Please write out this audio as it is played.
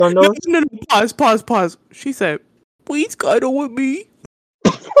on No, those? no, pause. She said, please cuddle with me.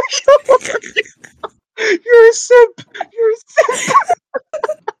 You're a simp. You're a simp.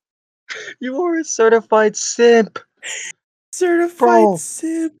 You are a certified simp. Certified Bro.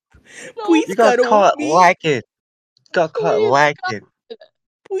 simp. No, Please You got cuddle caught with me. lacking. Got caught Please, lacking.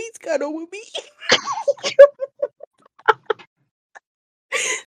 Please cuddle with me.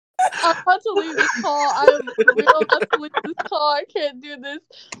 I'm about to leave this call. I am real about to leave this call. I can't do this.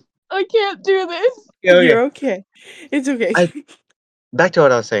 I can't do this. You're okay. It's okay. Back to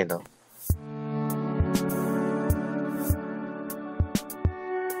what I was saying though.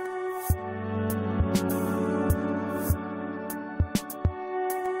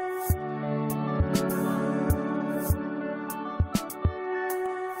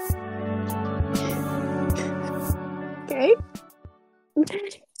 Okay.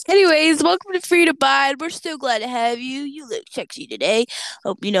 Anyways, welcome to Free to Bide. We're so glad to have you. You look sexy today.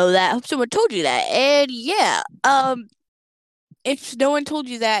 Hope you know that. Hope someone told you that. And yeah, if no one told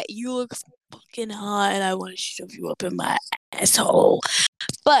you that, you look fucking hot, and I want to shove you up in my asshole.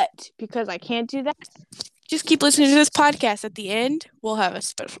 But because I can't do that, just keep listening to this podcast. At the end, we'll have a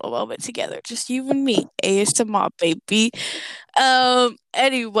special moment together, just you and me, ASMR, baby.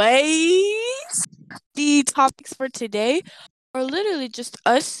 Anyways, the topics for today are literally just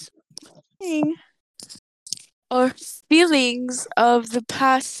us saying our feelings of the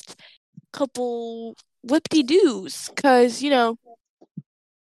past couple whip-de-doos, because, I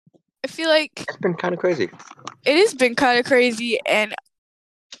feel like It's been kind of crazy. it has been kind of crazy, and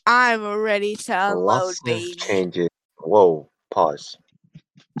I'm ready to unload, Lots of baby. changes. Whoa. Pause.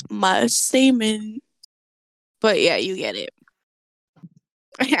 My semen. But yeah, you get it.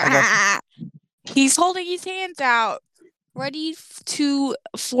 He's holding his hands out, ready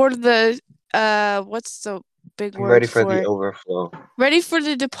for the what's the big I'm word ready for for the it? overflow. Ready for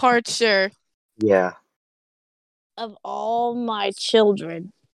the departure Yeah. of all my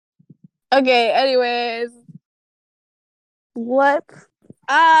children. Okay, anyways. Let's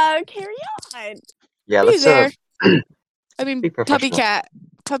carry on. Yeah, Are you let's there? I mean, be professional.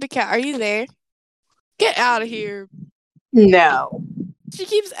 Puppy cat, are you there? Get out of here. No. She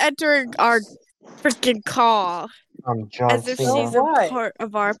keeps entering our freaking call I'm John as if Cena. she's a What? part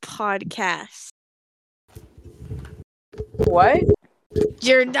of our podcast. What?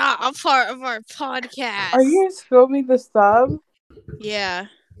 You're not a part of our podcast. Are you guys filming the sub? Yeah.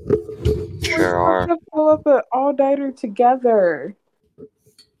 Sure are. We're supposed to pull up an all-nighter together.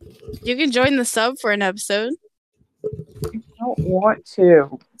 You can join the sub for an episode. I don't want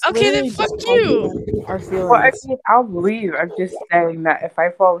to. Okay, then Literally fuck just you. talking our feelings. Well, I mean, I'll leave. I'm just saying that if I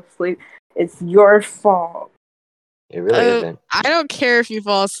fall asleep, it's your fault. It really isn't. I don't care if you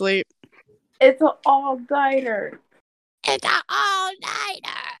fall asleep. It's an all-nighter. It's an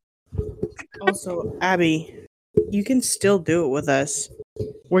all-nighter. Also, Abby, you can still do it with us.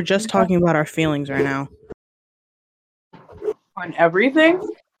 We're just talking about our feelings right now. On everything?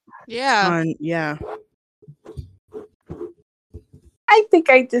 Yeah. Yeah. I think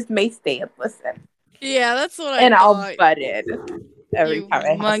I just may stay and listen. Yeah, that's what I And I'll thought. butt in every You time I have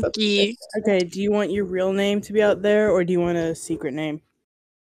something monkey. to say. Okay, do you want your real name to be out there, or do you want a secret name?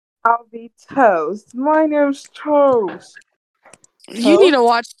 I'll be Toast. My name's Toast. You need to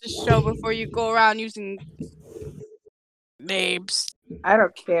watch the show before you go around using names. I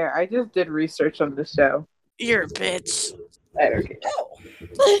don't care. I just did research on the show. You're a bitch. I don't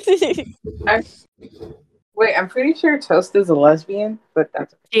care. Wait, I'm pretty sure Toast is a lesbian, but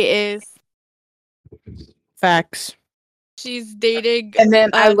that's She is. Facts. She's dating And then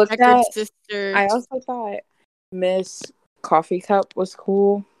I looked Deckard's at. sister. I also thought Miss Coffee Cup was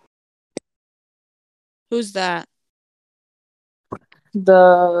cool. Who's that?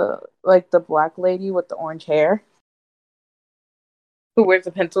 The black lady with the orange hair, who wears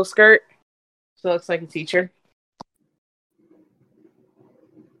a pencil skirt. She looks like a teacher.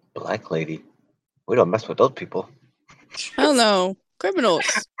 Black lady. We don't mess with those people. I don't know. Criminals.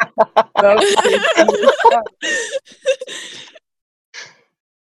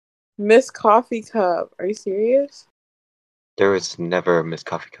 Miss Coffee Cup. Are you serious? There was never a Miss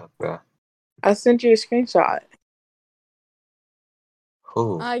Coffee Cup, bro. I sent you a screenshot.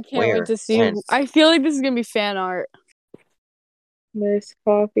 Who? I can't Where? wait to see. When? I feel like this is gonna be fan art. Miss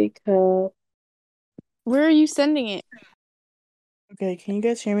Coffee Cup. Where are you sending it? Okay, can you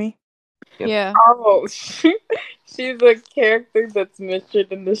guys hear me? Yep. Yeah. Oh, she's a character that's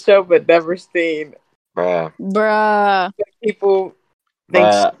mentioned in the show but never seen. Bruh. People think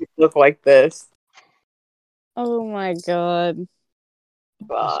she look like this. Oh my god.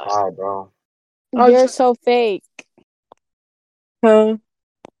 That's hard, bro. Oh, You're so fake. Huh?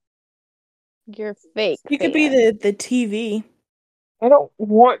 You're fake. You could be fan. the TV. I don't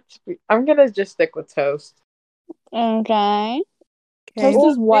want to be. I'm gonna just stick with Toast. Okay. Okay. Toast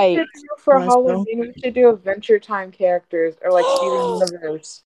is white. We should do for Let's go. Halloween, we should do Adventure Time characters or like Steven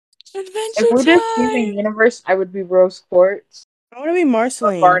Universe. Adventure If we did Steven Time. Universe, I would be Rose Quartz I want to be or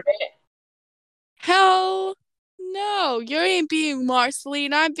Marceline. Barnett. Hell no. You ain't being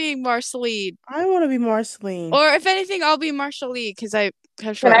Marceline. I'm being Marceline. I want to be Marceline. Or if anything, I'll be Marshall because I have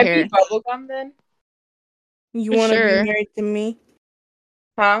Can short I hair. be Bubblegum then? You want to Sure. be married to me?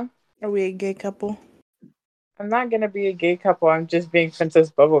 Huh? Are we a gay couple? I'm not gonna be a gay couple. I'm just being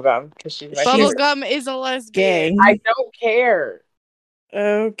Princess Bubblegum because she's my She's favorite. Bubblegum is a lesbian. Gay. I don't care.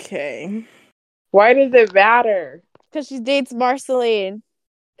 Okay. Why does it matter? Because she dates Marceline.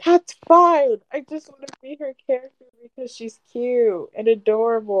 That's fine. I just want to be her character because she's cute and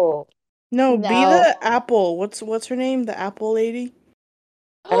adorable. No, be No. the Apple. What's her name? The Apple lady?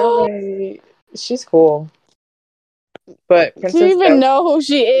 I don't really. She's cool. But Do Princess you even Belle know who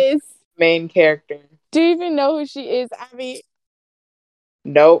she is? main character. Do you even know who she is, Abby?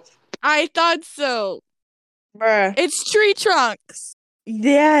 Nope. I thought so. Bruh. It's Tree Trunks.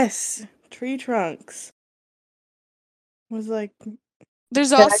 Yes. Tree Trunks. Was like,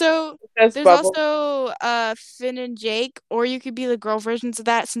 There's Can I- also Princess there's Bubble. also Finn and Jake, or you could be the girl versions of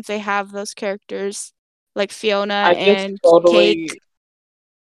that since they have those characters like Fiona I just and totally. Cake.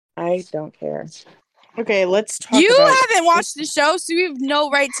 I don't care. okay, let's talk You about haven't watched the show, so you have no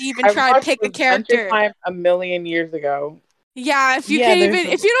right to even I try to watched pick a Adventure character. Time a million years ago. Yeah, if you Yeah, can't there's even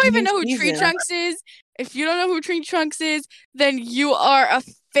a if you don't even new know who Tree season. Trunks is, if you don't know who Tree Trunks is, then you are a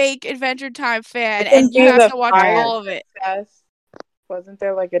fake Adventure Time fan, can and you be have the to watch fire all of it. princess. Wasn't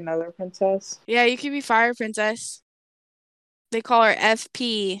there like another princess? Yeah, you could be Fire Princess. They call her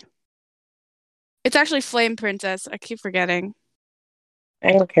FP. It's actually Flame Princess. I keep forgetting.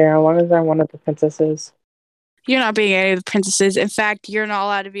 I don't care. As long as I'm one of the princesses. You're not being any of the princesses. In fact, you're not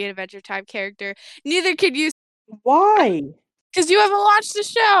allowed to be an Adventure Time character. Neither could you, Why? because you haven't watched the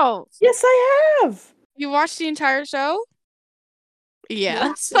show. Yes, I have. You watched the entire show? Yeah,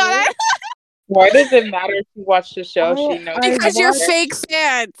 Yes, that's fine. Why does it matter if you watch the show? She knows. Because you're watched- fake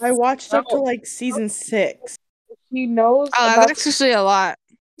fans. I watched up to No. like season 6. She knows about That's actually a lot.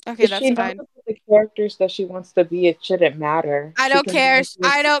 Okay, if that's she fine. knows the characters that she wants to be. It shouldn't matter. I She don't can care. be who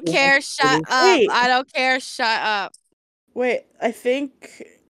I don't she care. wants to Shut be. up. Wait. I don't care. Shut up. Wait, I think.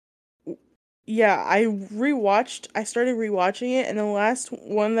 Yeah, I started rewatching it, and the last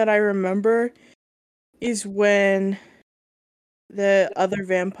one that I remember is when the other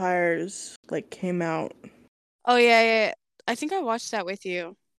vampires like came out. Oh yeah. I think I watched that with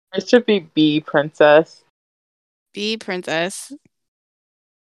you. It should be B princess. Be princess.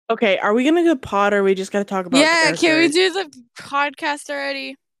 Okay, are we gonna do pod or are we just gonna talk about Yeah, can we characters? do the podcast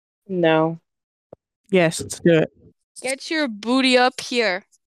already? No. Yes, let's do it. Get your booty up here.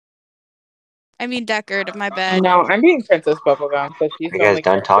 I mean Deckard, my bad. No, I'm being Princess Bubblegum because she's You the guys only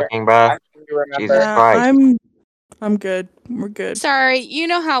done character talking, I bruh? actually remember. Jesus Christ. I'm good. We're good. Sorry, you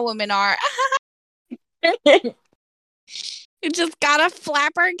know how women are. You just gotta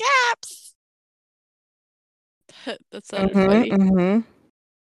flap our gaps. That sounded funny. Mm-hmm.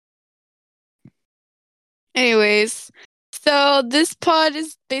 Anyways, so this pod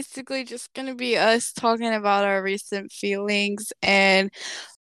is basically just gonna be us talking about our recent feelings and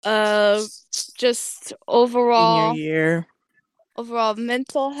just overall Senior year.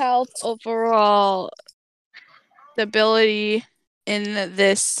 mental health, overall stability in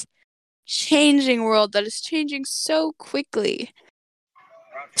this changing world that is changing so quickly.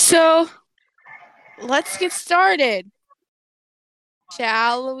 So let's get started.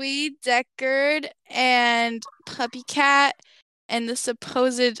 Shall we, Deckard and Puppy Cat and the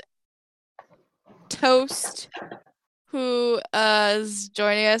supposed Toast who is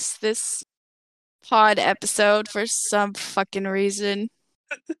joining us this pod episode for some fucking reason.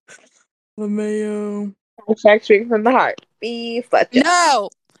 LeMayo. Check straight from the heart. B Fletcher. No!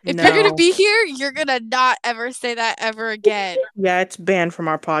 If No. you're gonna be here, you're gonna not ever say that ever again. Yeah, it's banned from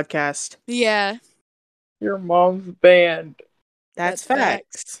our podcast. Yeah. Your mom's band. That's That's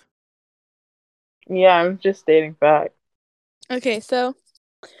facts. Yeah, I'm just stating facts. Okay, so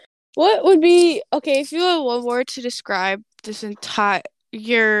what would be if you had one word to describe this entire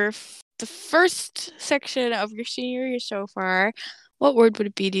the first section of your senior year so far, what word would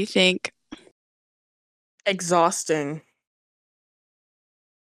it be, do you think? Exhausting.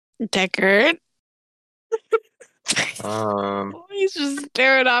 Deckard? Um, He's just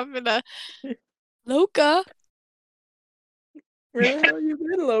staring off in a Loca. Where the hell you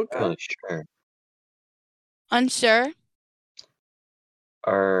been, Loca? really sure. Unsure.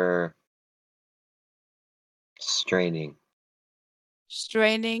 Or Straining.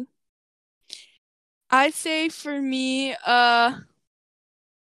 Straining. I'd say for me,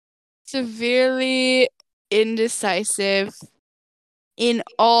 severely indecisive in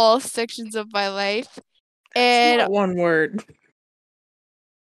all sections of my life. It's And not one word.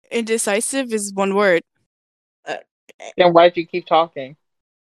 indecisive is one word. Then why'd you keep talking?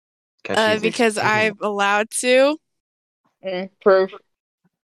 She's Because explaining. I'm allowed to. Proof.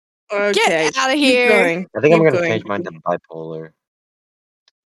 Okay, Get out of keep here. going. I think I'm keep gonna going. change mine to bipolar.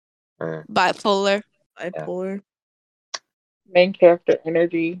 Or Bipolar. Bipolar. Main character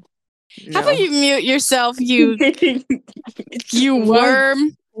energy. How about No. you mute yourself, you you Why-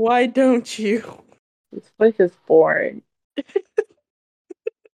 worm? Why don't you? This place is boring. That's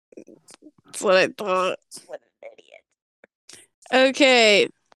what I thought. What an idiot. Okay.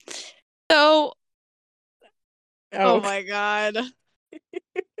 So, oh my god.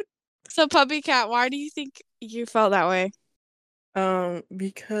 So, Puppy Cat, why do you think you felt that way?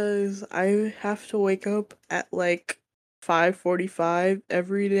 Because I have to wake up at like 5:45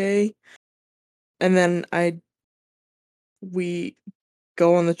 every day, and then we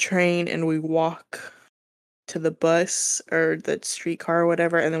go on the train and we walk to the bus or the streetcar or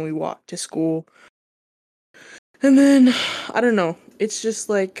whatever, and then we walk to school. And then I don't know, it's just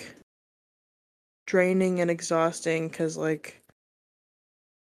like draining and exhausting because like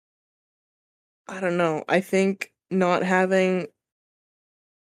I don't know, I think not having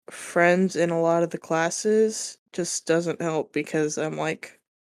friends in a lot of the classes just doesn't help because I'm like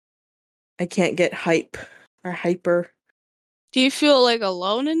I can't get hype or hyper. Do you feel like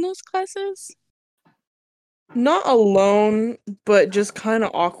alone in those classes? Not alone, but just kind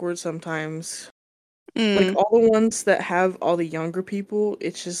of awkward sometimes. Like Mm. all the ones that have all the younger people,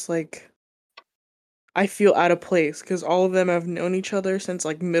 it's just like I feel out of place because all of them have known each other since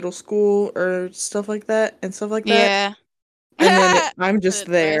like middle school or stuff like that and stuff like that. Yeah. And then I'm just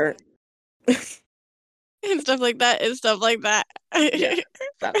That's nice. there. And stuff like that and stuff like that. Yeah.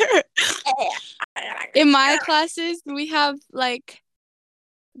 In my classes, we have like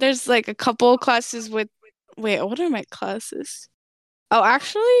there's like a couple classes with wait, what are my classes? Oh,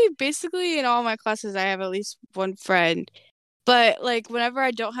 actually, basically in all my classes I have at least one friend. But like whenever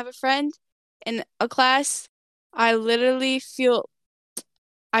I don't have a friend in a class, I literally feel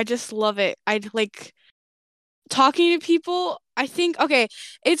I just love it. I like talking to people. I think okay,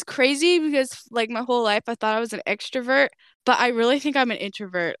 it's crazy because like my whole life I thought I was an extrovert, but I really think I'm an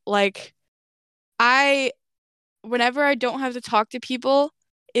introvert. Like I whenever I don't have to talk to people,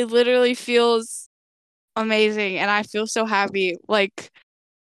 it literally feels amazing and I feel so happy. Like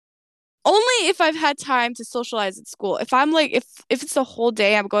only if I've had time to socialize at school. If I'm like if it's the whole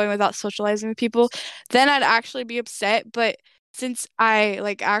day I'm going without socializing with people, then I'd actually be upset, but since I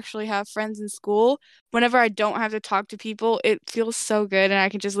like actually have friends in school, whenever I don't have to talk to people, it feels so good and I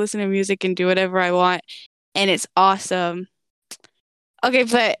can just listen to music and do whatever I want and it's awesome. Okay,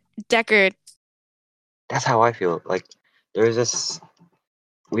 but Deckard, That's how I feel. Like there's this.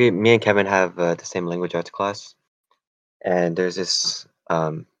 Me and Kevin have the same language arts class, and there's this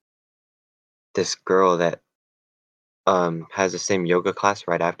girl that has the same yoga class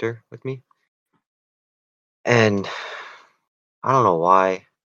right after with me, and I don't know why,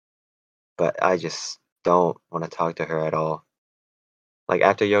 but I just don't want to talk to her at all. Like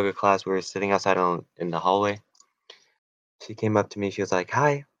after yoga class, we were sitting outside in the hallway. She came up to me. She was like,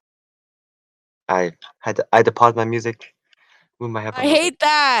 "Hi." I had to pause my music, move my I headphones. I was like, hate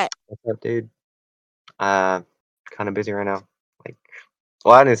that. "What's up, dude? Kind of busy right now." Like,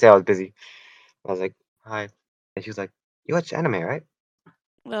 well, I didn't say I was busy. I was like, "Hi," and she was like, "You watch anime, right?"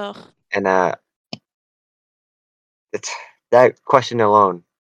 Ugh. And it's that question alone.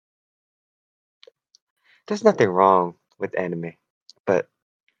 There's nothing wrong with anime, but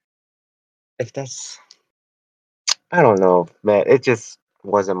if that's, I don't know, man. It just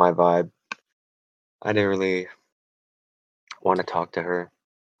wasn't my vibe. I didn't really want to talk to her,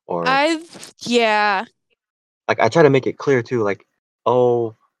 or Yeah. like I try to make it clear too, like,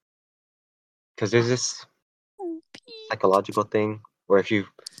 oh, because there's this psychological thing where if you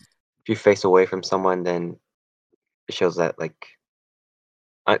face away from someone, then it shows that like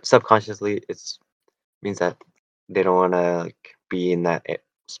subconsciously it's means that they don't want to like be in that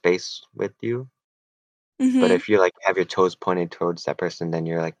space with you. But Mhm. if you like have your toes pointed towards that person, then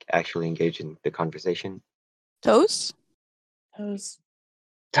you're like actually engaged in the conversation. Toast? Toes.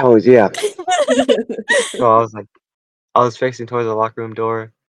 Toes, yeah. So I was facing towards the locker room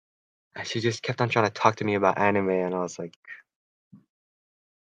door, and she just kept on trying to talk to me about anime, and I was like,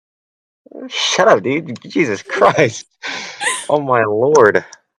 "Shut up, dude! Jesus Christ! Oh my lord!"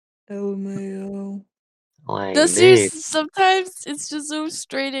 LMAO. Like, No, dude, seriously, sometimes it's just so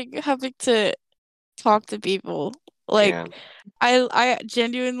straining having to talk to people. Like, yeah. I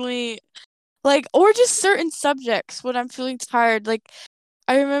genuinely like, or just certain subjects when I'm feeling tired. Like,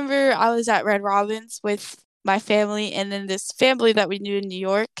 I remember I was at Red Robin's with my family and then this family that we knew in New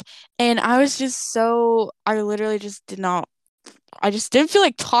York, and I was just so I literally just did not I just didn't feel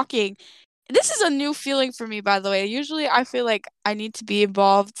like talking. This is a new feeling for me, by the way. Usually I feel like I need to be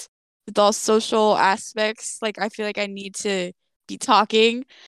involved with all social aspects. Like I feel like I need to be talking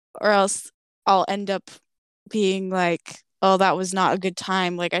or else I'll end up being like, oh, that was not a good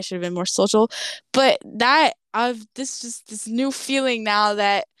time. Like I should have been more social. But that I've this new feeling now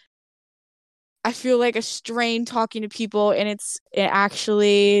that I feel like a strain talking to people and it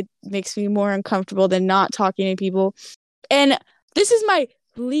actually makes me more uncomfortable than not talking to people. And this is my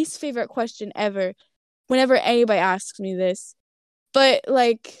least favorite question ever whenever anybody asks me this. But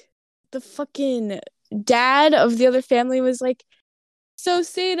like the fucking dad of the other family was like, "So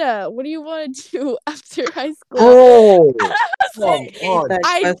Seda, what do you want to do after high school?" Bro, I was come like, Hate on. that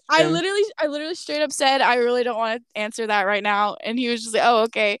I question. literally straight up said I really don't want to answer that right now, and he was just like, "Oh,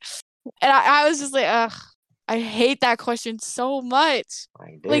 okay," and I was just like, ugh, I hate that question so much.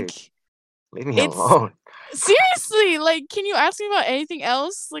 Like, dude, Like leave me it's alone. seriously like, can you ask me about anything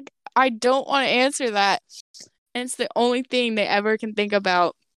else? Like I don't want to answer that, and it's the only thing they ever can think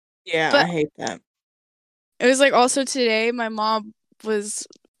about. Yeah, But I hate that. it was like also today, my mom was.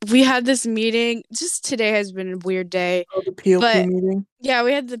 We had this meeting. Just today has been a weird day, Oh, the PLP but meeting. yeah,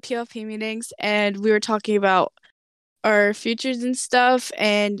 we had the PLP meetings, and we were talking about our futures and stuff.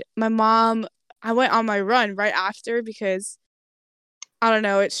 And my mom, I went on my run right after because I don't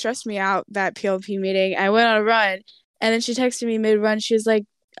know, it stressed me out that PLP meeting. I went on a run, and then she texted me mid run. She was like,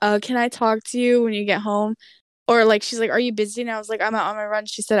 "Can I talk to you when you get home?" Or like she's like, "Are you busy?" And I was like, "I'm out on my run."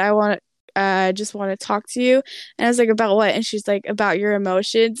 She said, just want to talk to you." And I was like, "About what?" And she's like, "About your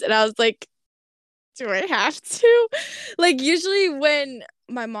emotions." And I was like, "Do I have to?" Like usually when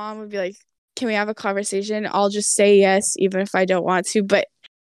my mom would be like, "Can we have a conversation?" I'll just say yes, even if I don't want to. But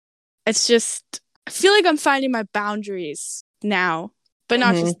it's just, I feel like I'm finding my boundaries now. But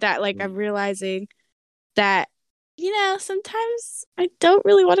not Mhm. just that, like I'm realizing that, sometimes I don't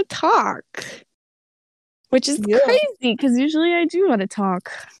really want to talk, which is Yeah. crazy because usually I do want to talk.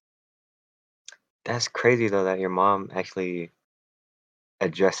 That's crazy though that your mom actually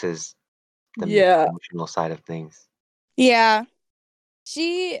addresses the Yeah. emotional side of things. Yeah.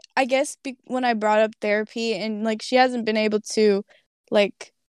 I guess, when I brought up therapy and like she hasn't been able to,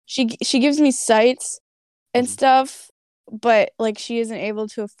 like, she gives me sites and Mhm. stuff, but like she isn't able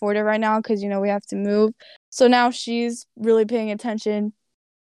to afford it right now because we have to move. So now she's really paying attention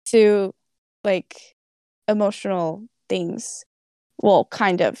to like emotional things. Well,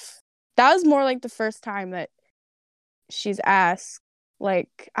 kind of. That was more like the first time that she's asked.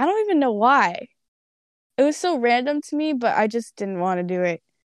 Like, I don't even know why. It was so random to me, but I just didn't want to do it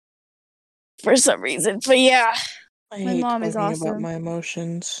for some reason. But yeah, I my hate mom is talking about awesome. my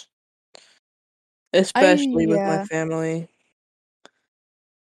emotions, especially with my Yeah. family.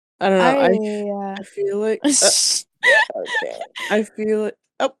 I don't know. I feel like okay. I feel it.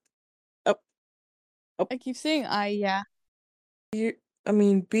 Up, up, up. I keep saying yeah. You. I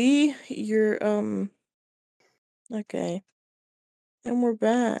mean, B. You're okay. And we're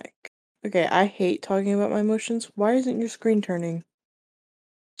back. Okay. I hate talking about my emotions. Why isn't your screen turning?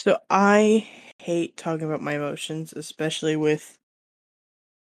 So I hate talking about my emotions, especially with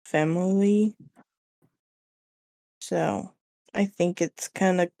family. So I think it's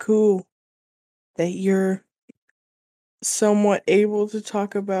kind of cool that you're somewhat able to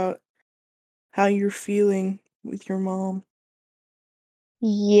talk about how you're feeling with your mom.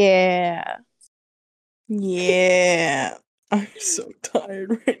 Yeah. Yeah. I'm so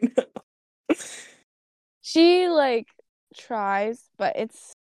tired right now. She like tries, but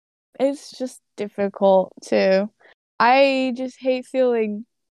it's just difficult too. I just hate feeling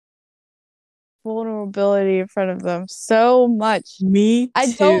vulnerability in front of them so much. Me I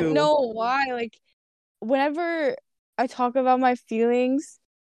don't too. know why. Like whenever I talk about my feelings,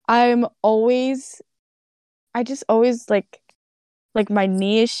 I'm always I just always like my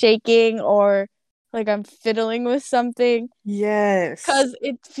knee is shaking or like I'm fiddling with something Yes. because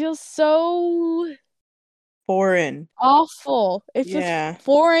it feels so Foreign. awful. It feels Yeah.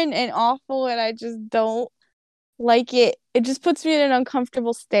 foreign and awful, and I just don't like it. It just puts me in an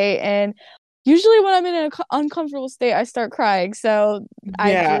uncomfortable state, and usually when I'm in an uncomfortable state, I start crying. So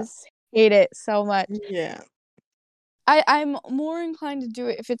I Yeah. just hate it so much. Yeah. I'm more inclined to do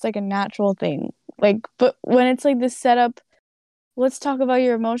it if it's like a natural thing. Like, but when it's like this setup, let's talk about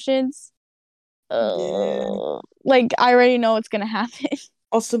your emotions. Like I already know what's gonna happen.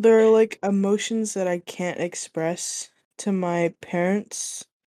 Also, there are like emotions that I can't express to my parents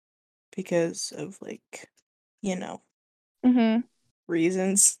because of like, you know, Mm-hmm.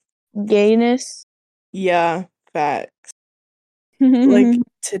 reasons. Gayness. Yeah, facts. Like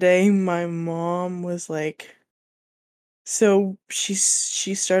today, my mom was like, so she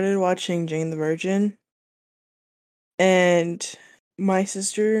started watching Jane the Virgin, and my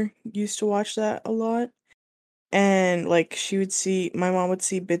sister used to watch that a lot. And like my mom would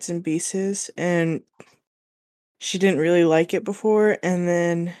see bits and pieces, and she didn't really like it before. And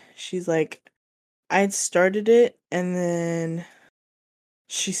then she's like, I'd started it, and then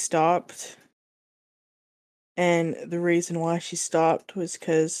she stopped. And the reason why she stopped was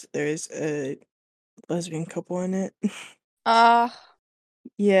because there's a lesbian couple in it. uh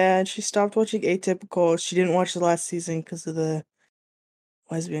Yeah, and she stopped watching Atypical. She didn't watch the last season because of the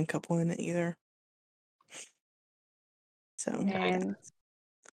lesbian couple in it either. So and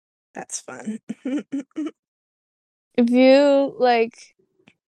that's fun. if you like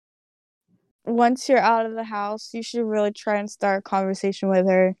once you're out of the house, you should really try and start a conversation with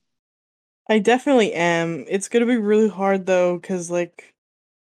her. I definitely am. It's gonna be really hard though, because like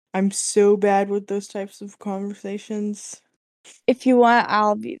I'm so bad with those types of conversations. If you want,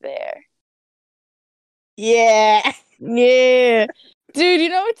 I'll be there. Yeah. Yeah. Dude, you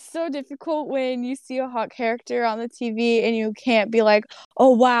know it's so difficult when you see a hot character on the TV and you can't be like,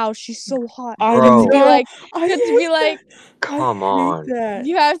 "Oh wow, she's so hot." I You have to be know. like, I you have to be hate like, that. Come I hate on. that.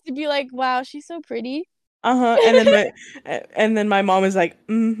 you have to be like, "Wow, she's so pretty." And then my mom is like,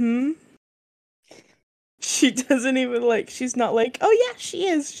 mm-hmm. She doesn't even like, she's not like, oh yeah, she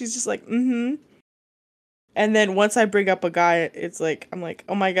is. She's just like, mm-hmm. And then once I bring up a guy, it's like, I'm like,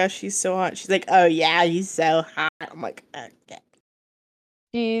 oh my gosh, he's so hot. She's like, oh yeah, he's so hot. I'm like, okay.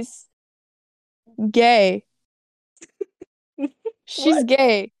 She's gay. She's What?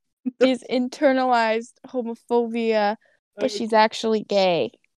 gay. She's internalized homophobia, but she's actually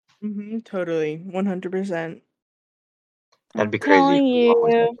gay. Mm-hmm, totally. 100%. That'd I'm be crazy if telling your mom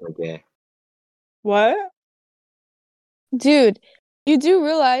was you. actually gay. What? Dude, you do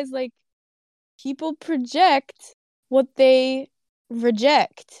realize like people project what they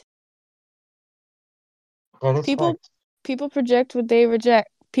reject. That is People facts. people project what they reject.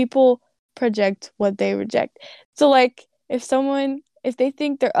 People project what they reject. So like if they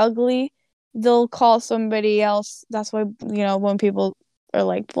think they're ugly, they'll call somebody else. That's why, when people are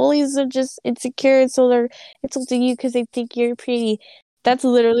like bullies are just insecure, so they're insulting you because they think you're pretty. That's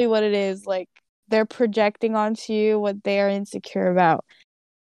literally what it is. Like they're projecting onto you what they are insecure about.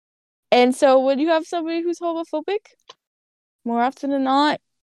 And so when you have somebody who's homophobic, more often than not,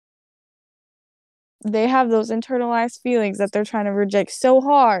 they have those internalized feelings that they're trying to reject so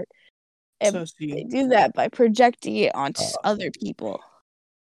hard. And So they see. do that by projecting it onto Uh, other people.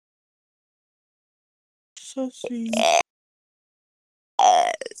 So see.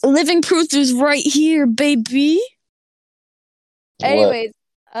 Living proof is right here, baby. What? Anyways,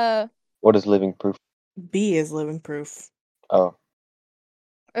 What is living proof? B is living proof. Oh.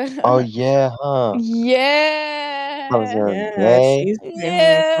 Oh yeah, huh? How's yeah. your Yeah, she gay? used to be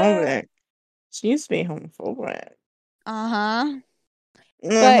Yeah. homophobic. She used to be homophobic. Uh-huh.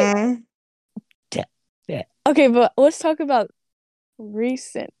 But Mm-hmm. okay, but let's talk about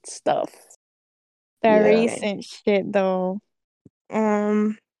recent stuff. That Yeah. recent shit though.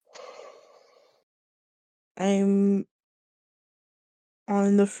 I'm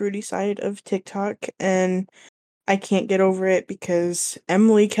on the fruity side of TikTok, and I can't get over it because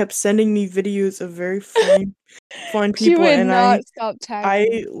Emily kept sending me videos of very fun She people, would and not stop tagging.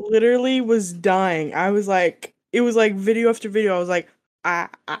 I literally was dying. I was like, it was like video after video. I was like, ah,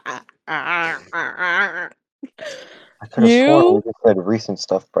 ah, ah, ah, ah, ah, ah. I could have sworn we You just said recent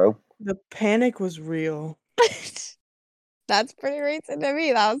stuff, bro. The panic was real. That's pretty recent to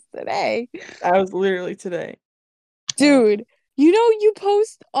me. That was today. That was literally today. Dude, you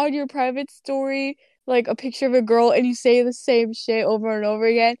post on your private story like a picture of a girl and you say the same shit over and over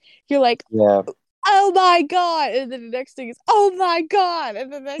again. You're like, Yeah. oh my god. And then the next thing is, oh my god.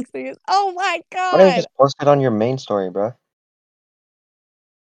 And the next thing is, oh my Why don't you god. just post it on your main story, bro?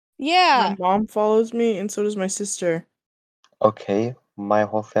 Yeah. My mom follows me, and so does my sister. Okay, my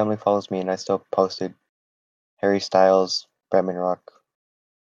whole family follows me, and I still posted Harry Styles, Bretman Rock,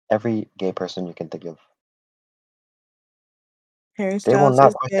 every gay person you can think of. Harry They will Styles not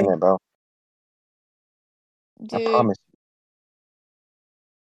is gay. question it, bro. I Dude. promise.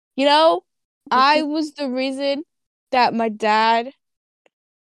 I was the reason that my dad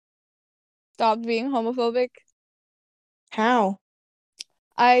stopped being homophobic. How?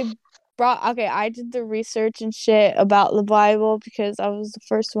 I I did the research and shit about the Bible because I was the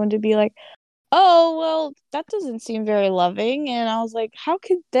first one to be like, oh, well, that doesn't seem very loving. And I was like, how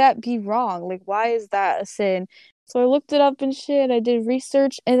could that be wrong? Like, why is that a sin? So I looked it up and shit. I did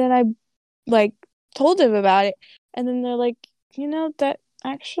research and then I like told him about it. And then they're like, that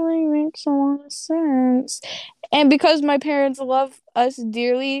actually makes a lot of sense. And because my parents love us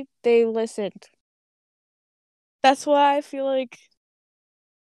dearly, they listened. That's why I feel like,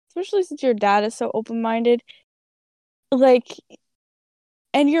 especially since your dad is so open-minded, like,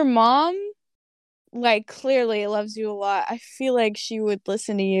 and your mom, like, clearly loves you a lot. I feel like she would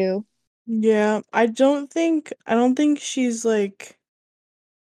listen to you. Yeah, I don't think she's like,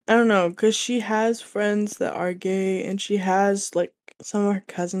 I don't know, because she has friends that are gay and she has like some of her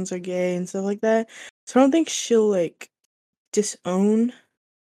cousins are gay and stuff like that. So I don't think she'll like disown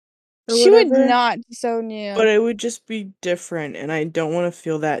or She would whatever, not disown you. but it would just be different and I don't want to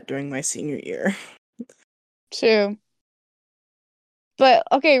feel that during my senior year. True. But,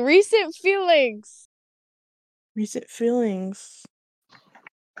 okay, recent feelings Recent feelings.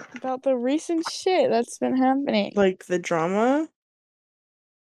 about the recent shit that's been happening. Like the drama?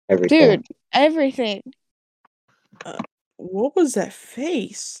 Everything. Dude, everything. What was that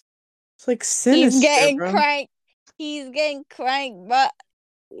face? It's like He's sinister, getting bro. cranked. He's getting cranked, but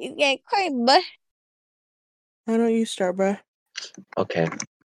he's getting cranked, but Why don't you start, bro? Okay.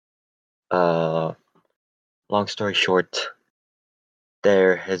 Long story short,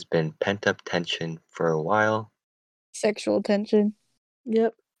 there has been pent up tension for a while. sexual tension.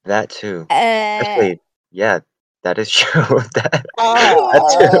 Yep. That too. Uh, Actually, yeah, that is true. That Uh,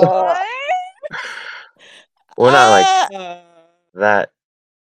 too. Well, not like uh, that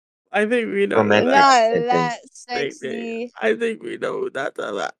I think we know who romantic not that tension. that is. sexy. I think we know who that's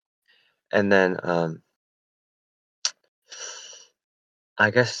about. And then I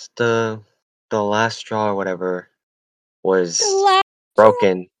guess the last straw or whatever was The last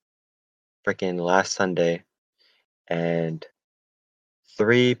broken freaking last Sunday, and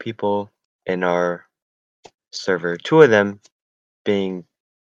 3 people in our server, 2 of them being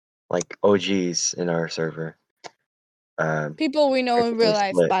like OGs in our server, people we know in real basically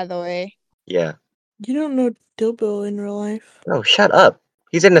life, split. by the way. Yeah. You don't know Dilbo in real life. No, shut up.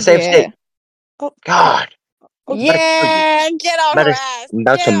 He's in the same Yeah. state. Oh, God. I'm okay. about to kill you. Yeah, get on I'm her about to, ass. I'm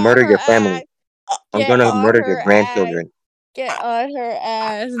about Get to on murder her your ass. family. I'm Get gonna on murder your her ass. grandchildren. Get on her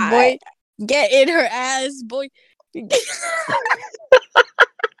ass, I- boy. Get in her ass, boy.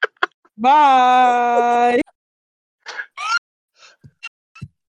 Bye.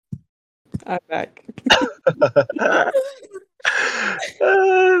 I'm back.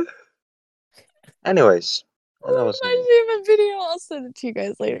 Anyways, as I was I saying, see my video. I'll send it to you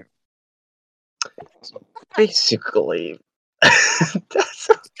guys later. basically, that's,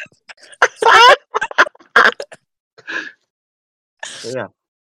 so yeah,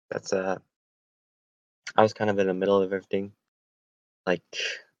 that's I was kind of in the middle of everything. Like,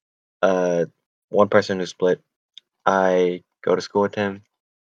 one person who split, I go to school with him,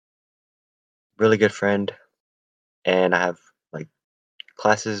 really good friend, and I have like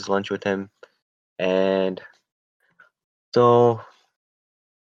classes, lunch with him, and so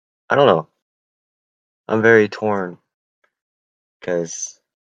I don't know. I'm very torn because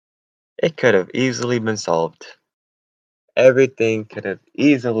it could have easily been solved. Everything could have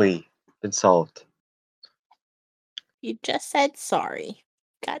easily been solved. You just said sorry.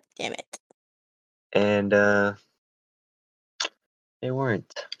 God damn it. And they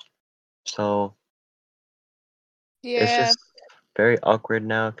weren't. So it's Yeah. just very awkward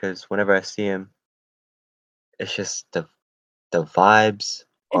now because whenever I see him, it's just the vibes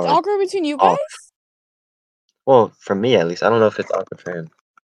It's are awkward between you off. guys? Well, for me at least. I don't know if it's awkward for him,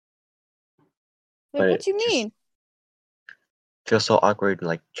 Like, but what it you just mean? feels so awkward,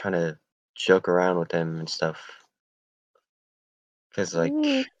 like trying to joke around with him and stuff. Because like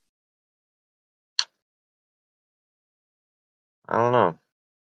Mm. I don't know.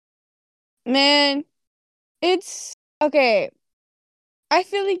 Man, it's okay. I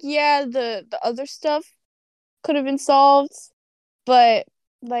feel like yeah, the other stuff could have been solved, but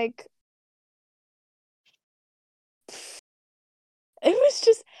like it was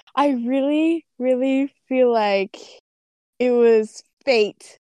just I really, really feel like it was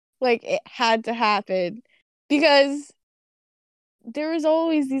fate. Like it had to happen. Because there was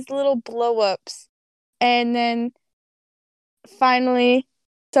always these little blow ups and then finally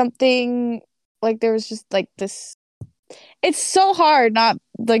something like there was just like this it's so hard not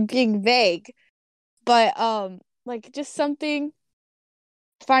like being vague, but like just something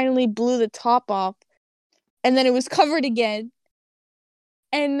finally blew the top off and then it was covered again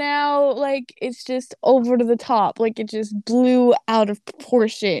and now like it's just over to the top. Like it just blew out of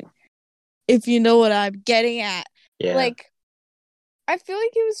proportion. If you know what I'm getting at. Yeah. Like I feel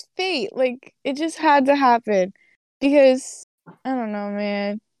like it was fate. Like it just had to happen because I don't know,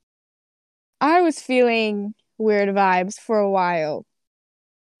 man. I was feeling weird vibes for a while.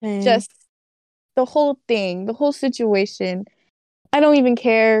 Same. Just the whole thing, the whole situation. I don't even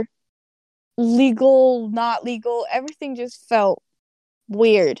care. Legal, not legal, everything just felt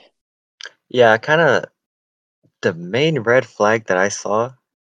weird. Yeah, the main red flag that I saw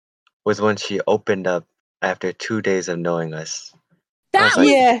was when she opened up after 2 days of knowing us. I was That like, was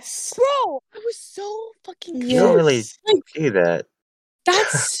Yes. bro, I was so fucking you don't really Yes. like do that.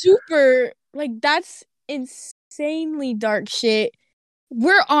 that's super like that's insanely dark shit.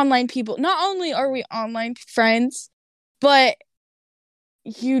 We're online people. Not only are we online friends, but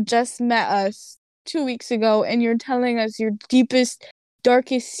you just met us 2 weeks ago and you're telling us your deepest,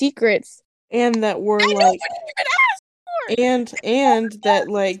 darkest secrets. And that we're And like, nobody even asked for it. and that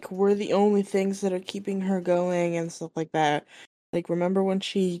like we're the only things that are keeping her going and stuff like that. Like, remember when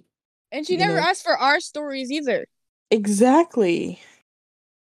she And she you never know asked for our stories either. exactly.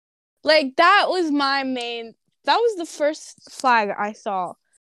 Like that was that was the first flag I saw.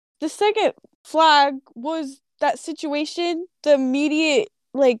 The second flag was that situation, the immediate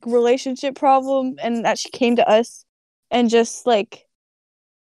like relationship problem, and that she came to us and just like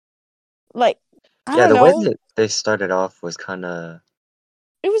I Yeah, don't the way know. that they started off was kinda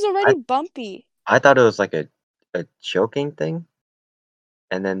It was I already bumpy. I thought it was like a joking thing,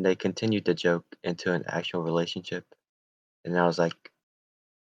 and then they continued to joke into an actual relationship, and I was like,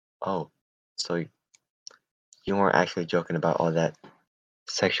 "Oh, so you weren't actually joking about all that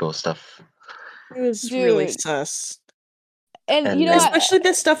sexual stuff." It was really Dude. sus. And you And know then what? Especially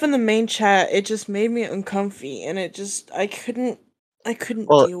the stuff in the main chat, it just made me uncomfy and I couldn't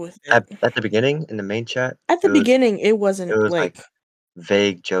well, deal with at it. at the beginning in the main chat, At it the was beginning it it wasn't was like like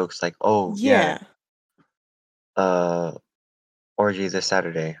vague jokes like, "Oh, yeah, yeah. uh, orgy this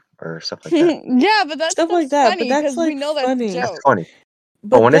Saturday," or stuff like that. Yeah, but that Stuff like stuff's that, but funny that's because we like know that's a funny. That's joke. funny. But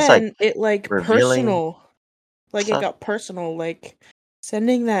But when it's like then it like revealing personal. Like it stuff, got personal. Like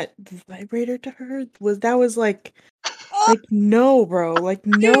sending that vibrator to her was like Oh, no, bro. Like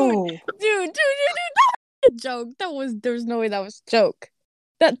dude, no. dude, that was a joke. There's no way that was a joke.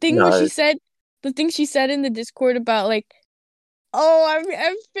 That thing where no, she said, the thing she said in the Discord about like, oh,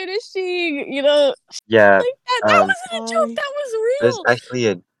 I'm finishing, yeah, like that wasn't a joke. I That was there's real. actually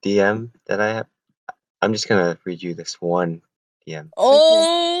a DM that I have. I'm just gonna read you this one DM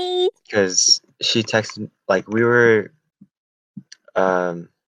Oh, because she texted like um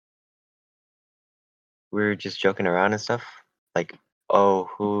we were just joking around and stuff. Like, oh,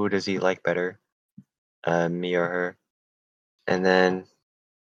 who does he like better, me or her? And then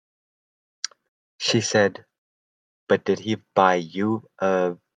she said, "But did he buy you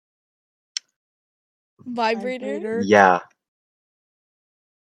a?" vibrator. Yeah,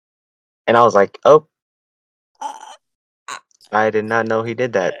 and I was like, "Oh, Uh, I did not know he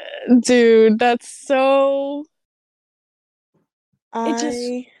did that." dude, that's so. It just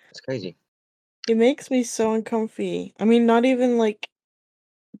It's crazy. it makes me so uncomfy. I mean, not even like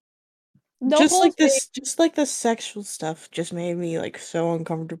the whole thing. just like the sexual stuff just made me like so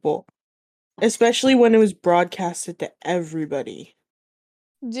uncomfortable. Especially when it was broadcasted to everybody.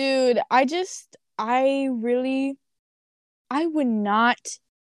 Dude, I would not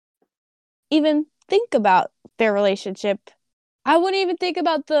even think about their relationship. I wouldn't even think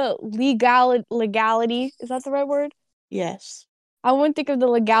about the legality. Is that the right word? Yes. I wouldn't think of the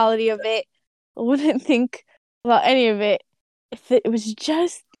legality of it. I wouldn't think about any of it if it was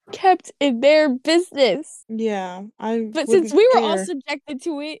just kept in their business. Yeah, I But since wouldn't we were all care. subjected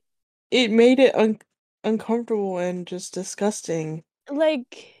to it, It made it uncomfortable and just disgusting.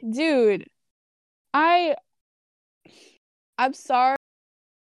 like, dude, I I'm sorry,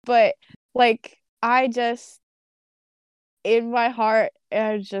 but like I just in my heart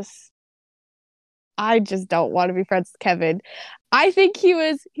I just don't want to be friends with Kevin. I think he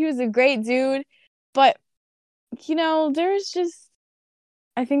was a great dude, but there's just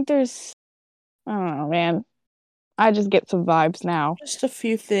I think there's I don't know, man. I just get some vibes now. Just a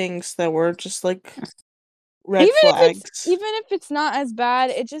few things that were just like red flags. Even if it's not as bad,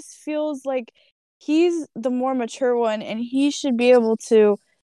 it just feels like he's the more mature one and he should be able to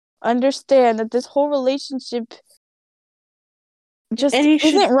understand that this whole relationship just And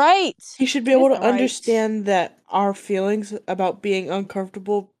isn't right. he should be It able to isn't right. understand that our feelings about being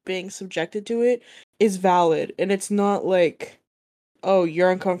uncomfortable being subjected to it is valid, and it's not like, oh,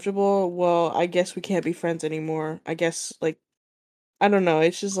 you're uncomfortable, well, I guess we can't be friends anymore. I guess like I don't know.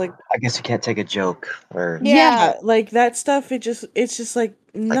 It's just like I guess you can't take a joke, or yeah, like that stuff. It's just like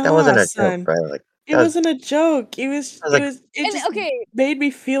like that wasn't nah, a joke, son. bro. Like It that was, wasn't a joke. It was. like It And just okay, made me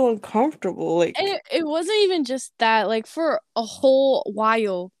feel uncomfortable. Like it wasn't even just that. Like for a whole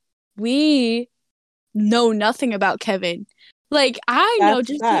while, we know nothing about Kevin. Like I know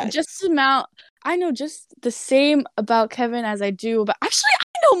that's facts. just amount. I know just the same about Kevin as I do about. Actually,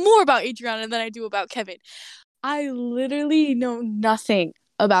 I know more about Adriana than I do about Kevin. I literally know nothing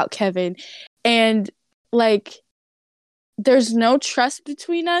about Kevin, and like there's no trust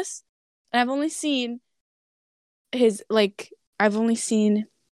between us. And I've only seen I've only seen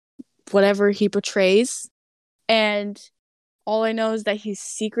whatever he portrays, and all I know is that he's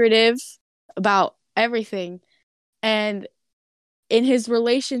secretive about everything. And in his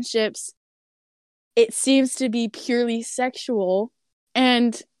relationships, it seems to be purely sexual.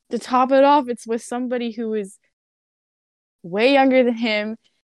 And to top it off, it's with somebody who is way younger than him.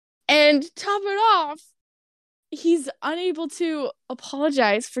 And to top it off, he's unable to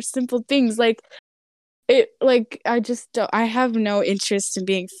apologize for simple things I just don't, I have no interest in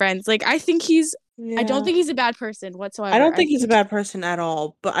being friends. Like I don't think he's a bad person whatsoever. I don't think he's a bad person at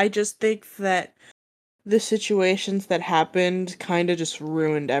all, but I just think that the situations that happened kind of just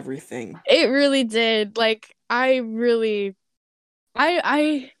ruined everything. It really did. Like I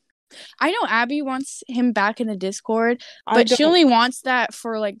know Abby wants him back in the Discord, but she only wants that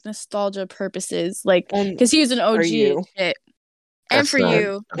for like nostalgia purposes, like because he was an OG and shit. And for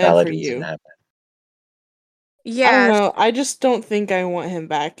you. a valid reason to have that. Yeah. I don't know. I just don't think I want him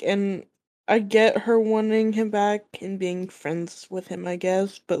back. And I get her wanting him back and being friends with him, I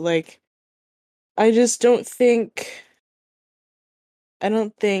guess, but like I just don't think yeah,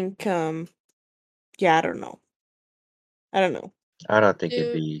 I don't know. I don't know. I don't think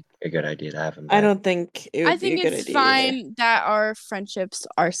it'd be a good idea to have him back. I don't think it would be a good idea. I think it's fine that our friendships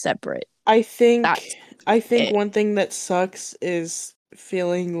are separate. I think one thing that sucks is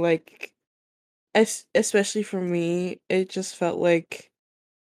feeling like, especially for me, it just felt like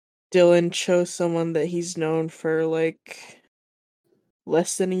Dylan chose someone that he's known for like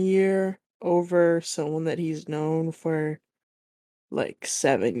less than a year over someone that he's known for like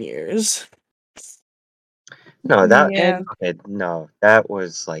 7 years. No, that Yeah. okay. No, that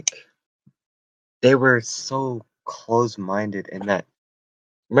was like they were so close-minded in that.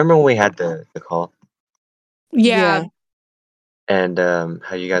 Remember when we had the call? Yeah. And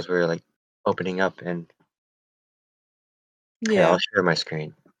how you guys were like opening up and Yeah. here, I'll share my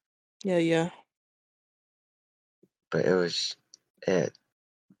screen. Yeah. But it was it.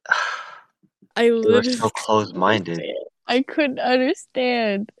 I They were literally so close-minded. I couldn't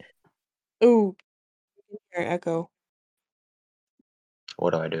understand. Ooh, here, echo.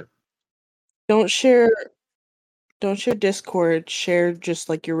 What do I do? Don't share Discord. Share just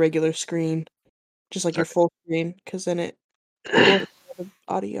like your regular screen, just like your full screen, because then it will have the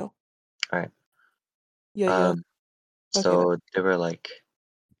audio. All right. Yeah. So they were like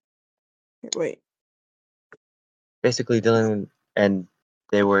Wait. basically Dylan, and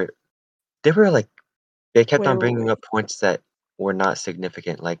they kept on bringing up points that were not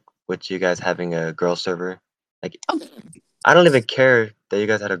significant, like with you guys having a girl server. Like I don't even care that you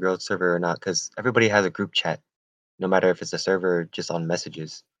guys had a girl server or not, because everybody has a group chat, no matter if it's a server or just on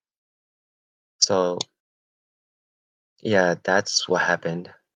messages. So yeah, that's what happened.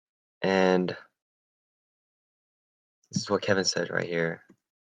 And this is what Kevin said right here.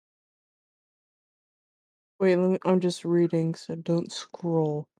 Wait, I'm just reading, so don't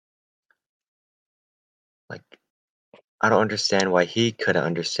scroll. Like, I don't understand why he couldn't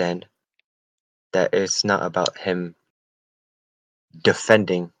understand that it's not about him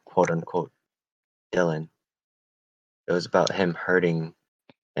defending, quote unquote, Dylan. It was about him hurting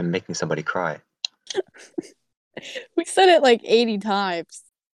and making somebody cry. We said it like 80 times.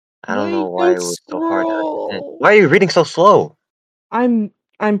 I don't know why it was so hard to understand. Why are you reading so slow? I'm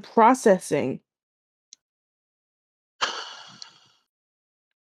processing.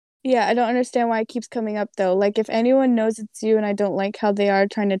 Yeah, I don't understand why it keeps coming up though. Like if anyone knows it's you and I don't like how they are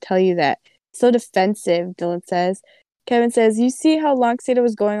trying to tell you that. So defensive, Dylan says. Kevin says, you see how long Seda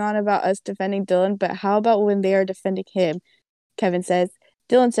was going on about us defending Dylan, but how about when they are defending him? Kevin says.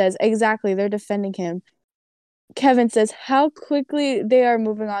 Dylan says, exactly, they're defending him. Kevin says, how quickly they are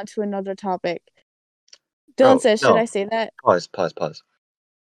moving on to another topic. Dylan says, should I say that? Pause.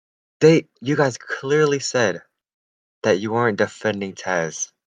 You guys clearly said that you weren't defending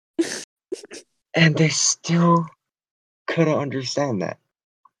Taz. And they still couldn't understand that.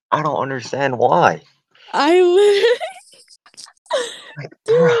 I don't understand why. I literally... Like,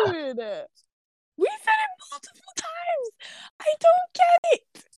 Dude! We said it multiple times! I don't get it.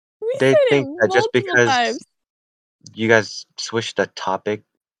 We They said think it that just multiple because times. you guys switched the topic,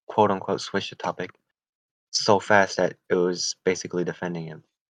 quote unquote, switched the topic so fast that it was basically defending him.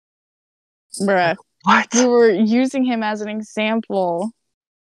 Bruh. What? We were using him as an example.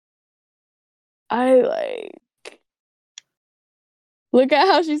 Look at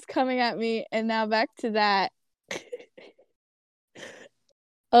how she's coming at me, and now back to that.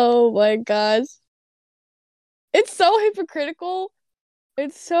 Oh my gosh. It's so hypocritical.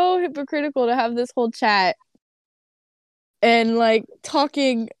 It's so hypocritical to have this whole chat and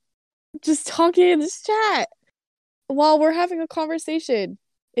just talking in this chat while we're having a conversation.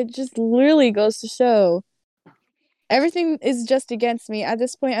 It just literally goes to show everything is just against me. At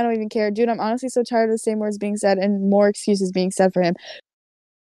this point, I don't even care. Dude, I'm honestly so tired of the same words being said and more excuses being said for him.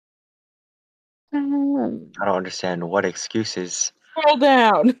 I don't understand what excuses. Scroll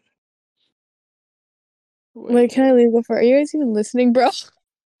down. Wait, can I leave before? Are you guys even listening, bro?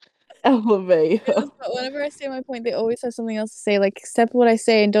 Elevate. But whenever I say my point, they always have something else to say. Like, accept what I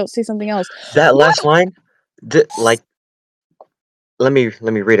say and don't say something else. That last line, like, let me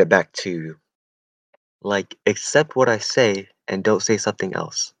read it back to you. Like, accept what I say and don't say something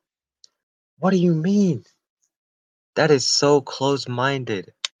else. What do you mean? That is so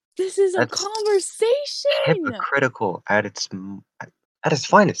close-minded. This is a That's conversation. hypocritical at its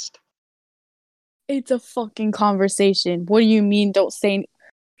finest. It's a fucking conversation. What do you mean? Don't say.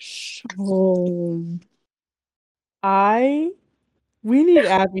 Oh. We need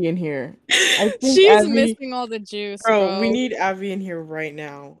Abby in here. I think She's Abby, missing all the juice, bro, we need Abby in here right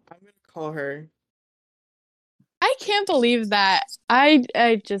now. I'm gonna call her. I can't believe that.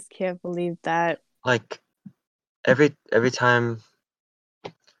 I just can't believe that. Like, every time.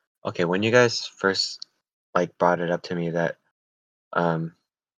 Okay, when you guys first like brought it up to me that,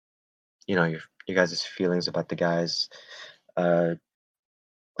 you know, you guys' feelings about the guys,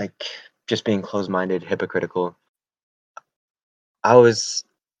 like just being closed-minded, hypocritical. I was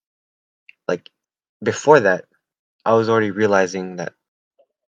like, before that, I was already realizing that,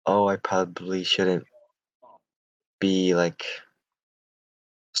 oh, I probably shouldn't be like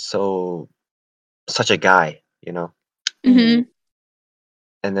such a guy, you know? Mm-hmm.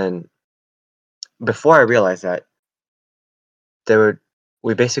 And then before I realized that,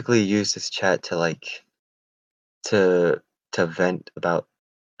 we basically used this chat to like to vent about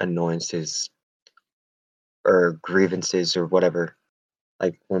annoyances or grievances or whatever,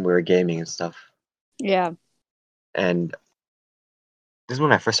 like when we were gaming and stuff. Yeah. And this is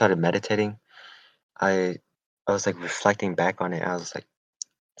when I first started meditating. I was like reflecting back on it. I was like,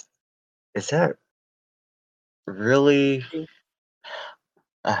 is that really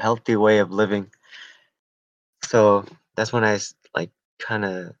a healthy way of living? So that's when like kind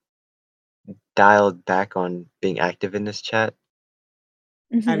of dialed back on being active in this chat.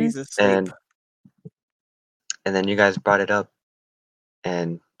 Mm-hmm. Abby's asleep. And then you guys brought it up,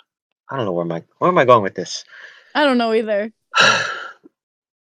 and I don't know where am I going with this? I don't know either.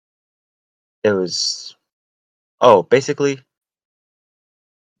 It was basically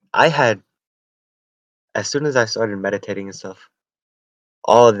I had, as soon as I started meditating and stuff,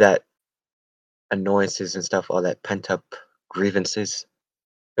 all of that annoyances and stuff, all that pent up grievances,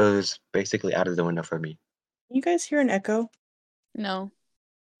 it was basically out of the window for me. You guys hear an echo? No.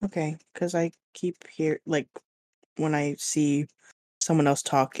 Okay, because I keep when I see someone else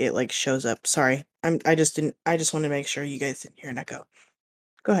talk, it like shows up. Sorry, I just want to make sure you guys didn't hear an echo.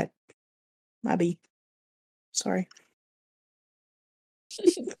 Go ahead, Abby. Sorry.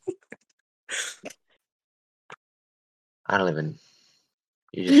 I don't even.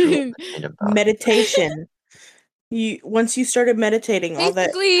 You just ruined my train of thought. Meditation. Once you started meditating, all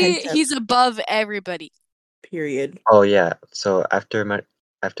that Basically, pent up he's above everybody. period. Oh yeah. So after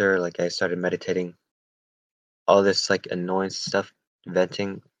like I started meditating, all this like annoyance stuff,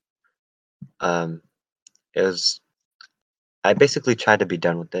 venting, it was. I basically tried to be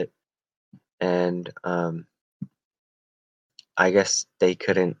done with it, and I guess they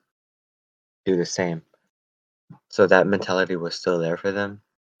couldn't do the same. So that mentality was still there for them,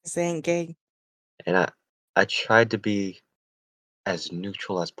 They ain't gay. and I tried to be as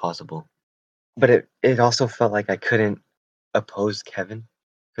neutral as possible, but it also felt like I couldn't oppose Kevin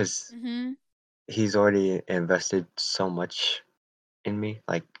because Mm-hmm. he's already invested so much in me,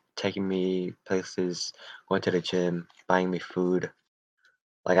 like taking me places, going to the gym, buying me food.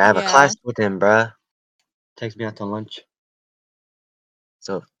 Like I have a class with him, bruh. Takes me out to lunch.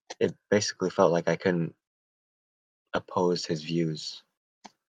 So it basically felt like I couldn't oppose his views.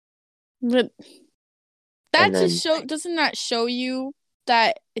 But that And then doesn't that show you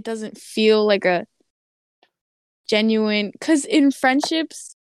that it doesn't feel like a genuine, because in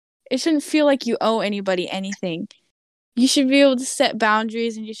friendships, it shouldn't feel like you owe anybody anything. You should be able to set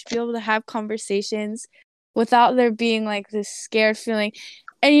boundaries, and you should be able to have conversations without there being like this scared feeling.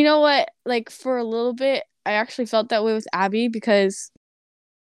 And you know what? Like for a little bit, I actually felt that way with Abby because,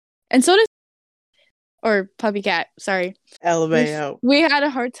 and so did, or Puppy Cat. Sorry, LMAO. we had a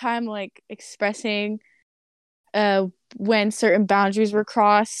hard time like expressing, when certain boundaries were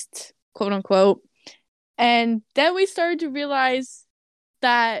crossed, quote unquote. And then we started to realize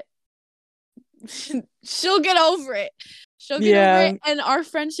that she'll get over it. She'll get over it, and our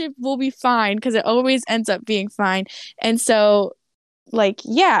friendship will be fine because it always ends up being fine. And so, like,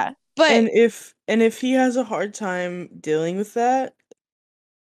 yeah. But and if he has a hard time dealing with that,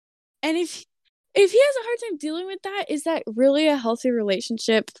 and if he has a hard time dealing with that, is that really a healthy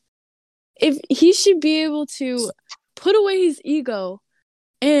relationship? If he should be able to put away his ego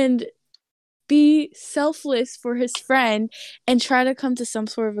and be selfless for his friend and try to come to some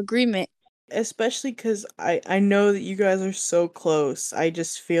sort of agreement. Especially because I know that you guys are so close. I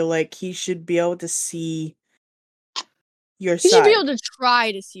just feel like he should be able to see your side. He should be able to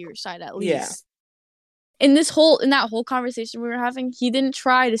try to see your side at least. Yeah. In that whole conversation we were having, he didn't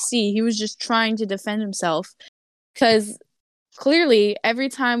try to see. He was just trying to defend himself. Because clearly, every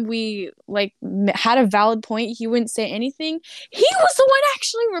time we like had a valid point, he wouldn't say anything. He was the one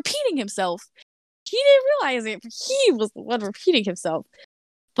actually repeating himself. He didn't realize it, but he was the one repeating himself.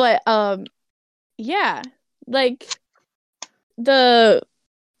 But yeah, like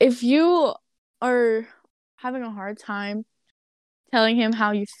if you are having a hard time telling him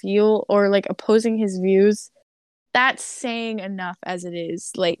how you feel or like opposing his views, that's saying enough as it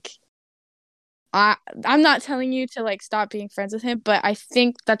is. Like I'm not telling you to like stop being friends with him, but I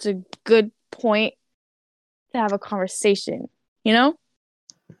think that's a good point to have a conversation, you know?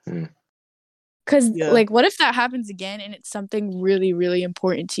 Because like, what if that happens again and it's something really, really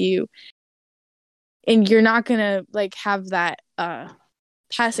important to you? And you're not gonna like have that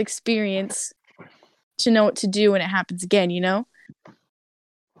past experience to know what to do when it happens again, you know?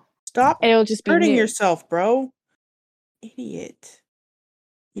 Stop it'll just be hurting new. yourself, bro. Idiot.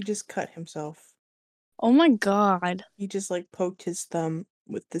 He just cut himself. Oh my god. He just like poked his thumb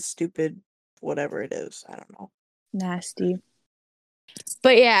with this stupid whatever it is. I don't know. Nasty.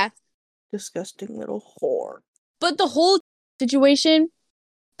 But yeah. Disgusting little whore. But the whole situation,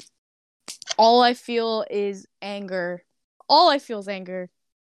 all I feel is anger. All I feel is anger,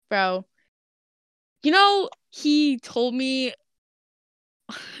 bro. You know, he told me...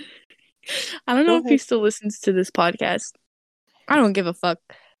 I don't know if he still listens to this podcast. I don't give a fuck.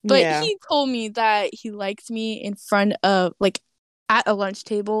 But he told me that he liked me in front of, like, at a lunch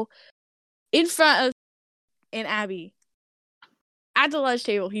table, in front of and Abby. At the lunch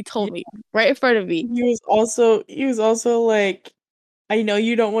table, he told me, right in front of me. He was also like, I know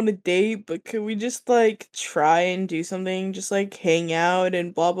you don't want to date, but could we just like try and do something, just like hang out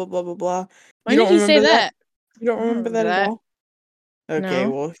and blah blah blah blah blah. Why did he say that? You don't remember that at all? Okay, No.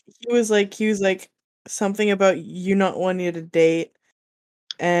 well, he was like something about you not wanting to date,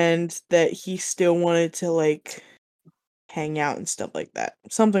 and that he still wanted to like hang out and stuff like that,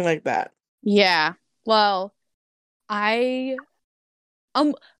 something like that. Yeah. Well, after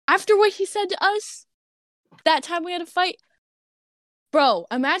what he said to us, that time we had a fight, bro,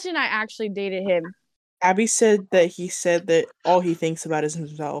 imagine I actually dated him. Abby said that all he thinks about is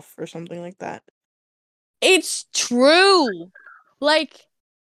himself or something like that. It's true. Like,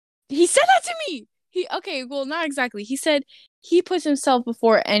 he said that to me. Okay, well, not exactly. He said he puts himself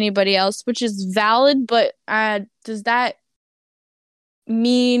before anybody else, which is valid, but does that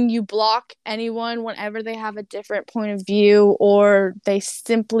mean you block anyone whenever they have a different point of view, or they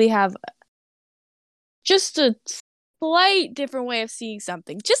simply have just a slight different way of seeing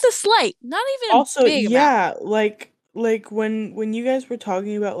something? Just a slight, not even also big amount. like when you guys were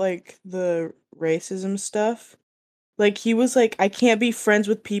talking about like the racism stuff, like he was like, I can't be friends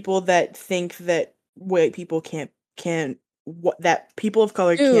with people that think that white people that people of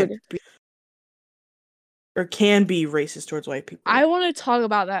color can't be, or can be racist towards white people. I want to talk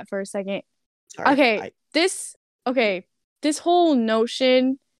about that for a second. Sorry, okay, this whole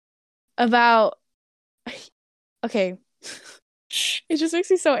notion about okay. It just makes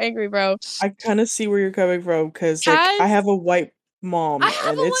me so angry, bro. I kind of see where you're coming from, because like, I have a white mom, and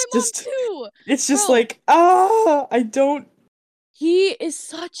it's too. It's just bro, like, I don't. He is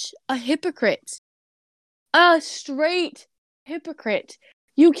such a hypocrite. A straight hypocrite.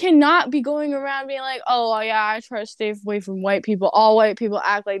 You cannot be going around being like, oh, yeah, I try to stay away from white people. All white people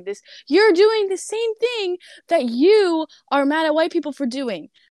act like this. You're doing the same thing that you are mad at white people for doing.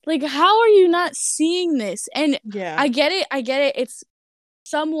 Like, how are you not seeing this? And Yeah. I get it. It's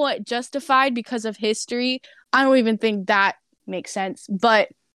somewhat justified because of history. I don't even think that makes sense. But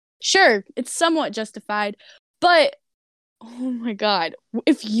sure, it's somewhat justified. But, oh my God.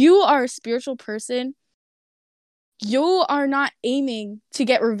 If you are a spiritual person, you are not aiming to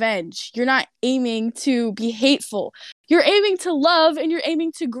get revenge. You're not aiming to be hateful. You're aiming to love and you're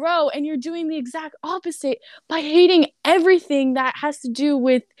aiming to grow, and you're doing the exact opposite by hating everything that has to do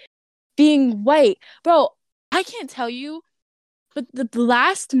with being white. Bro, I can't tell you, but the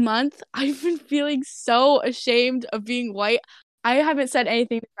last month I've been feeling so ashamed of being white. I haven't said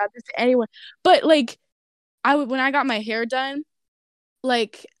anything about this to anyone, but like when I got my hair done,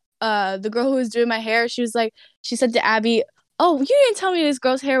 like the girl who was doing my hair, she said to Abby, "Oh, you didn't tell me this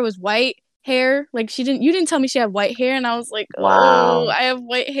girl's hair was white hair. Like you didn't tell me she had white hair." And I was like, "Oh, Wow. I have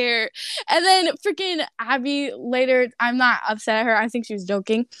white hair." And then freaking Abby later, I'm not upset at her. I think she was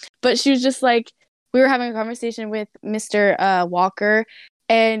joking, but she was just like, we were having a conversation with Mr. Walker,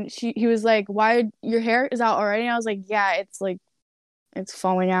 and he was like, "Why your hair is out already?" And I was like, "Yeah, it's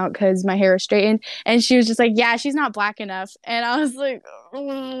falling out because my hair is straightened." And she was just like, "Yeah, she's not black enough." And I was like,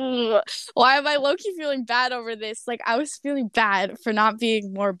 "Ugh, why am I low-key feeling bad over this?" Like, I was feeling bad for not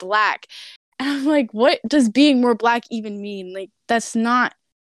being more black. And I'm like, what does being more black even mean? Like, there's not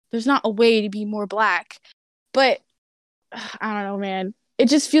a way to be more black. But I don't know, man. It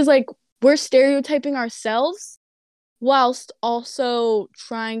just feels like we're stereotyping ourselves whilst also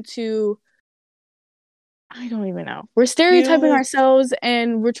trying to, I don't even know. We're stereotyping like- ourselves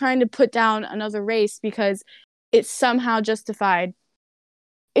and we're trying to put down another race because it's somehow justified.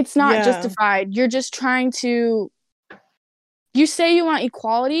 It's not Yeah. justified. You're just trying to. You say you want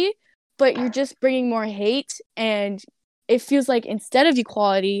equality, but you're just bringing more hate, and it feels like instead of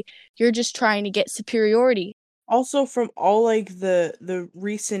equality, you're just trying to get superiority. Also, from all like the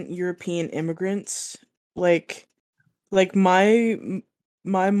recent European immigrants, like my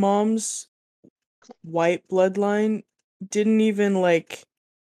mom's white bloodline didn't even like,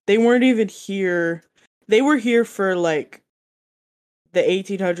 they weren't even here. They were here for like the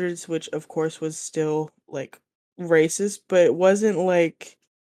 1800s, which of course was still like racist, but it wasn't like,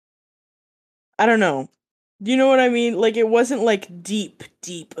 I don't know. You know what I mean? Like, it wasn't like deep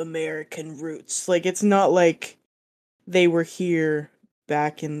American roots. Like, it's not like they were here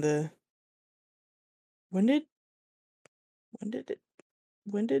back in the, when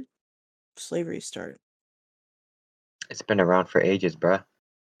did slavery start? It's been around for ages, bruh.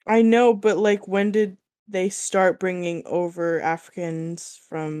 I know, but like, when did they start bringing over Africans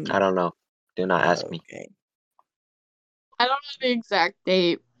from? I don't know. Do not ask me. Okay, I don't know the exact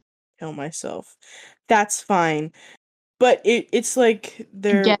date. kill myself. That's fine, but it's like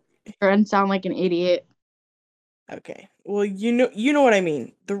they're Get and sound like an idiot. okay. Well, you know what I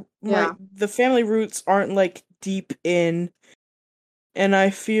mean. Yeah. The family roots aren't like deep in, and I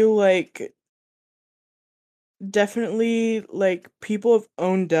feel like definitely like people have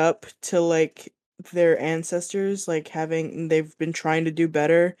owned up to like their ancestors, like they've been trying to do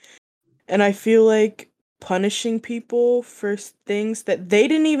better, and I feel like punishing people for things that they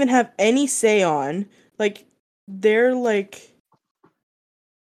didn't even have any say on, like they're like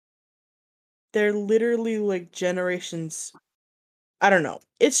they're literally like generations. I don't know.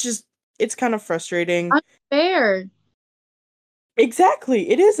 It's kind of frustrating. Unfair. Exactly.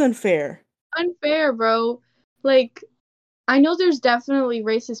 It is unfair. Unfair, bro. Like, I know there's definitely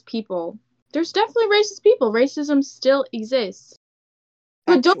racist people. Racism still exists.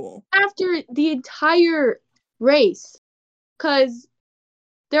 But don't Actual. after the entire race. Because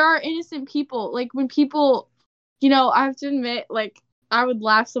there are innocent people. Like, when people, I have to admit, like, I would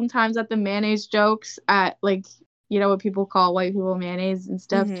laugh sometimes at the mayonnaise jokes at, like, what people call white people mayonnaise and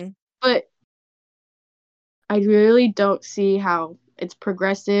stuff. Mhm. But I really don't see how it's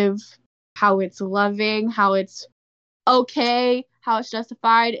progressive, how it's loving, how it's okay, how it's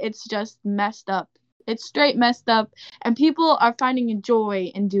justified. It's just messed up. It's straight messed up. And people are finding a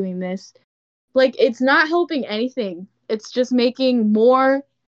joy in doing this. Like, it's not helping anything. It's just making more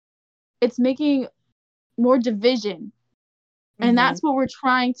division. And that's what we're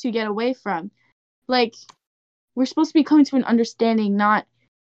trying to get away from. Like, we're supposed to be coming to an understanding, not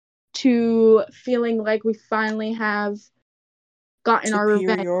to feeling like we finally have gotten our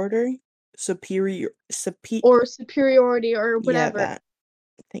revenge or superiority or whatever. Yeah, that.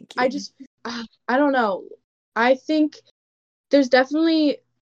 Thank you. I don't know. I think there's definitely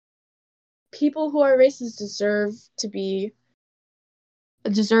people who are racist deserve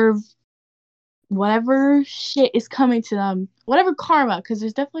whatever shit is coming to them, whatever karma, because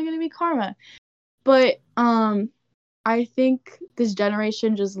there's definitely going to be karma. But I think this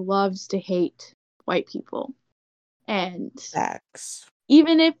generation just loves to hate white people. And Facts.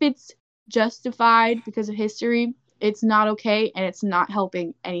 even if it's justified because of history, it's not okay and it's not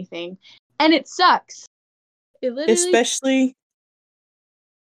helping anything. And it sucks. It literally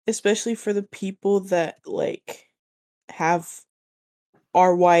Especially for the people that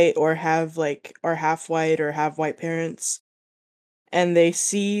are white or are half white or have white parents, and they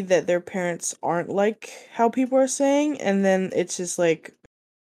see that their parents aren't like how people are saying, and then it's just like,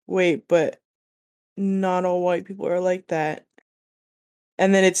 wait, but not all white people are like that.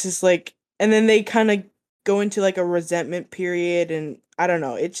 And then it's just like, and then they kind of go into like a resentment period, and I don't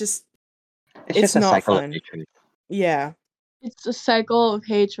know, it's It's it's just a not cycle of fun. hatred. Yeah. it's a cycle of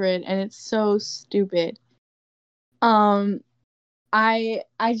hatred and it's so stupid. I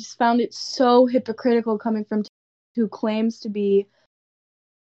just found it so hypocritical coming from who claims to be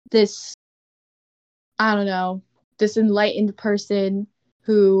this, I don't know, this enlightened person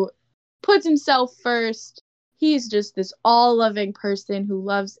who puts himself first. He's just this all-loving person who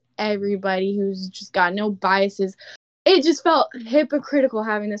loves everybody, who's just got no biases. It just felt hypocritical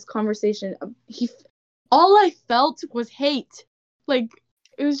having this conversation. All I felt was hate. Like,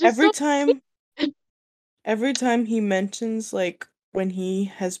 it was just Every time he mentions like when he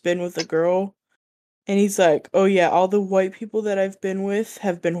has been with a girl, and he's like, "Oh yeah, all the white people that I've been with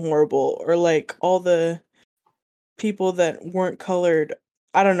have been horrible," or like all the people that weren't colored.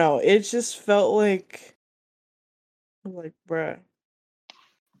 I don't know. It just felt like bruh.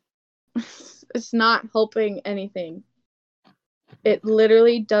 it's not helping anything. It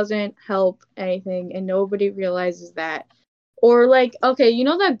literally doesn't help anything, and nobody realizes that. Or like, okay, you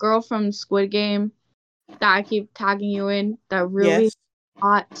know that girl from Squid Game that I keep tagging you in? That really Yes.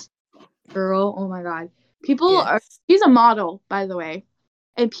 hot girl. Oh my god. Yes. She's a model, by the way.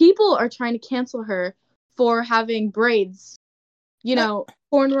 And people are trying to cancel her for having braids. You know,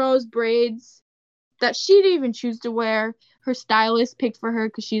 cornrows, braids that she didn't even choose to wear. Her stylist picked for her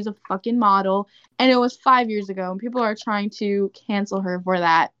because she's a fucking model. And it was 5 years ago. And people are trying to cancel her for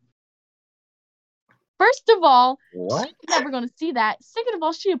that. First of all, What? she's never going to see that. Second of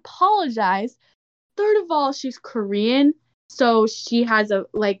all, she apologized. Third of all, she's Korean. So she has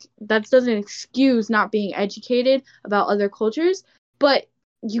that doesn't excuse not being educated about other cultures. But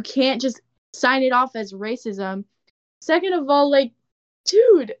you can't just sign it off as racism. Second of all,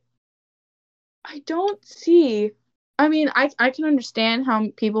 dude, I don't see. I mean, I can understand how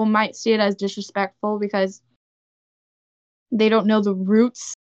people might see it as disrespectful because they don't know the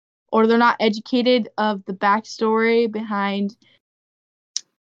roots or they're not educated of the backstory behind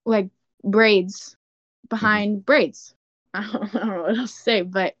braids. Behind braids. I don't know what else to say,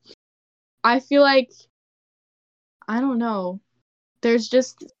 but I feel like I don't know. There's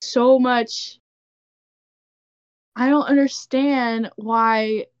just so much. I don't understand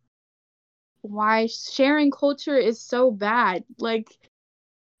why sharing culture is so bad. I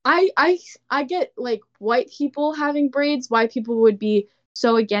get white people having braids, why people would be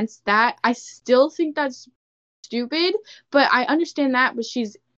so against that. I still think that's stupid, but I understand that, but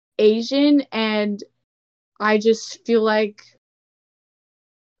she's Asian and I just feel like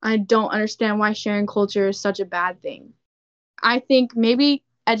I don't understand why sharing culture is such a bad thing. I think maybe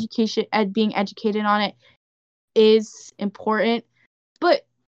being educated on it is important, but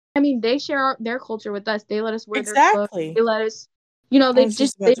I mean, they share their culture with us. They let us wear their clothes. Exactly. They let us, I was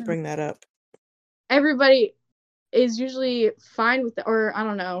just about to bring that up. Everybody is usually fine with it, or I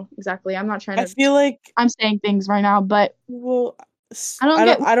don't know exactly. I'm not trying to. I feel like I'm saying things right now, but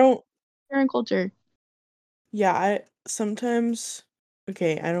I don't sharing culture. Yeah, I sometimes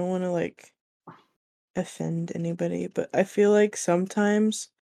okay, I don't want to offend anybody, but I feel like sometimes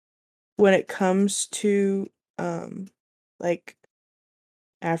when it comes to like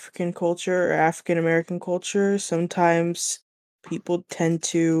African culture or African American culture, sometimes people tend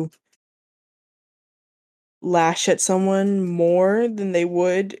to lash at someone more than they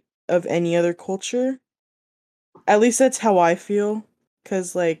would of any other culture. At least that's how I feel,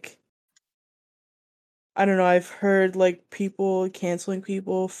 'cause I don't know, I've heard people canceling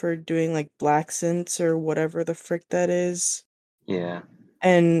people for doing black synths or whatever the frick that is. Yeah.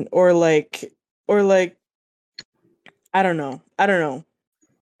 And or I don't know. Or I don't know.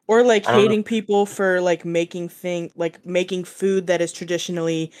 hating people for making making food that is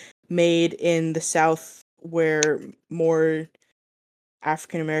traditionally made in the South where more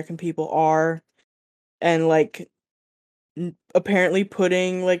African American people are, and apparently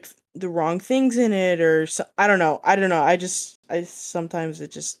putting the wrong things in it, or I don't know. I sometimes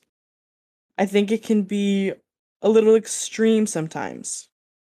it just I think it can be a little extreme sometimes.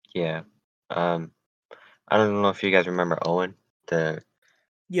 Yeah. I don't know if you guys remember Owen, the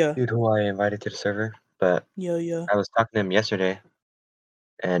Yeah. dude who I invited to the server, but Yeah. I was talking to him yesterday,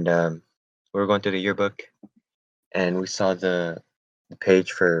 and we were going through the yearbook, and we saw the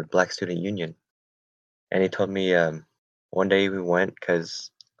page for Black Student Union, and he told me one day we went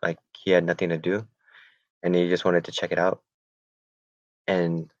because like he had nothing to do, and he just wanted to check it out,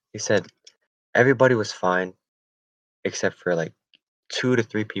 and he said everybody was fine except for like 2 to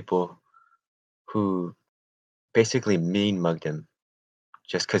 3 people who basically mean mugged him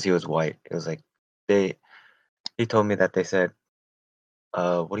just because he was white. It was like they he told me that they said,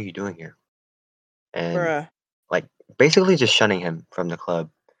 what are you doing here? And Bruh. like basically just shunning him from the club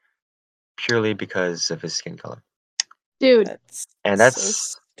purely because of his skin color. Dude, That's And so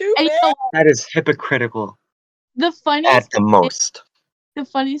that's and stupid. you know, that is hypocritical the at funniest the most. the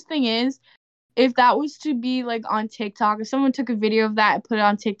funniest thing is, if that was to be like on TikTok, if someone took a video of that and put it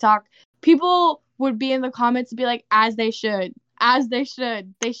on TikTok, people would be in the comments and be like, as they should. They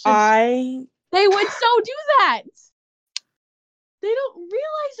should. They would so do that. They don't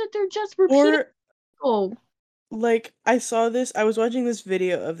realize that they're just repeating. Or Oh, like I was watching this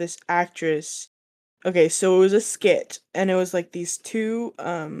video of this actress. Okay, so it was a skit and it was like these two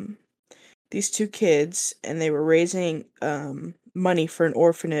kids and they were raising money for an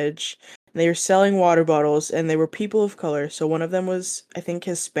orphanage. And they were selling water bottles and they were people of color. So one of them was I think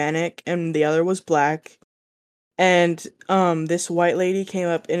Hispanic and the other was black. And this white lady came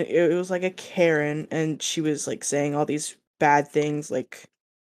up and it was like a Karen and she was like saying all these bad things like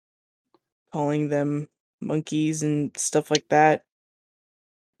calling them monkeys and stuff like that.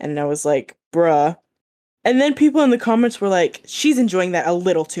 And I was like, bruh. And then people in the comments were like, she's enjoying that a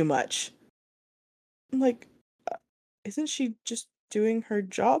little too much. I'm like, isn't she just doing her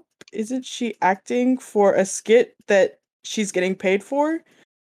job? Isn't she acting for a skit that she's getting paid for?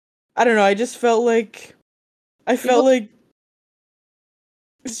 I don't know. I just felt like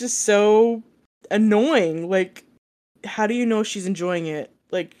it's just so annoying. Like, how do you know she's enjoying it?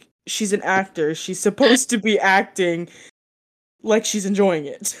 Like, she's an actor. She's supposed to be acting like she's enjoying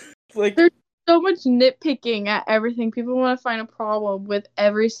it. Like, there's so much nitpicking at everything. People want to find a problem with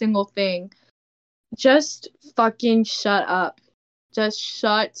every single thing. Just fucking shut up. Just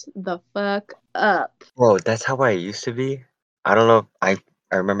shut the fuck up. Bro, that's how I used to be. I don't know. I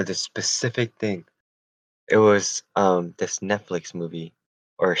remember this specific thing. It was this Netflix movie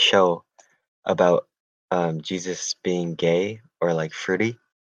or show about Jesus being gay or like fruity.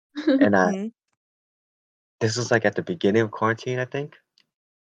 And mhm. this was like at the beginning of quarantine, I think.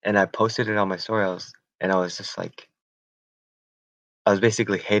 And I posted it on my story. I was just like I was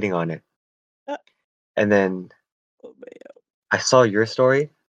basically hating on it. Uh, And then oh, man. I saw your story,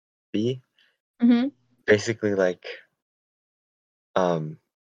 B, hmm basically like um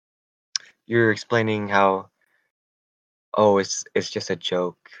you're explaining how it's just a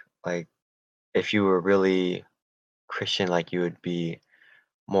joke. Like if you were really Christian, like you would be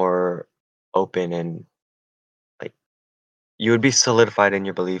more open and like you would be solidified in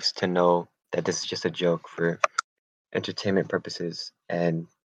your beliefs to know that this is just a joke for entertainment purposes and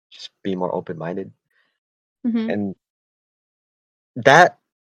just be more open minded. hmm And that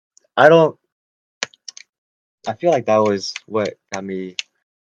I don't I feel like that was what got me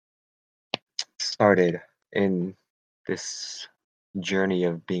started in this journey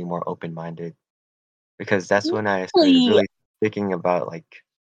of being more open minded because that's when I started Really? really thinking about like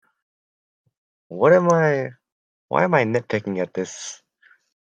what am I why am I nitpicking at this?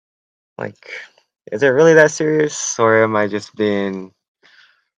 Like is it really that serious or am I just being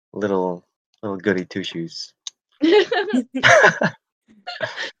little goody two shoes?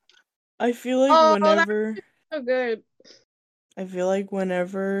 I feel like Oh, that's whenever so good. I feel like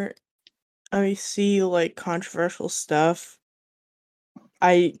whenever I see like controversial stuff,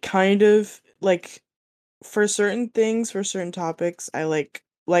 I kind of like for certain things, for certain topics, I like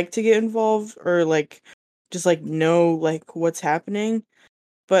to get involved or like just like know like what's happening.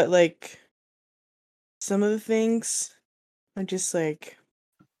 But like some of the things I just like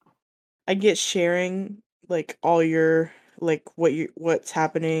I get sharing like all your like what's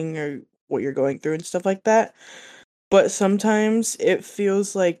happening or what you're going through and stuff like that. But sometimes it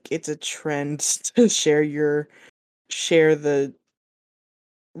feels like it's a trend to share the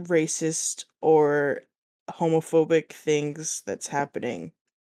racist or homophobic things that's happening.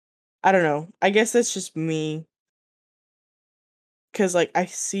 I don't know. I guess that's just me cuz like I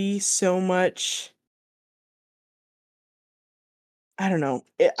see so much I don't know.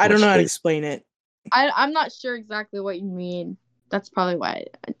 So I don't much know how to hate. explain it. I'm not sure exactly what you mean. That's probably why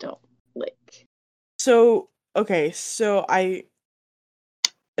I don't like. So, okay, so I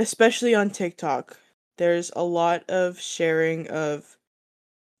especially on TikTok. there's a lot of sharing of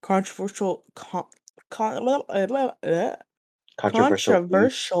controversial Controversial views.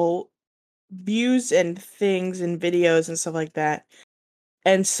 controversial views and things and videos and stuff like that.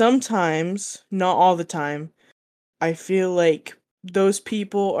 And sometimes, not all the time, I feel like those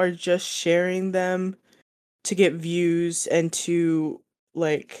people are just sharing them to get views and to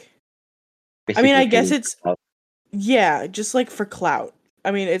like I mean, Basically I guess hating it's yourself. yeah, just like for clout.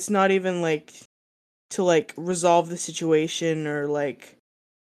 I mean, it's not even like to like resolve the situation or like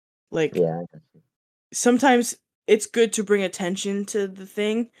Yeah. sometimes it's good to bring attention to the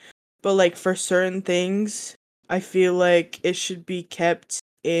thing, but like for certain things, I feel like it should be kept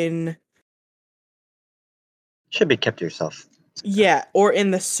in Should be kept to yourself. yeah, or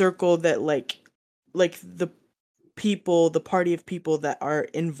in the circle that like the people, the party of people that are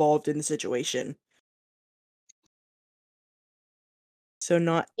involved in the situation. So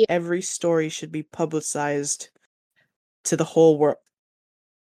not Yeah. every story should be publicized to the whole world.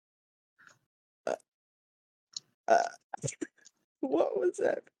 Uh, what was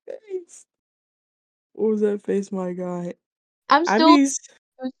that face? What was that face, my guy? I'm still Abby's.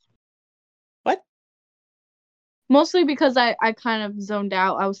 What? mostly because I kind of zoned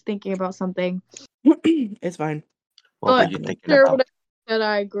out. I was thinking about something. It's fine. What were But you Happening. thinking sure about? what that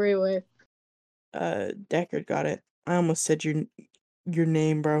I agree with. Deckard got it. I almost said your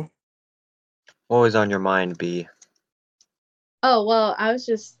name, bro. What was on your mind, B? Oh well, I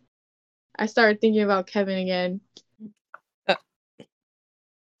started thinking about Kevin again.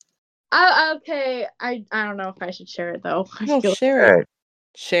 Uh. Okay, I don't know if I should share it though. No, share it. Alright.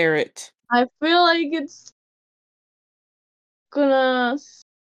 Share it. I feel like it's gonna.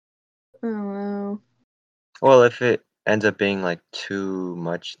 I don't know. Well, if it ends up being like too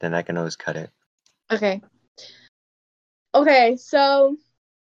much, then I can always cut it. Okay. Okay, so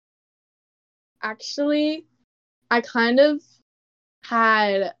actually, I kind of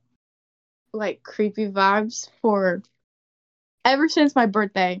had like creepy vibes for ever since my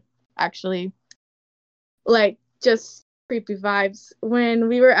birthday, actually. Like just creepy vibes when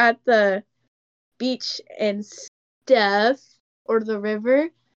we were at the beach and stuff or the river.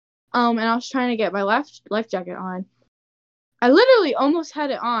 And I was trying to get my life jacket on. I literally almost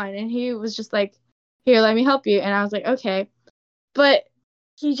had it on, and he was just like, "Here, let me help you." And I was like, "Okay," but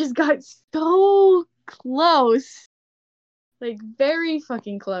he just got so close, like very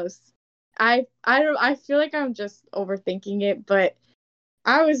fucking close. I feel like I'm just overthinking it, but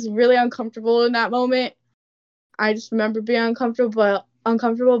I was really uncomfortable in that moment. I just remember being uncomfortable,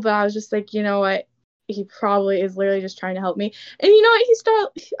 but I was just like, you know what? He probably is literally just trying to help me. And you know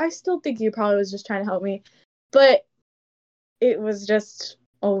what? I still think he probably was just trying to help me. But it was just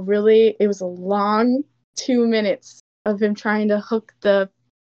it was a long 2 minutes of him trying to hook the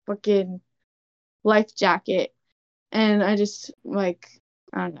fucking life jacket. And I just like,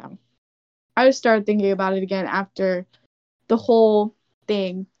 I don't know. I just started thinking about it again after the whole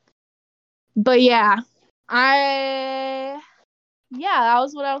thing. But yeah, that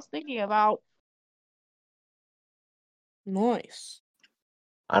was what I was thinking about. Nice.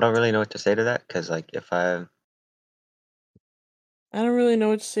 I don't really know what to say to that because, like, I don't really know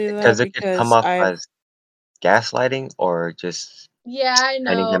what to say to that because it could come because off I as gaslighting or just Yeah, I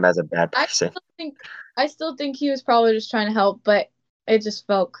painting know. him as a bad person. I still think he was probably just trying to help, but it just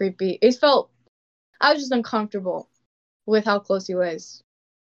felt creepy. I was just uncomfortable with how close he was.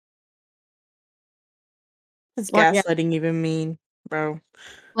 what does Well, yeah, gaslighting even mean, bro?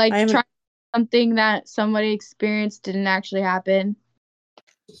 like I haven't. trying something that somebody experienced didn't actually happen.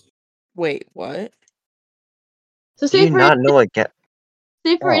 Wait, what? So Do you not know what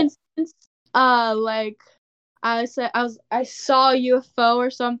instance, like I saw a UFO or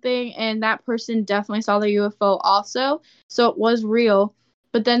something, and that person definitely saw the UFO also, so it was real.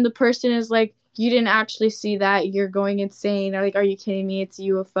 But then the person is like, "You didn't actually see that. You're going insane." Or like, "Are you kidding me? It's a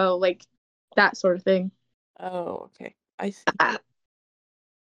UFO." Like that sort of thing. Oh, okay. I see.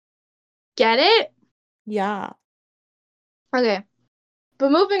 Get it? Yeah. Okay.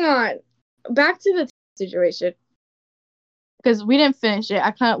 But moving on, back to the situation because we didn't finish it.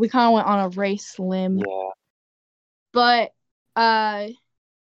 We kind of went on a race limb. Yeah. But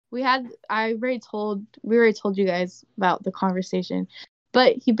we already told you guys about the conversation.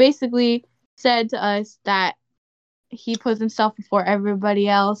 But he basically said to us that he puts himself before everybody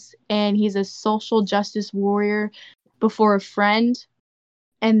else and he's a social justice warrior before a friend,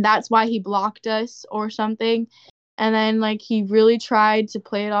 and that's why he blocked us or something. And then like he really tried to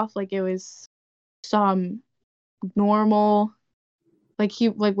play it off like it was some normal, like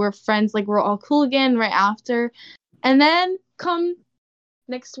we're friends, like we're all cool again right after. And then come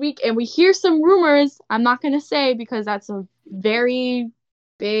next week and we hear some rumors, I'm not going to say because that's a very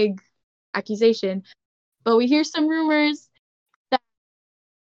big accusation, but we hear some rumors,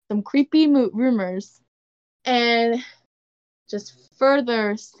 some creepy rumors, and just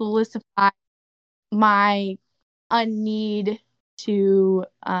further solidify my need to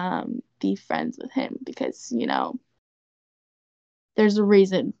be friends with him because, you know, there's a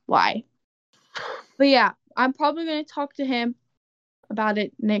reason why. But yeah, I'm probably going to talk to him about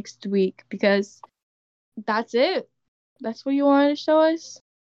it next week because that's it. That's what you wanted to show us?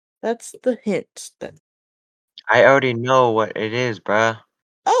 That's the hint. I already know what it is, bruh.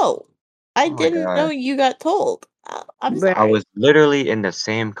 Oh, I Oh my didn't know God. you got told. I'm Right. I sorry. was literally in the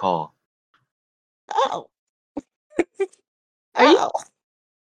same call. Oh. Are you- Oh.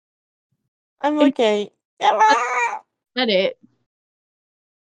 I'm Are you- okay. That it?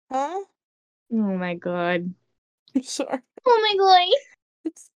 Huh? Oh my god. I'm sorry. Oh my god.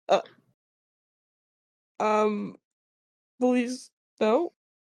 It's please no.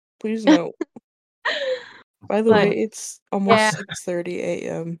 Please no. By the But- way, it's almost Yeah. 6:30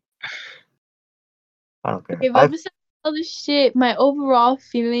 a.m. I don't care. Okay, but besides all this shit, my overall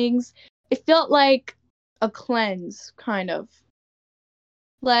feelings, it felt like a cleanse, kind of.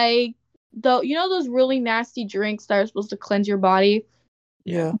 Like, you know those really nasty drinks that are supposed to cleanse your body?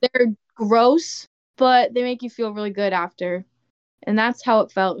 Yeah. They're gross, but they make you feel really good after. And that's how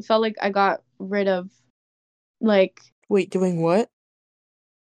it felt. It felt like I got rid of, like... Wait, doing what?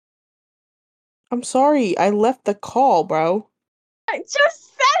 I'm sorry, I left the call, bro. I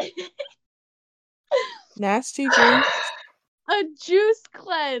just said it! Nasty drinks? A juice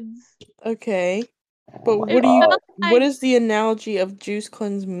cleanse! Okay. But my what do you God. what does the analogy of juice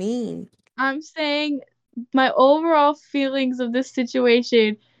cleanse mean? I'm saying my overall feelings of this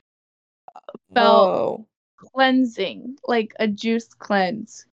situation felt Oh. cleansing, like a juice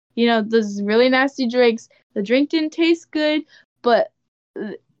cleanse. You know, those really nasty drinks. The drink didn't taste good, but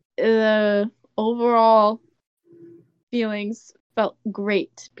the overall feelings felt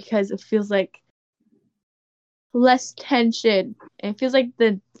great because it feels like less tension. And it feels like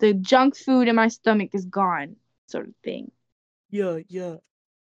the junk food in my stomach is gone, sort of thing. Yeah.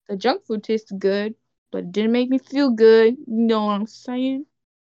 The junk food tasted good, but it didn't make me feel good. You know what I'm saying?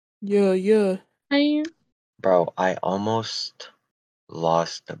 Yeah. Bro, I almost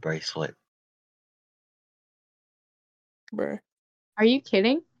lost the bracelet. Bruh. Are you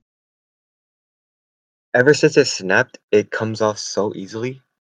kidding? Ever since it snapped, it comes off so easily.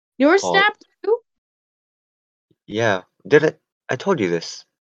 You were Oh. snapped too? Yeah. Did it? I told you this.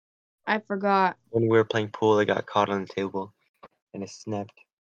 I forgot. When we were playing pool, it got caught on the table and it snapped.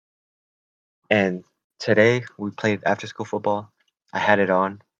 And today we played after school football. I had it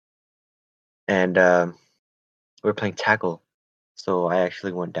on. And we were playing tackle. So I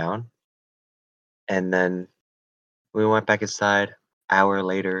actually went down. And then we went back inside. Hour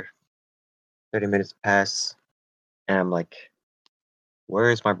later, 30 minutes pass. And I'm like, where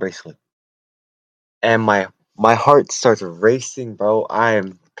is my bracelet? And my heart starts racing, bro. I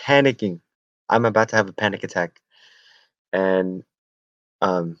am panicking. I'm about to have a panic attack. And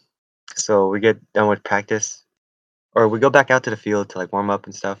so we get done with practice, or we go back out to the field to like warm up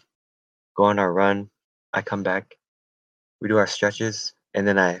and stuff. Go on our run. I come back. We do our stretches, and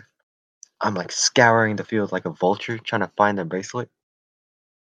then I'm like scouring the field like a vulture trying to find the bracelet.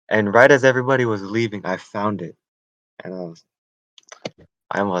 And right as everybody was leaving, I found it, and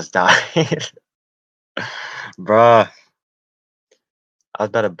I almost died, bruh. I was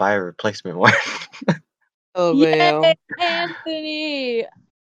about to buy a replacement one. Oh, Yay, man. Anthony!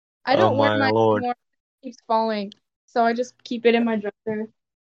 I Oh don't wear my mine lord. anymore. It keeps falling. So I just keep it in my dresser.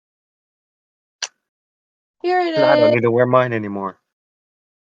 Here it I don't is. need to wear mine anymore.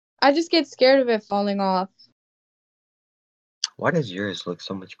 I just get scared of it falling off. Why does yours look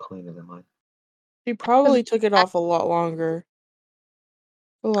so much cleaner than mine? She probably took it off a lot longer.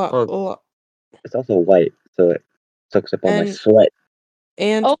 A Well, lot. it's also white, so it soaks up all my And- sweat.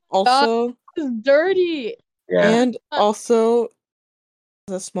 And Oh my God. also It's dirty. Yeah. and also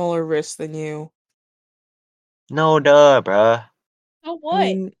has a smaller wrist than you. No duh, bruh. So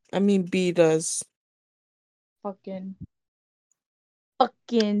what? I mean B does. Fucking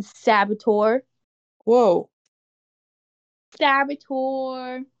saboteur. Whoa.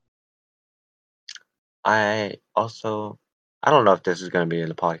 Saboteur. I don't know if this is gonna be in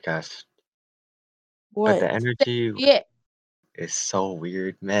the podcast, but What? the energy Yeah. is so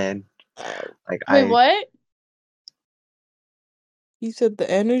weird, man. Like Wait, what? He said the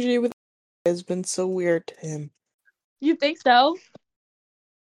energy with has been so weird to him. You think so?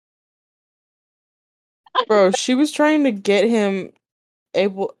 Bro, she was trying to get him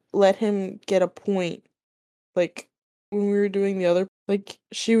let him get a point. Like when we were doing the other, like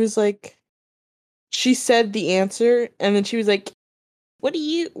she was like, she said the answer, and then she was like, what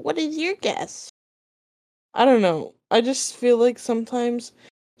is your guess? I don't know. I just feel like sometimes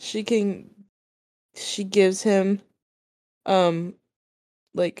she gives him,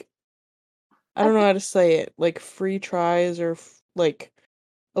 like, I don't know how to say it, like free tries or like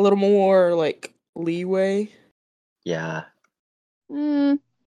a little more like leeway. Yeah. Mm,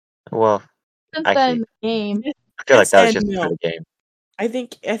 Well, since that in actually, the game. I feel like Yes that was and just for no. the game. I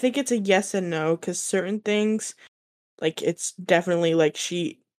think it's a yes and no, because certain things, like it's definitely like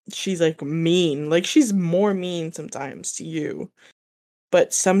she's like mean, like she's more mean sometimes to you,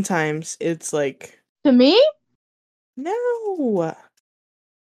 but sometimes it's like To me? no.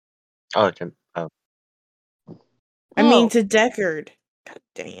 Oh, Jim. Oh, I mean Oh, to Deckard. God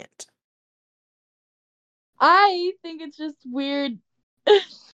dang it. I think it's just weird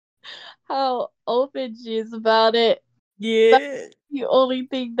how open she is about it. Yeah. The only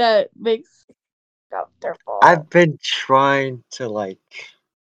thing that makes it comfortable. I've been trying to like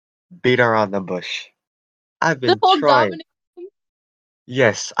beat around the bush. I've The been whole trying. dominant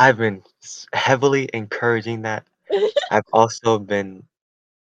Yes, I've been heavily encouraging that. I've also been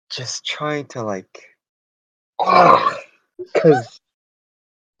just trying to like, because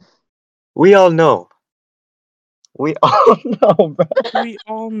we all know. We all know, bro. We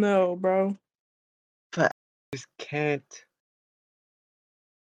all know, bro. But I just can't.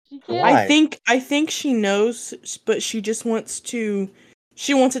 she can't. Why? I think she knows, but she just wants to.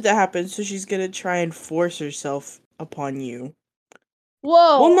 She wants it to happen, so she's gonna try and force herself upon you.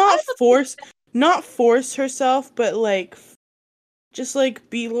 Whoa. Well, I not force herself, but like, just like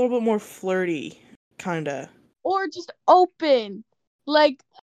be a little bit more flirty, kinda. or just open. Like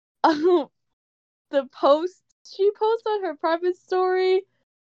the post she posts on her private story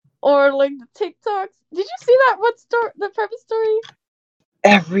or like the TikToks. Did you see that one story the private story?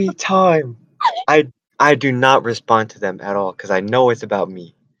 Every time, I do not respond to them at all because I know it's about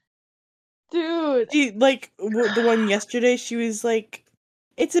me. Dude. She like the one yesterday. She was like,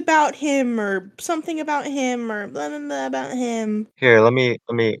 "It's about him," or something about him, or blah blah blah about him. Here, let me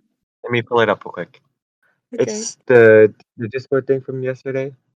pull it up real quick. Okay. It's the Discord thing from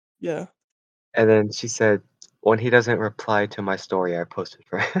yesterday, Yeah. and then she said, "When he doesn't reply to my story, I posted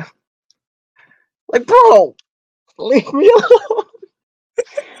for him." Like, bro, leave me alone.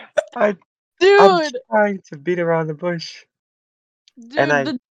 I'm Dude. trying to beat around the bush, and Dude,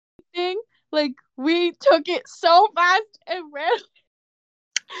 the thing, like we took it so fast and ran.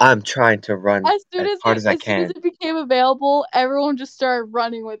 I'm trying to run As soon as as hard as I as soon as can. it became available, everyone just started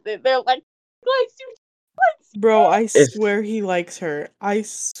running with it. They're like you, Bro, I If swear he likes her. I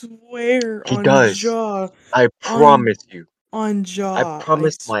swear he on does, jaw. I On promise you, on I jaw. I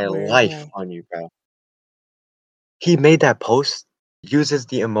promise my swear, life bro. on you, bro. He made that post, uses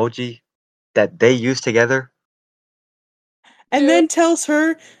the emoji that they use together. And dude, then tells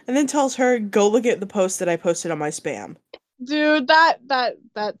her, go look at the post that I posted on my spam. dude,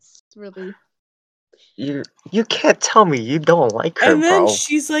 that's really You can't tell me you don't like her, And then bro.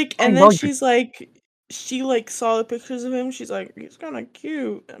 she's like, I know you. she like saw the pictures of him. She's like, he's kind of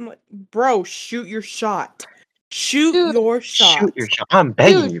cute. I'm like, bro, shoot your shot. Shoot dude, your Shoot shot. your shot. I'm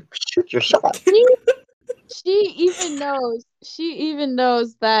begging dude. you. Shoot your shot. She even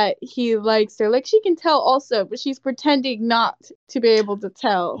knows that he likes her. Like she can tell also, but she's pretending not to be able to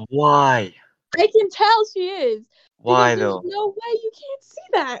tell. Why? I can tell she is because Why there's though? no way you can't see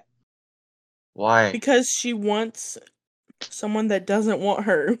that. Why? Because she wants someone that doesn't want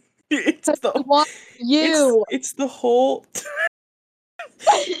her. It's She the wants you. it's the whole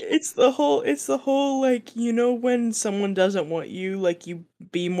it's the whole like, you know, when someone doesn't want you, like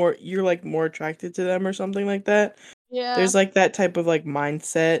you're like more attracted to them or something like that. Yeah. There's like that type of like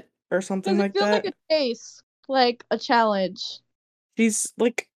mindset or something Because it like feels like that. a chase, like a challenge. She's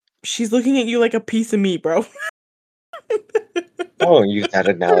like she's looking at you like a piece of meat, bro. Don't use that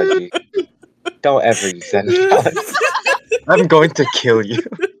analogy. Don't ever use that analogy. I'm going to kill you.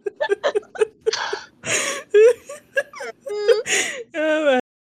 Oh, a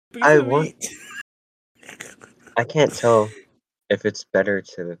piece I of want. meat. I can't tell if it's better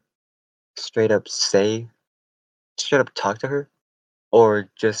to straight up talk to her, or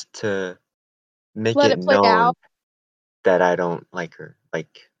just to make Let it it play known out. that I don't like her.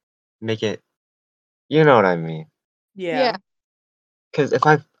 Like, make it. You know what I mean? Yeah. Yeah. Because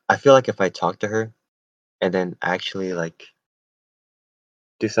I feel like if I talk to her and then actually like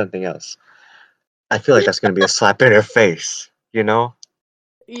do something else, I feel like that's gonna be a slap in her face. You know?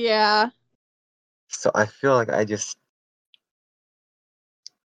 Yeah. So I feel like I just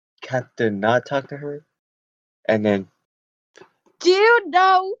kept to not talk to her, and then Do you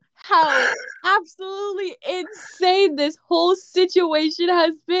know how absolutely insane this whole situation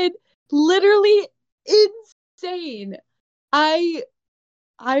has been? Literally insane. I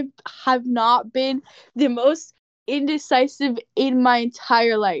have not been the most indecisive in my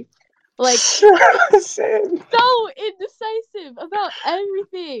entire life. Like, Same. so indecisive about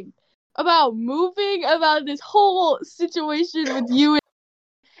everything. About moving, about this whole situation with you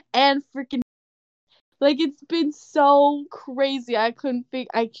and freaking, like, it's been so crazy. I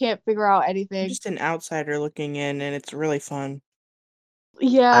can't figure out I'm anything. just an outsider looking in, and it's really fun.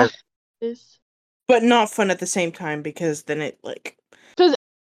 Yeah. But not fun at the same time, because then it, like...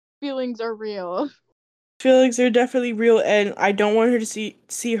 Feelings are real. Feelings are definitely real, and I don't want her to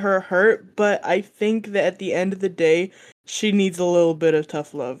see her hurt, but I think that at the end of the day, she needs a little bit of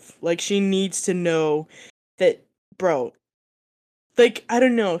tough love. Like, she needs to know that, bro, like, I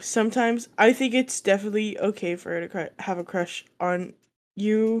don't know, sometimes I think it's definitely okay for her to have a crush on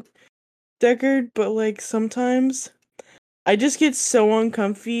you, Deckard, but, like, sometimes I just get so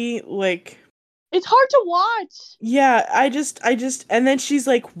uncomfy, like... It's hard to watch. Yeah, I just, and then she's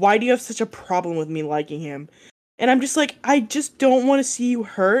like, why do you have such a problem with me liking him? And I'm just like, I just don't want to see you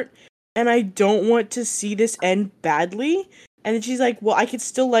hurt, and I don't want to see this end badly. And then she's like, well, I could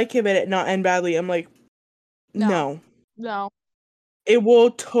still like him and it not end badly. I'm like, no. It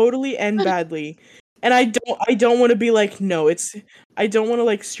will totally end badly. And I don't want to be like, no, I don't want to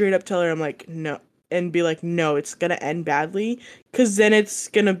like straight up tell her, I'm like, no, and be like, no, it's gonna end badly, because then it's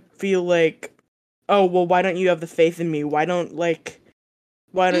gonna feel like, oh, well, why don't you have the faith in me? Why don't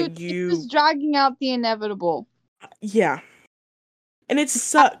you... It's just dragging out the inevitable. Yeah. And it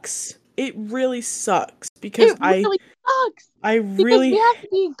sucks. It really sucks. Because It really sucks. Because really... we have to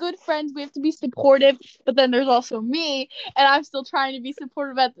be good friends, we have to be supportive, but then there's also me, and I'm still trying to be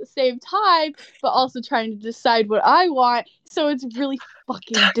supportive at the same time, but also trying to decide what I want, so it's really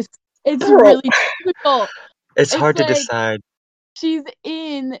fucking it's really difficult. It's hard to like, decide. She's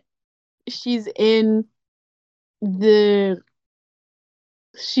in the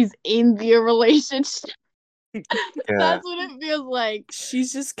relationship. Yeah. That's what it feels like.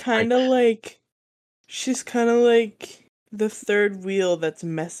 She's just kind of like the third wheel that's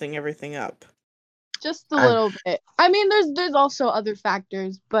messing everything up. Just a little bit. I mean, there's also other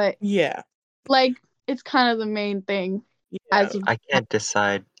factors, but yeah, like, it's kind of the main thing. Yeah. I can't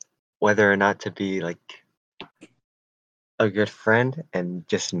decide whether or not to be like a good friend and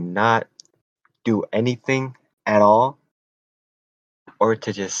just not do anything at all, or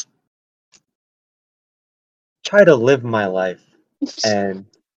to just try to live my life and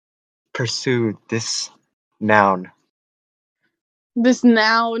pursue this noun. This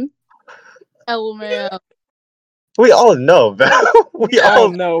noun. LMAO. We all know, bro. We all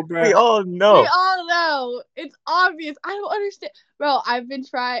know, bro. We all know. We all know. It's obvious. I don't understand. Bro,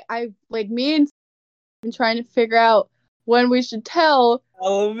 me and been trying to figure out when we should tell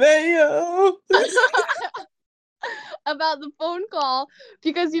LMAO about the phone call,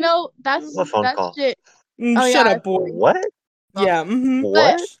 because that's What phone call? shit. Shut up, boy. What? Yeah,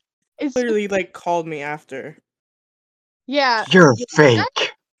 What? It's literally like called me after. Yeah. You're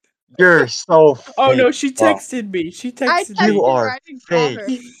fake. You're so fake. Oh no, she bro. texted me. She I texted texted me. You her. are I didn't call her.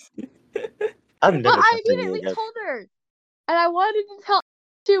 fake. I'm never But I texting you immediately again. told her, and I wanted to tell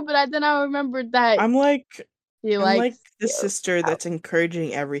too, but then I remembered that I'm like she I'm likes like the you. sister that's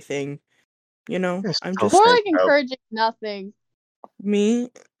encouraging everything. You know? You're I'm so just More fake, like bro. encouraging nothing. me.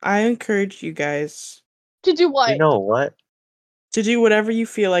 I encourage you guys To do what? You know what? to do whatever you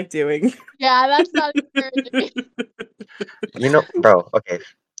feel like doing. Yeah, that's not encouraging. You know, bro, okay.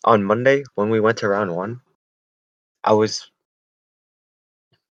 On Monday, when we went to round 1, I was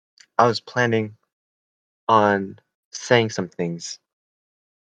planning on saying some things.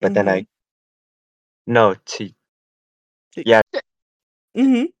 But then I no to yeah.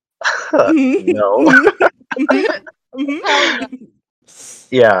 Mm-hmm. No. Hell no.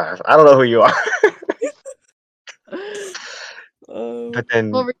 Yeah, I don't know who you are. But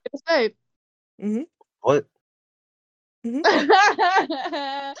then What were you gonna say? what? Go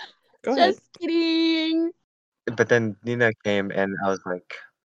ahead. Just kidding. But then Nina came and I was like,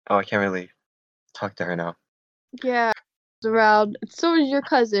 oh, I can't really talk to her now. Yeah, it's around. So is your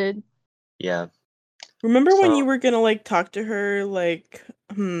cousin. Yeah. Remember when So- you were gonna like talk to her like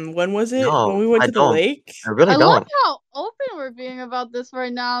when was it? No, when we went I to the don't. lake? I really I don't. love how open we're being about this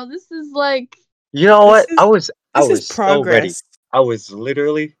right now. This is like You know what? This I was is so ready. progress. I was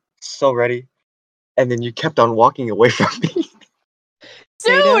literally so ready. And then you kept on walking away from me.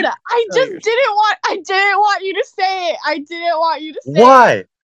 Seda, dude, I tell just yours. didn't want you to say it. I didn't want you to say it. Why?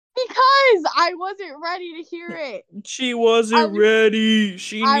 Because I wasn't ready to hear it. She wasn't ready.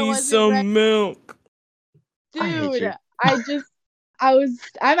 She I needs wasn't some ready. milk. I hate Dude, you.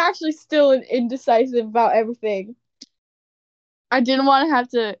 I'm actually still indecisive about everything. I didn't want to have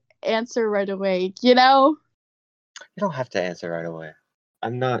to answer right away, you know? You don't have to answer right away.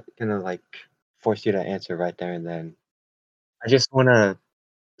 I'm not gonna like force you to answer right there and then. I just wanna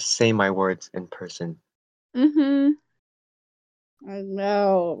say my words in person. Mm-hmm. I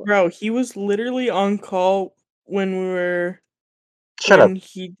know. Bro, he was literally on call when Shut up.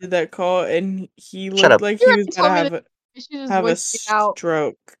 he did that call, and he Shut looked up. like You he already was told gonna me that she just have a voiced it out.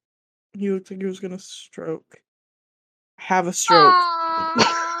 stroke. He looked like he was gonna have a stroke.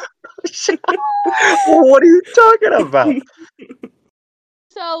 Aw, Shut up. What are you talking about?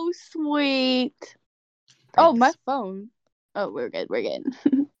 so sweet. Oh, my Thanks. phone. Oh, we're good. We're good.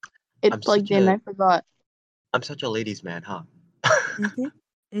 It's I'm plugged such in. a I forgot. I'm such a ladies' man, huh?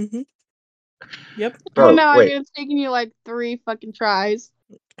 Yep. I Bro, know. I wait. mean, it's taken you like 3 fucking tries,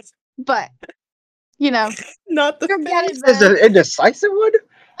 but you know, Not the you're getting face. Is there. the indecisive one?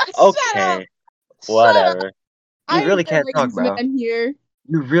 Shut up. Okay. Shut up. Whatever. I You am really the can't talk, ladies' bro. man here.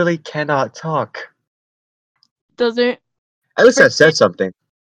 You really cannot talk. Doesn't. At least I said something.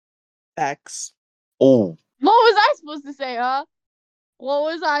 Facts. Oh, What was I supposed to say, huh? What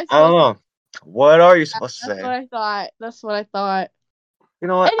was I I don't supposed know. What are you supposed to That's say? what I thought. That's what I thought. You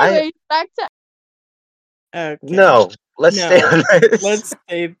know what? Anyways, back to Okay. No. Let's stay No. on this.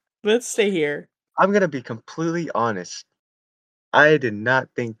 Let's stay here. I'm gonna be completely honest. I did not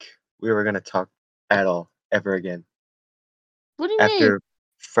think we were gonna talk at all ever again what do you mean? after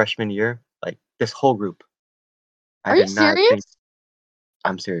freshman year. Like this whole group. I Are you did not serious? think.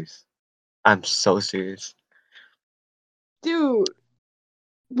 I'm serious. I'm so serious. Dude,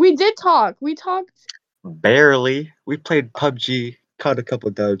 we did talk. We talked, Barely. We played PUBG, caught a couple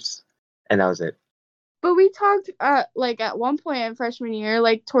dubs, and that was it. but we talked like at one point in freshman year,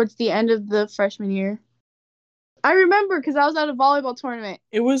 like towards the end of the freshman year. I remember because I was at a volleyball tournament.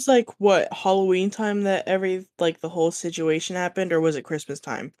 It was like what, Halloween time that the whole situation happened, or was it Christmas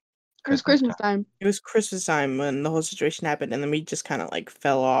time? It was Christmas time. It was Christmas time when the whole situation happened, and then we just kind of like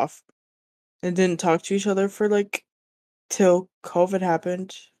fell off and didn't talk to each other for like till COVID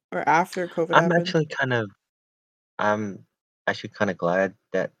happened, or after COVID I'm happened. actually kind of, I'm actually kind of glad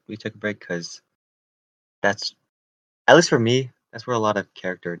that we took a break because that's, at least for me, that's where a lot of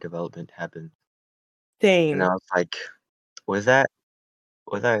character development happened. And I Same. was like, was I,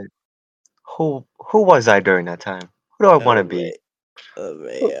 who was I during that time? Who do I want to be?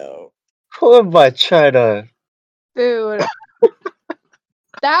 man. Who am I trying to? Dude,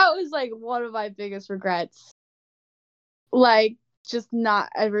 that was like one of my biggest regrets. Like, just not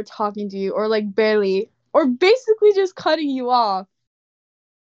ever talking to you, or like barely, or basically just cutting you off.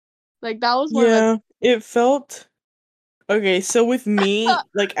 Like, that was one of my. Yeah, it felt okay. So with me,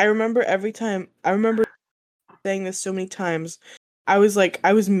 like I remember saying this so many times. I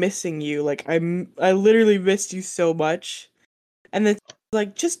was missing you. Like I literally missed you so much. And then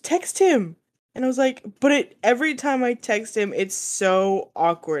like just text him. And I was like, but every time I text him, it's so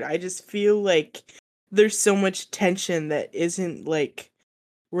awkward. I just feel like there's so much tension that isn't like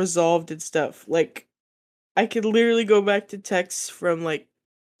resolved and stuff. Like I could literally go back to texts from like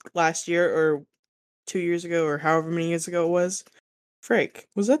last year or 2 years ago or however many years ago it was. Frick,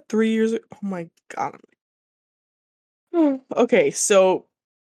 was that 3 years ago? Oh my god. Okay, so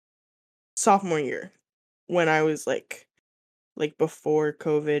sophomore year, when I was like before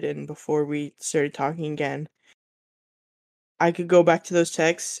COVID and before we started talking again, I could go back to those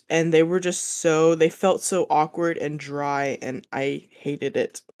texts and they felt so awkward and dry, and I hated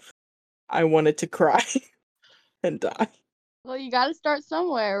it. I wanted to cry and die. Well, you gotta start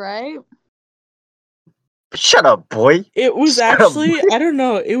somewhere, right? Shut up, boy. It was Shut up, actually, boy. I don't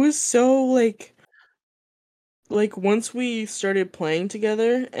know, it was so like once we started playing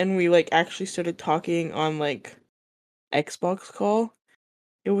together and we like actually started talking on like Xbox call,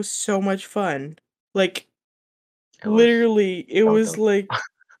 it was so much fun. Like It was literally, it so was dope. like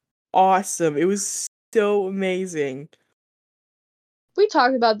awesome. It was so amazing. We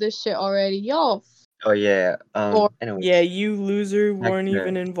talked about this shit already, y'all. Oh yeah. Or- Anyways, Yeah, you loser back weren't to-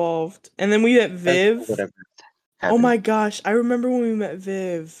 even involved. And then we met back to Viv. whatever Oh happened. my gosh, I remember when we met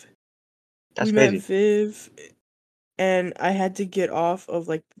Viv. That's We crazy. met Viv, and I had to get off of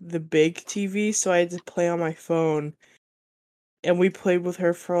like the big TV, so I had to play on my phone. And we played with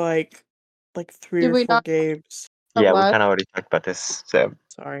her for like 3 Did or we 4 not- games. Yeah, we What? kind of already talked about this. So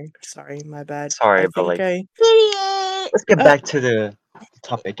Sorry, my bad. sorry, I but like, think let's get Uh, back to the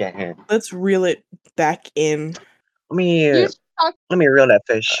topic at hand. let's reel it back in. Let me You should talk. Let me reel that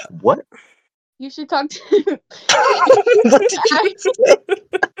fish. What? You should talk to. What did you say?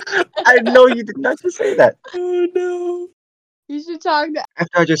 I know you did not just say that. Oh no. You should talk to.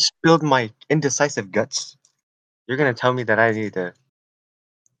 After I just spilled my indecisive guts, you're gonna tell me that I need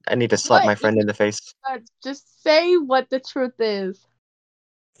to slap What? my friend in the face. Just say what the truth is.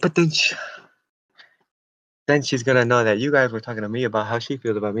 But then she's gonna know that you guys were talking to me about how she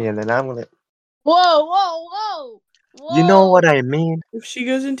feels about me, and then I'm gonna. Whoa, whoa, whoa, whoa. You know what I mean? If she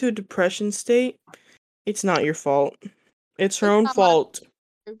goes into a depression state, it's not your fault. It's her It's own not. fault.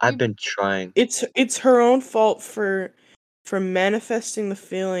 I've been trying. It's her own fault for manifesting the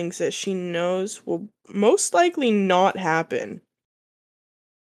feelings that she knows will most likely not happen.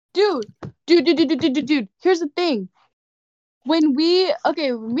 Dude. Here's the thing. When me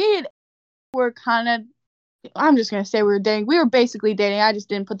and were kind of, I'm just gonna say we were dating. We were basically dating. I just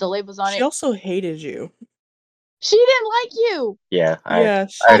didn't put the labels on She it. also hated you. She didn't like you. Yeah, Yeah,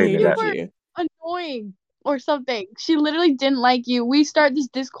 she I didn't do hated that. you. Annoying or something. She literally didn't like you. We start this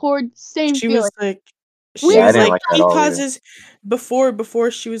Discord, same She feeling. was like, We- she Yeah, I was didn't like, like that he at all either. causes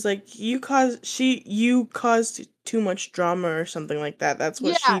before she was like, you caused too much drama or something like that. That's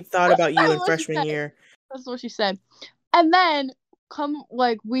what Yeah, she thought about you that's in what she freshman said. year. That's what she said. And then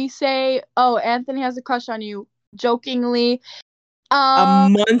we say, oh, Anthony has a crush on you, jokingly. A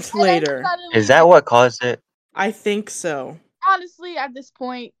month and then later, suddenly, Is that what caused it? I think so. honestly, at this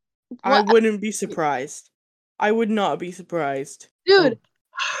point, I what, wouldn't be surprised. I would not be surprised. dude?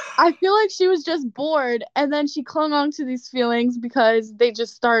 I feel like she was just bored, and then she clung on to these feelings because they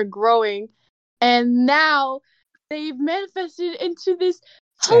just started growing, and now they've manifested into this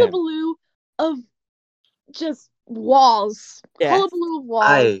hullabaloo of just walls. Death. Hullabaloo of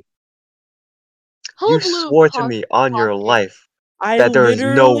walls. You Hullabaloo of swore to me on your talking. life I that there is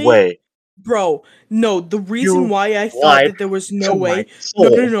no literally- way. Bro, no, the reason You why I thought lied that there was no to way. my soul.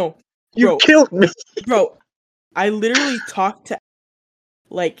 No. You Bro, killed me. bro, I literally talked to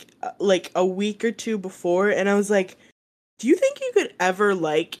like a week or two before, and I was like, "Do you think you could ever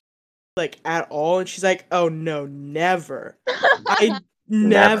like at all?" And she's like, "Oh no, never. I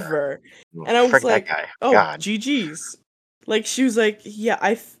never." And I was Frick like, that guy. "Oh, God. GG's." Like she was like,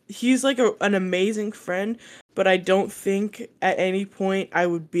 "Yeah, he's like an amazing friend, but I don't think at any point I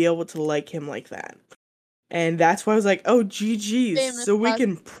would be able to like him like that." And that's why I was like, "Oh, GG's, Famous so we last-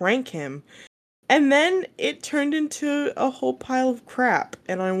 can prank him." And then it turned into a whole pile of crap,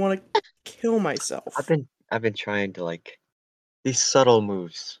 and I want to kill myself. I've been trying to like these subtle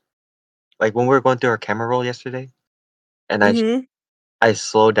moves. Like when we were going through our camera roll yesterday, and Mhm. I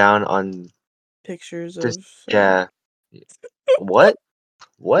slowed down on Pictures Just- of yeah. What?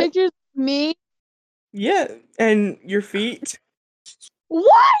 What? Pictures of me. Yeah, and your feet.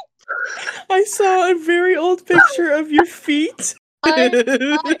 What? I saw a very old picture of your feet. I did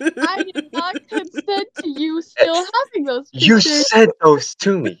not consent to you still having those You pictures. sent those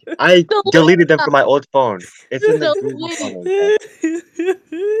to me. I Delete deleted them from my old phone. It's in the Google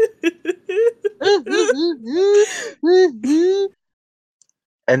Delete. photos.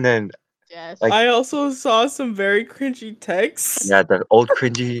 And then Yes. Like- I also saw some very cringy texts. yeah, the old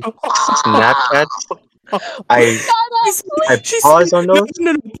cringy Snapchats. I She paused said- on those.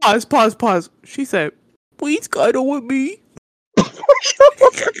 No, pause. She said, "Please cuddle with me." You're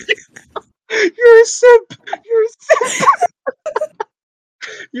a simp. You're a simp.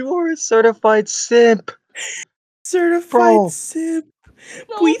 You are a certified simp. Certified Bro. simp.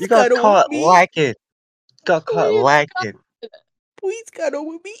 No, Please You got cuddle caught with me. lacking. Got caught Please, lacking. Please cuddle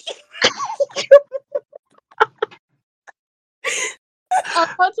with me. I'm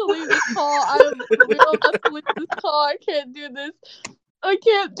about to leave this call. I'm real about to leave this call. I can't do this. I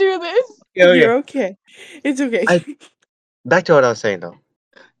can't do this. You're okay. It's okay. Back to what I was saying though.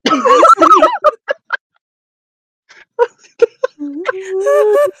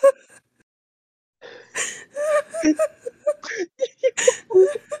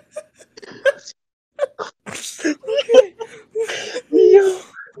 Yo.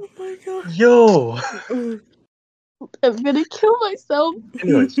 Oh my god. Yo. I'm gonna kill myself.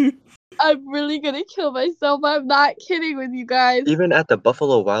 Anyways, I'm really gonna kill myself. I'm not kidding with you guys. even at the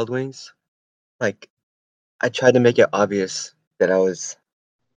Buffalo Wild Wings, like I tried to make it obvious that I was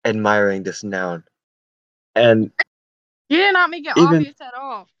admiring this noun. And You did not make it Even- obvious at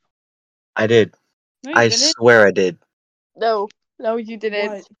all. I did. No, you I didn't. swear I did. No, you didn't.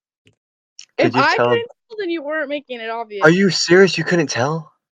 What? If Could you I tell? couldn't tell, then you weren't making it obvious. Are you serious? You couldn't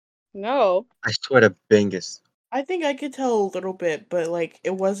tell? No. I swear to Bingus. I think I could tell a little bit, but like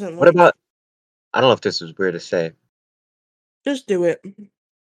it wasn't. What like, about? I don't know if this is weird to say, Just do it.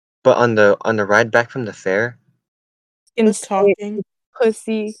 but on the ride back from the fair, The Insane talking.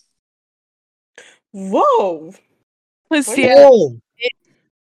 pussy. Whoa. Pussy. Whoa!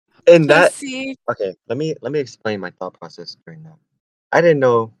 And that Pussy. okay, let me explain my thought process during that. I didn't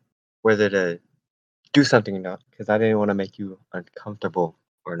know whether to do something or not because I didn't want to make you uncomfortable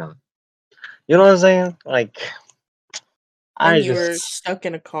or not. You know what I'm saying? Like I And you were just stuck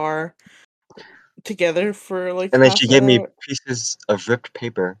in a car together for like and then half she an gave me hour. pieces of ripped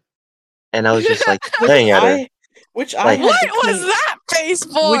paper and I was just like Which staring at her. I Like- had What to was clean. that face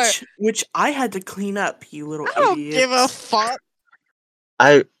for? Which I had to clean up, you little I don't idiot. give a fuck.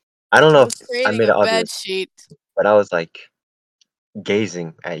 I don't I know was if I creating made it a bed obvious, sheet. but I was like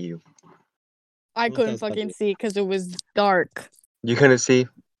gazing at you. I What couldn't does that fucking do? see because it was dark. You couldn't see?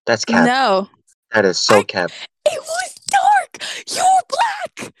 That's cap. No. That is so I- cap. It was dark. You're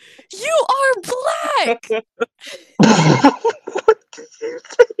black. You are black. What did you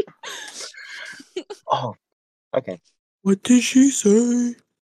say? Oh, okay. What did she say?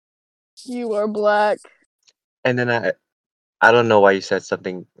 You are black. And then I don't know why you said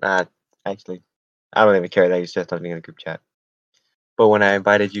something. Actually, I don't even care that you said something in the group chat. But when I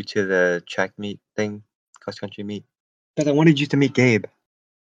invited you to the track meet thing, cross country meet, because I wanted you to meet Gabe.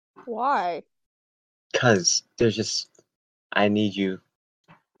 Why? Because I need you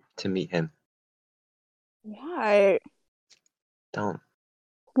to meet him. Why? Don't.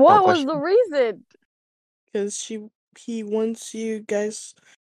 What was question the me. reason? Because he wants you guys,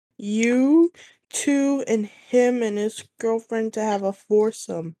 you two and him and his girlfriend to have a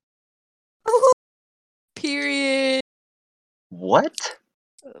foursome. Period. What?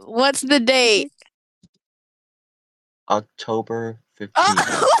 What's the date? October 15th.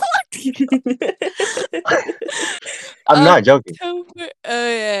 Oh, I'm not joking. October. Oh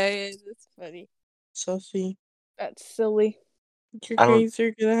yeah, that's funny. Sussy. That's silly. Your I don't- kids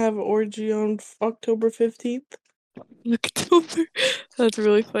are gonna have an orgy on October 15th? October. That's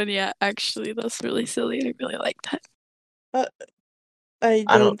really funny. Yeah, actually, that's really silly. I really like that. I I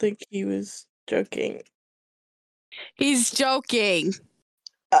don't- don't think he was joking. He's joking.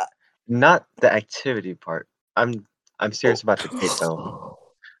 Not the activity part. I'm serious about the date though.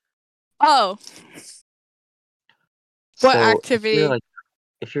 Oh, what So, activity?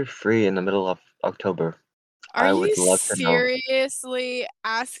 if you're free in the middle of October, Are I you would love to know. seriously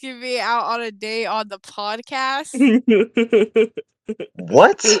asking me out on a date on the podcast?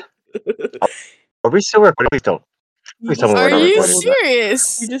 What? Are we still recording? Please don't. Please tell me Are we're not you recording.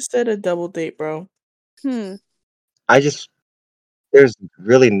 serious? You just said a double date, bro. There's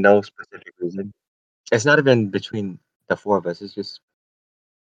really no specific reason. It's not even between the four of us. It's just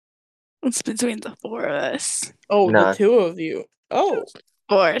It's between the four of us Oh, Nah. the two of you. Oh,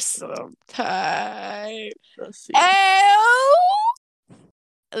 for some time. Sussy.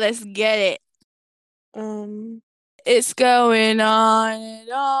 Let's get it. It's going on and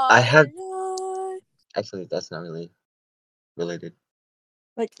on. I have- and on. actually that's not really related.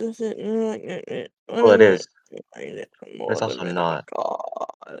 Like this is. Well, it is. It's also not.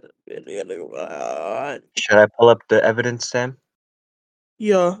 God. Should I pull up the evidence, Sam?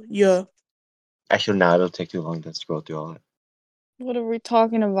 Yeah. Actually, no. It'll take too long to scroll through all that. What are we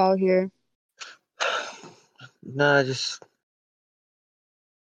talking about here? Nah, just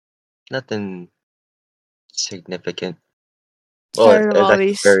nothing significant. Well, Tired of it's all actually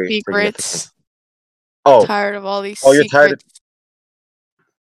these very secrets. significant. Oh, Tired of all these Oh, you're secrets. tired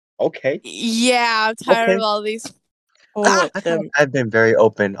okay. Yeah, I'm tired Okay. of all these. I'll I let thought them. I've been very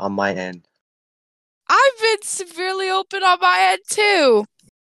open on my end. I've been severely open on my end too.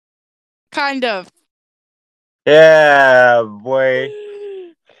 Kind of. Yeah, boy.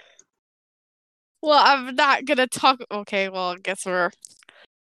 Well, I'm not gonna talk. Okay, well, I guess we're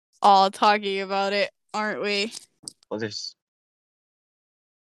all talking about it, aren't we? Well, there's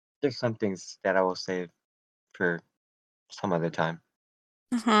some things that I will save for some other time.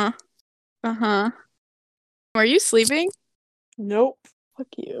 Uh huh. Are you sleeping? Nope. Fuck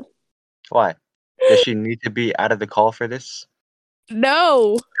you. Why? Does she need to be out of the call for this?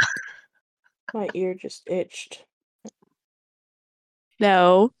 No. My ear just itched.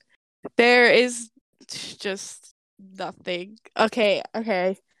 No. There is just nothing. Okay.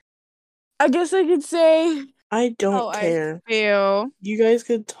 I guess I could say I don't how care. I feel. You guys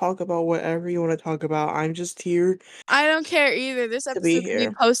could talk about whatever you want to talk about. I'm just here. I don't care either. This To be episode can be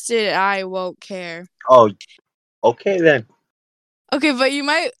here. posted. I won't care. Oh, okay then. Okay, but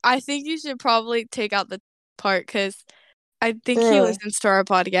I think you should probably take out the part because I think he Bruh. listens to our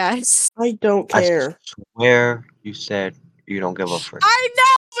podcast. I don't care. I swear you said you don't give a frick. I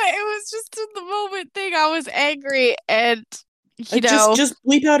know, but it was just in the moment thing. I was angry and, you know. Just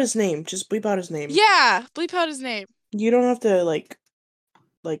bleep out his name. Just bleep out his name. Yeah, bleep out his name. You don't have to like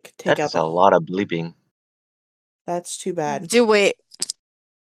take That out is the a lot of bleeping. That's too bad. Do it.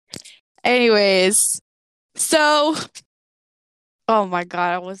 Anyways, so oh my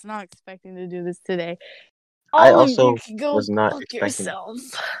god, I was not expecting to do this today. I You also can go was not fuck expecting. yourself.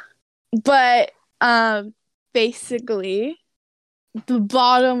 But basically, the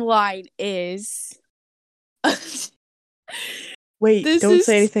bottom line is Wait, this don't is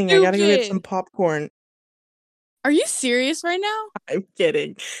say anything. I gotta go get some stupid. popcorn. Are you serious right now? I'm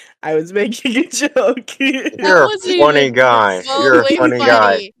kidding. I was making a joke. You're a wasn't funny even guy. You're a remotely funny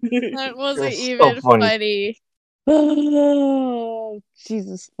guy. That wasn't You're so even funny. funny. Oh,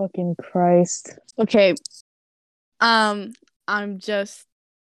 Jesus fucking Christ. Okay. I'm just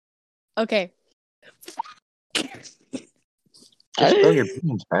okay. Just spill your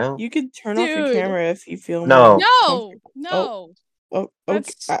beans, bro. You could turn off your Dude. camera if you feel No. more No. Oh,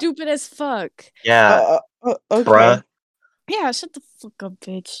 That's okay. stupid as fuck. Yeah, Okay. bruh. Yeah, shut the fuck up,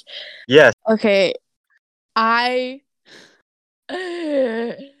 bitch. Yes. Okay. I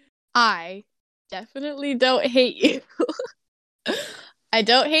definitely don't hate you. I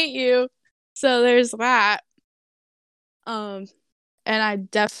don't hate you. So there's that. And I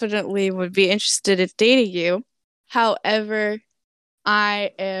definitely would be interested in dating you. However,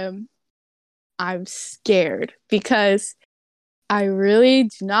 I'm scared because I really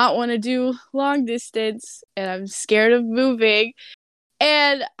do not want to do long distance and I'm scared of moving.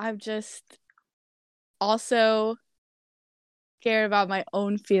 And I'm just also scared about my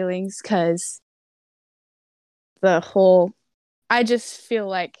own feelings because I just feel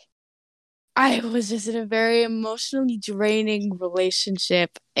like I was just in a very emotionally draining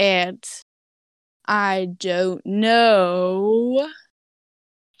relationship and I don't know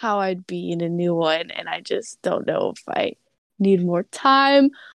how I'd be in a new one and I just don't know if I need more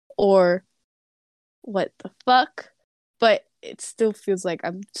time or what the fuck. But it still feels like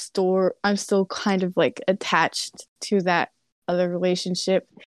I'm still kind of like attached to that other relationship.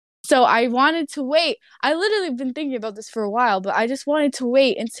 So I wanted to wait. I literally been thinking about this for a while, but I just wanted to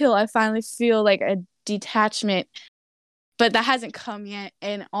wait until I finally feel like a detachment. But that hasn't come yet.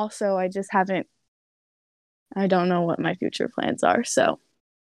 And also I don't know what my future plans are. So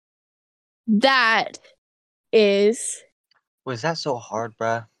that is Was that so hard,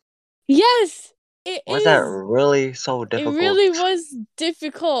 bruh? yes, it Was that is. really so It difficult? really was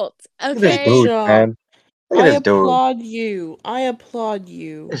difficult. Look at this Okay. dude, Aisha, man. Look at I this dude. applaud you. I applaud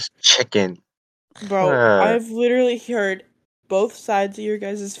you. This chicken. Bro, I've literally heard both sides of your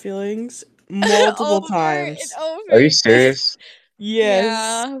guys' feelings multiple Over times. and over Are you again. serious? Yes.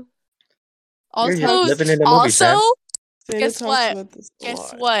 Yeah. You're just Also, living in the movie, fam. Zeta guess talks what? about this a Guess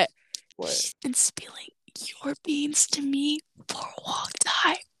lot. what? What? She's been spilling your beans to me for a long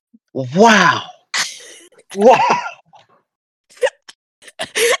time. Wow. Wow.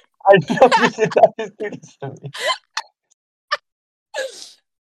 I never did not just do this to me.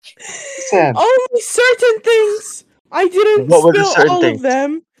 Sam. Only certain things. I didn't What were the spill certain all things? of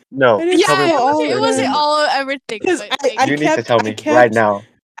them. No, I didn't tell me Yeah, spill what all the it of certain wasn't things them. were. all of everything. Because But You need to tell me right now.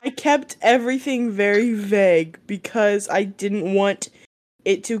 I kept everything very vague because I didn't want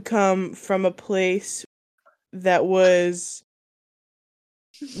it to come from a place that was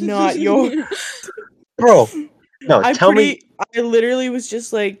not yours. Bro, no, tell me. I literally was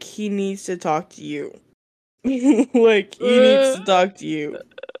just like, he needs to talk to you. Like, he needs to talk to you.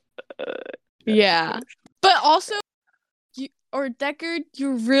 yeah. But also,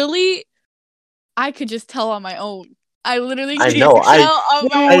 Deckard, I could just tell on my own. I literally I could know, just tell on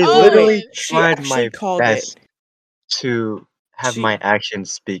my I own. literally She tried actually my called best it. to have She- my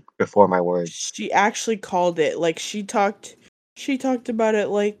actions speak before my words. She actually called it. Like, she talked about it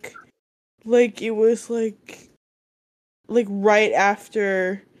like it was like right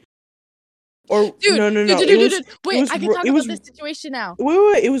after, or Dude, no, dude, it was wait, it was I can ri- talk it about was this situation now.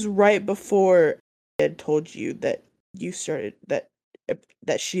 wait, it was right before I had told you that you started that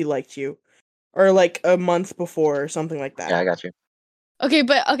she liked you, or like a month before or something like that. Yeah, I got you.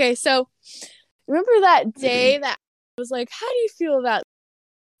 Okay, so remember that day that I was like, how do you feel about,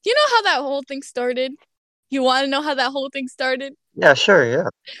 you know how that whole thing started? You want to know how that whole thing started? Yeah, sure, yeah.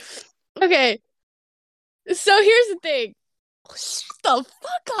 Okay, so here's the thing. Shut the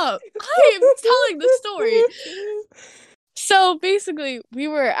fuck up. I am telling the story. So basically, we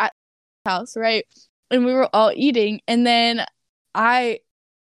were at the house, right? And we were all eating, and then I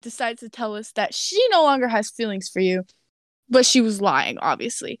decided to tell us that she no longer has feelings for you. But she was lying,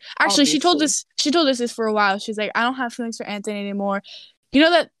 obviously. Actually, she told us this for a while. She's like, I don't have feelings for Anthony anymore. You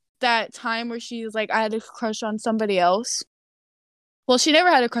know that time where she's like, I had a crush on somebody else? Well, she never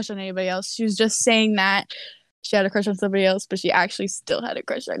had a crush on anybody else. She was just saying that she had a crush on somebody else, but she actually still had a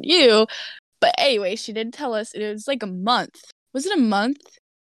crush on you. But anyway, she didn't tell us. It was like a month. Was it a month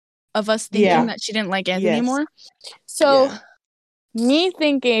of us thinking Yeah. that she didn't like Anthony Yes. anymore? So Yeah. me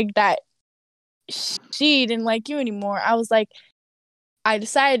thinking that she didn't like you anymore, I was like, I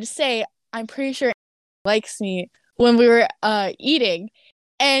decided to say, I'm pretty sure Anthony likes me when we were eating.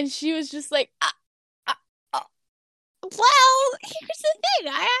 And she was just like, well, here's the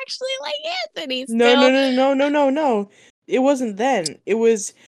thing. I actually like Anthony No, still. no. It wasn't then. It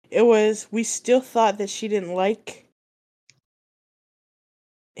was we still thought that she didn't like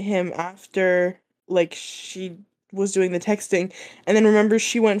him after like she was doing the texting. And then remember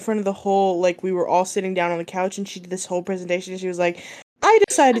she went in front of the whole like we were all sitting down on the couch and she did this whole presentation. She was like, I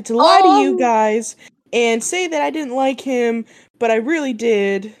decided to lie to you guys and say that I didn't like him, but I really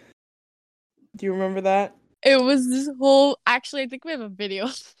did. Do you remember that? It was this whole. Actually, I think we have a video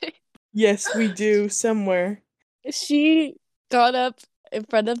of it. Yes, we do somewhere. She got up in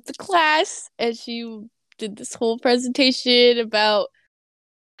front of the class and she did this whole presentation about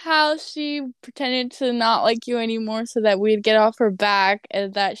how she pretended to not like you anymore so that we'd get off her back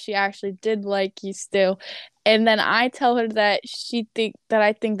and that she actually did like you still. And then I tell her that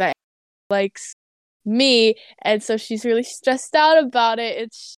I think that likes me, and so she's really stressed out about it.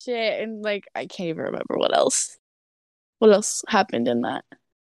 It's shit, and like I can't even remember what else happened in that.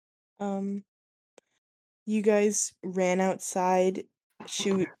 You guys ran outside,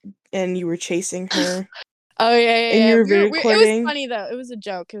 and you were chasing her. Oh yeah. And you were video It was recording? funny though. It was a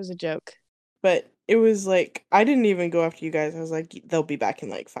joke. But it was like I didn't even go after you guys. I was like, they'll be back in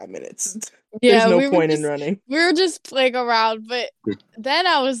like 5 minutes. Yeah, There's no we were point in just running. we were just playing around, but then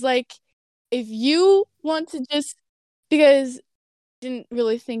I was like, if you want to just because I didn't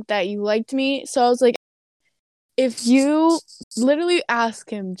really think that you liked me, so I was like, if you literally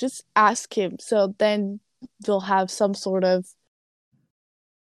just ask him, so then they'll have some sort of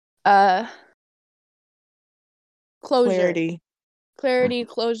closure. Clarity,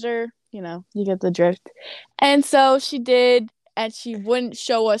 closure, you get the drift. And so she did, and she wouldn't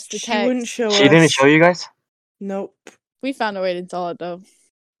show us the She wouldn't text. show us. She didn't show you guys? Nope. We found a way to tell it though.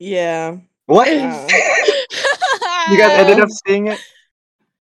 Yeah. What? You guys ended up seeing it?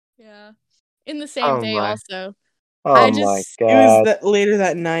 Yeah. In the same day my. also. Oh I my just It was god. later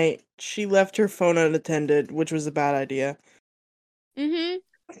that night. She left her phone unattended, which was a bad idea. Mhm.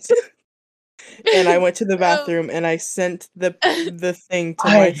 And I went to the So- bathroom and I sent the thing to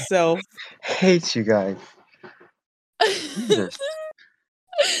I- myself. Hate you guys. Jesus.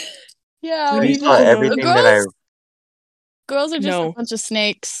 Yeah. You You need saw to know. everything that I. Girls are just No. a bunch of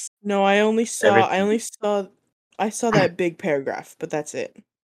snakes. No, I saw that big paragraph, but that's it.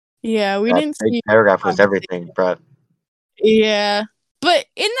 Yeah, we That didn't big see paragraph was conversation. everything, but Yeah. But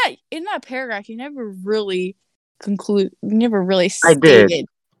in that paragraph you never really I did. stated.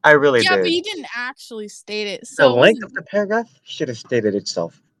 I really Yeah, did. but you didn't actually state it. The So it length of wasn't the paragraph should have stated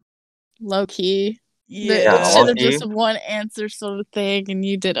itself. low key. Yeah. It Yeah, should have low-key. just one answer sort of thing, and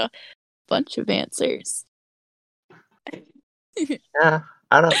you did a bunch of answers. Yeah,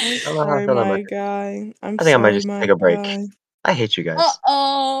 I don't know how I Sorry, feel about my it. guy. I'm I think I might sorry, just my take a break. guy. I hate you guys.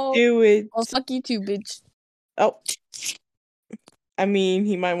 Uh-oh. Do it. Well, fuck you too, bitch. Oh. I mean,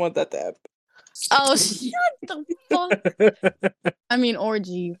 he might want that to happen. Oh, shut the fuck. I mean,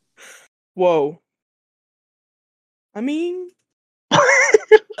 orgy. Whoa. I mean,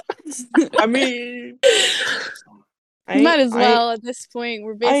 Might as well at this point.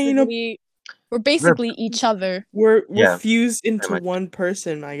 We're basically each other. We're Yeah, fused into much. one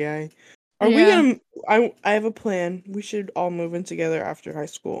person, my guy. Are we Yeah. gonna? I have a plan. We should all move in together after high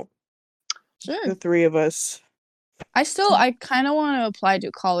school. Sure. The three of us. I kind of want to apply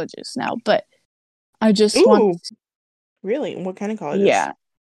to colleges now, but I just Ooh. want. Really? What kind of colleges? Yeah.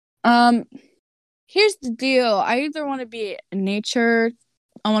 Here's the deal. I either want to be nature.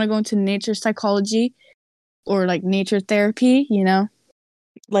 I want to go into nature psychology, or like nature therapy.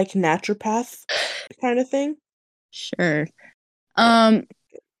 Like naturopath kind of thing. Sure. Either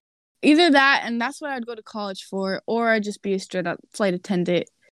that, and that's what I'd go to college for, or I'd just be a straight up flight attendant,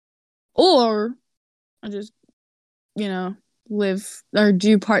 or I just, live or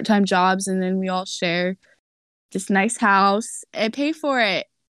do part-time jobs, and then we all share this nice house and pay for it.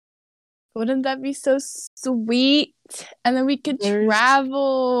 Wouldn't that be so sweet? And then we could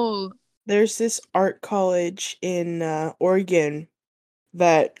travel. There's this art college in Oregon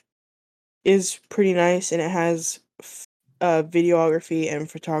that is pretty nice, and it has videography and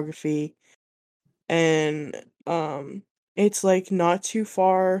photography, and it's like not too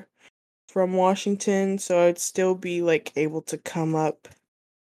far from Washington, so I'd still be like able to come up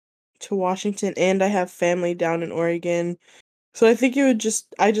to Washington, and I have family down in Oregon. So I think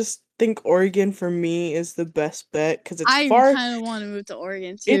I just think Oregon for me is the best bet because I kind of want to move to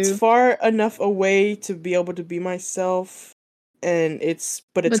Oregon it's too, far enough away to be able to be myself, and but it's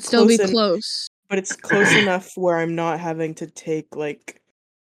but still be close close. but it's close enough where I'm not having to take like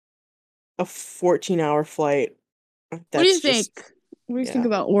a 14-hour flight. What do you That's think? just What do you think yeah.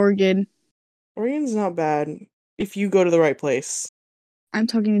 about Oregon? Oregon's not bad if you go to the right place. I'm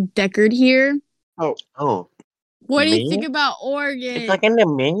talking Deckard here. Oh, Oh, What do you think me? about It's Oregon? like in the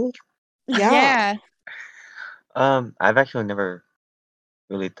me? yeah. I've actually never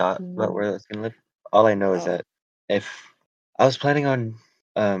really thought about where I was gonna live. All I know is Oh. that if I was planning on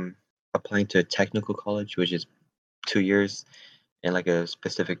applying to a technical college, which is 2 years and like a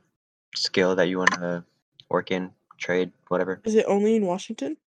specific skill that you want to work in, trade, whatever. Is it only in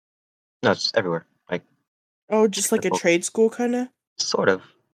Washington? No, it's everywhere. Like Oh, just like a technical, trade school kind of? sort of.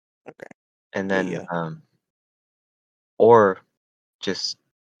 Okay. And Yeah, then yeah. or just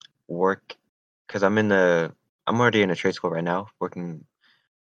work because I'm already in a trade school right now,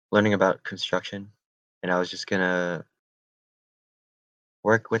 learning about construction, and I was just gonna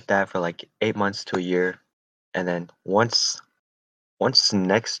work with that for like 8 months to a year, and then once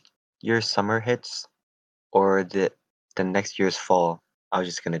next year's summer hits or the next year's fall, I was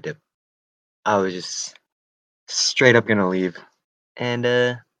just gonna dip. I was just straight up gonna leave, and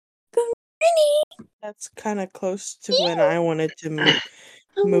That's kind of close to when I wanted to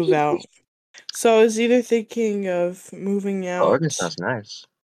move out. So I was either thinking of moving Oregon out. sounds nice.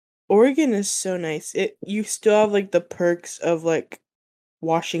 Oregon is so nice. You still have like the perks of like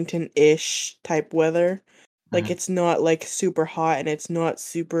Washington-ish type weather. Like Mhm. it's not like super hot and it's not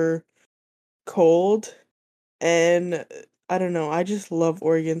super cold. And I don't know, I just love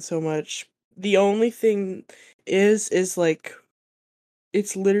Oregon so much. The only thing is like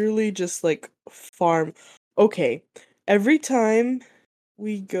it's literally just like farm. Okay, every time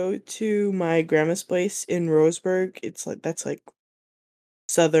we go to my grandma's place in Roseburg, it's like that's like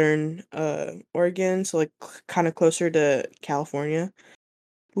southern Oregon, so like kind of closer to California.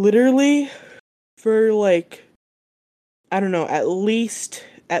 Literally for like I don't know, at least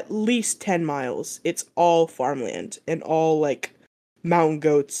 10 miles. It's all farmland and all like mountain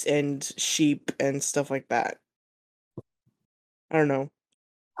goats and sheep and stuff like that. I don't know.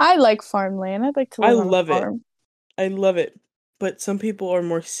 I like farmland. I'd like to I live on a love it. farm. I love it. But some people are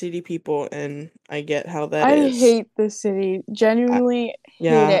more city people and I get how that I is. hate the city. Genuinely hate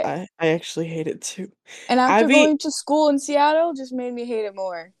Yeah, it. I actually hate it too. And after Abby, going to school in Seattle, just made me hate it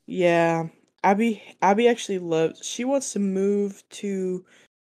more. yeah. Abby actually she wants to move to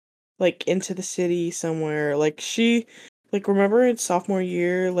like into the city somewhere. Like remember in sophomore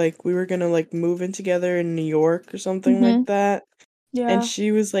year, like we were gonna like move in together in New York or something like that. Yeah. And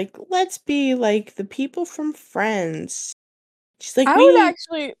she was like, let's be like the people from Friends. She's like, I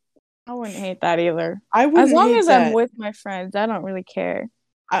wouldn't hate that either. I As wouldn't long hate as I'm that. with my friends, I don't really care.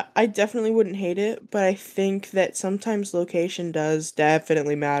 I definitely wouldn't hate it, but I think that sometimes location does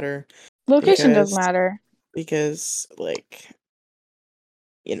definitely matter Location does because matter. like,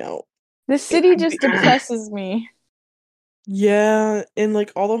 you know, The it city could just be depresses me. yeah, and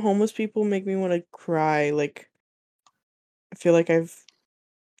like all the homeless people make me want to cry. Like I feel like I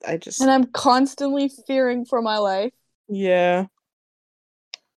just And I'm constantly fearing for my life. yeah,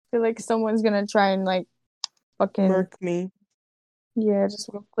 I feel like someone's gonna try and like fucking murk me. yeah, just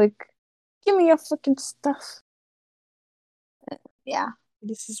real quick. Give me your fucking stuff. Yeah.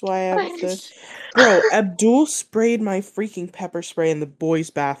 This is why I have the bro, Abdul sprayed my freaking pepper spray in the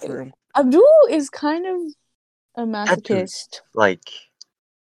boys' bathroom. Abdul is kind of a That dude's masochist. like,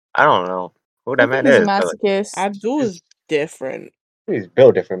 I don't know who I that think man he's a is, but like, masochist. Abdul is different. he's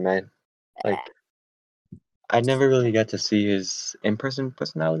built different, man. Like, I never really got to see his in-person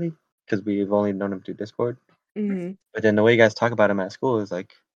personality because we've only known him through Discord. Hmm But then the way you guys talk about him at school is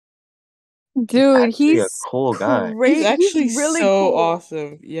like, Dude, actually a he's cool guy. He's great. actually He's really so cool.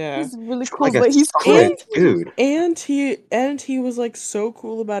 awesome. Yeah. He's really cool, Like a but he's solid crazy. dude. And he was like so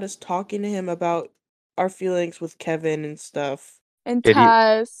cool about us talking to him about our feelings with Kevin and stuff And Did he?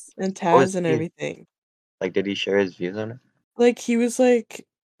 Taz. and What was Taz and he? everything. Like, did he share his views on it? Like he was like,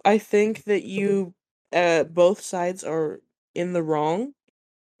 I think that you both sides are in the wrong,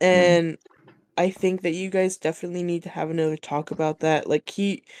 and I think that you guys definitely need to have another talk about that.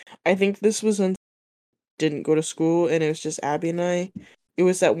 I think this was when didn't go to school and it was just Abby and I. It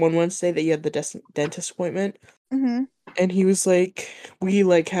was that one Wednesday that you had the dentist appointment. Mm-hmm. And he was like, we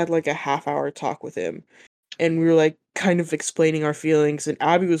like had like a half-hour talk with him, and we were like kind of explaining our feelings, and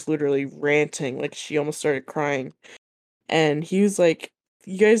Abby was literally ranting, like she almost started crying. And he was like,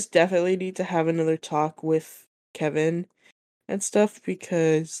 you guys definitely need to have another talk with Kevin and stuff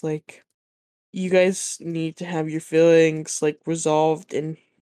because like you guys need to have your feelings like resolved and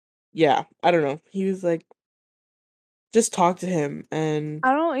yeah, I don't know. He was like just talk to him and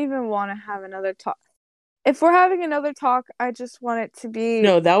I don't even want to have another talk. If we're having another talk, I just want it to be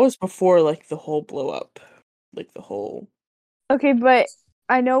no, that was before like the whole blow up. Like the whole okay, but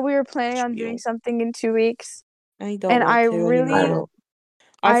I know we were planning on doing spiel. something in 2 weeks, I don't and want I to really, anymore.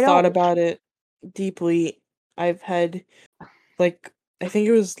 I I've thought don't. about it deeply. I've had like I think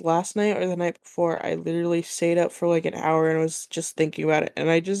it was last night or the night before. I literally stayed up for like an hour and was just thinking about it, and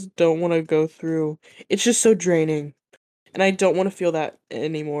I just don't want to go through. It's just so draining, and I don't want to feel that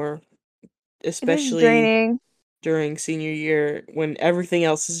anymore, It is especially draining. during senior year when everything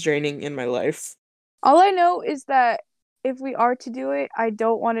else is draining in my life. All I know is that if we are to do it, I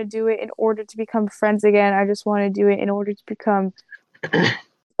don't want to do it in order to become friends again. I just want to do it in order to become,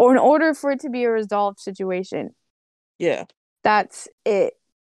 or in order for it to be a resolved situation. Yeah. That's it.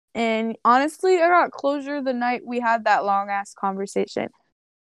 And honestly, I got closure the night we had that long ass conversation.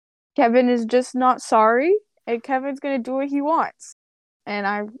 Kevin is just not sorry, and Kevin's gonna do what he wants. And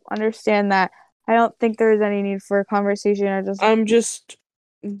I understand that. I don't think there's any need for a conversation. I'm just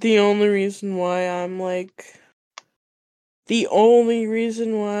the only reason why I'm like the only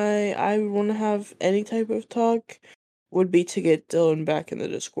reason why I would want to have any type of talk would be to get Dylan back in the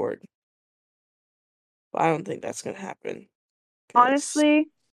Discord. But I don't think that's gonna happen. 'Cause honestly,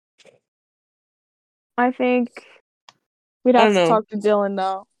 I think we'd I have don't to know. talk to Dylan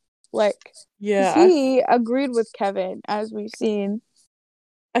though. Like, Yeah, I he agreed with Kevin, as we've seen.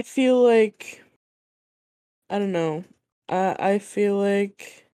 feel like I don't know. I feel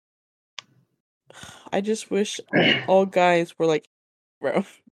like I just wish all guys were like, bro,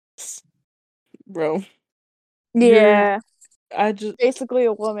 bro, you're. Yeah, I just basically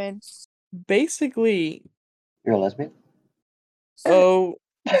a woman. basically. You're a lesbian? Oh,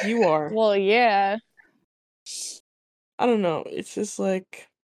 you are. Well, yeah. I don't know. It's just like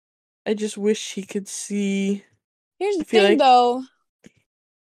I just wish he could see. Here's the I feel thing, like though.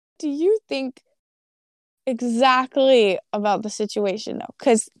 Do you think exactly about the situation, though?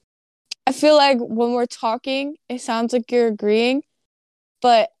 Because I feel like when we're talking, it sounds like you're agreeing,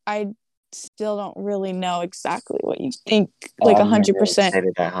 but I still don't really know exactly what you think, like I've never 100%.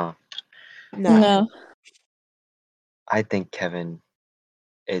 stated that, huh? nah. No. I think Kevin,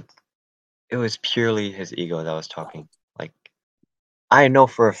 it it was purely his ego that was talking. Like, I know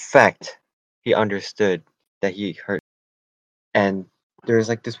for a fact he understood that he hurt. And there's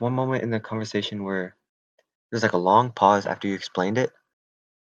like this one moment in the conversation where there's like a long pause after you explained it,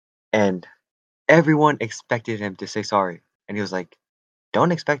 and everyone expected him to say sorry. And he was like,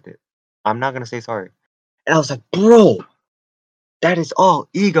 don't expect it. I'm not gonna say sorry. And I was like, bro, that is all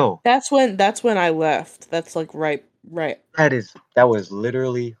ego. That's when I left. That's like right That was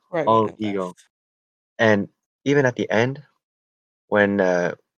literally when all I ego. left. And even at the end, when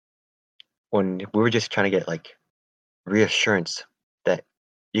we were just trying to get like reassurance that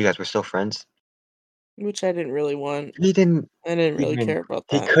you guys were still friends, Which I didn't really want. he didn't I didn't really even care about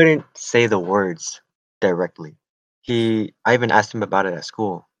he that. couldn't say the words directly. I even asked him about it at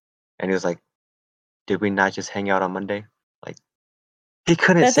school, and he was like, "Did we not just hang out on Monday?" Like, he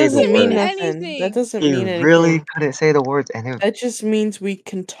couldn't That say the doesn't mean words. nothing. That anything. doesn't He mean really anything. couldn't say the words, and That just means we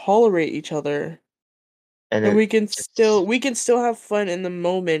can tolerate each other. And it we can just still have fun in the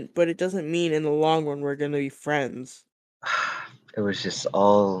moment, but it doesn't mean in the long run we're gonna be friends. it was just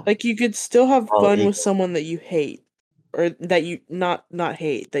all Like you could still have fun ego. with someone that you hate. Or that you not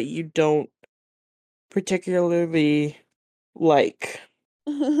hate, that you don't particularly like.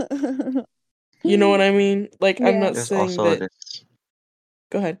 You know what I mean? Like I'm Yeah. not There's saying also that this.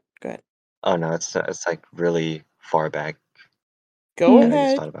 go ahead. Go ahead. Oh no, it's like really far back Go that I just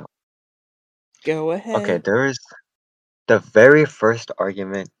ahead. thought about. Go Okay, ahead. there was the very first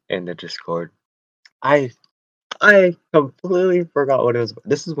argument in the Discord. I completely forgot what it was.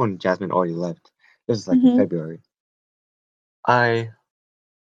 This is when Jasmine already left. This is like in Mhm. February. I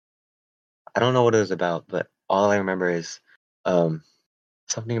don't know what it was about, but all I remember is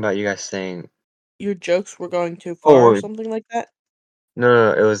something about you guys saying, Your jokes were going too far or "Oh something like that?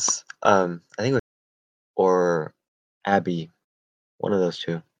 no, it was I think it was or Abby, one of those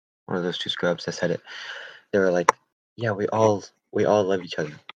two scrubs that said it. They were like, yeah, we all love each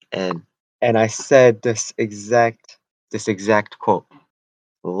other, and I said this exact quote: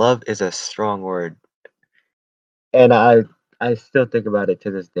 "Love is a strong word," and I still think about it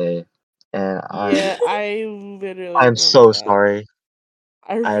to this day, and Yeah, I literally I'm remember so that. sorry.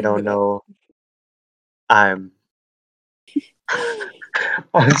 I I remember don't that. know. I'm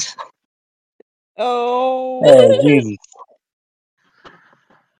Oh, Oh, Jesus.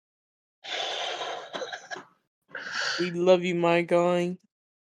 we love you, my guy.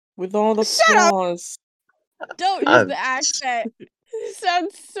 With all the Shut up! flaws. Don't use I'm the accent. It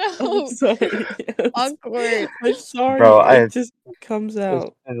sounds I'm so sorry. Yes. awkward. I'm sorry. Bro, It just comes it's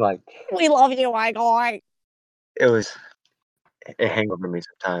out. like, We love you, my guy. it hang over me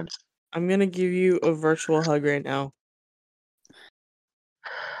sometimes. I'm gonna give you a virtual hug right now.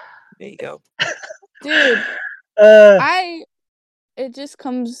 There you go. Dude, Uh, it just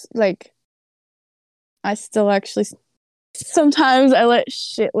comes like I still actually sometimes I let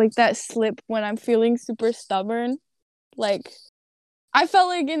shit like that slip when I'm feeling super stubborn. Like I felt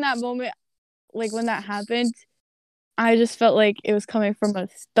like in that moment, like when that happened, I just felt like it was coming from a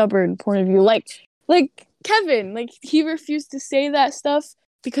stubborn point of view. Like Kevin, like he refused to say that stuff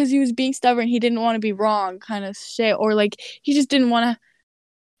because he was being stubborn. He didn't want to be wrong, kind of shit, or like he just didn't want to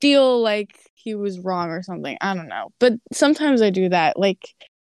feel like he was wrong or something. I don't know. But sometimes I do that. Like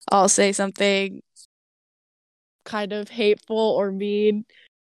I'll say something kind of hateful or mean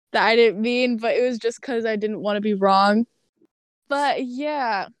that I didn't mean, but it was just because I didn't want to be wrong. But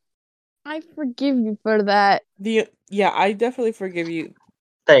yeah, I forgive you for that. Yeah, I definitely forgive you. I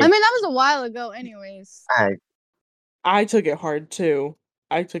thanks. mean, that was a while ago, anyways. I took it hard too.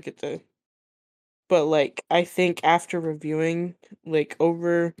 I took it to, but like I think after reviewing like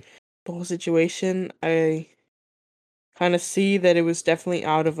over the whole situation, I kind of see that it was definitely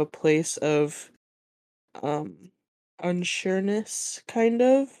out of a place of unsureness, kind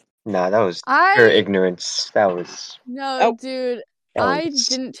of. Nah, that was pure I ignorance. no, Oh, dude, That I was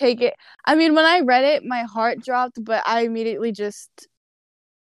didn't take it. I mean, when I read it, my heart dropped, but I immediately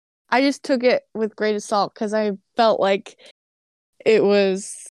I just took it with grain of salt because I felt like it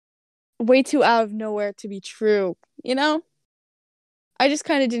was way too out of nowhere to be true, you know? I just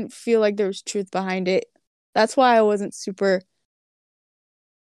kind of didn't feel like there was truth behind it. That's why I wasn't super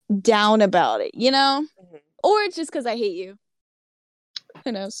down about it, you know? Mhm. Or it's just because I hate you.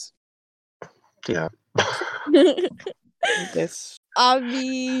 Who knows? yeah. This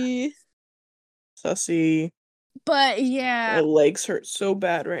Obvi. sussy. But My yeah, legs hurt so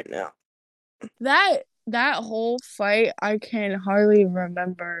bad right now. that whole fight, I can hardly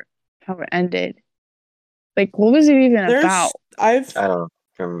remember how it ended. Like, what was it even about? I don't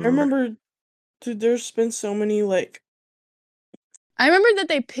I remember. remember, dude. There's been so many like I remember that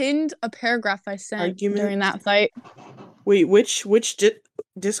they pinned a paragraph I sent during arguments. that fight. Wait, which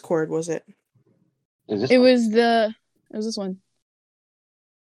Discord was it? Is this It one? was this one.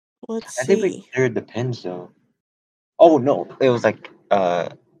 Let's I think we see. cleared the pins though. Oh no, it was like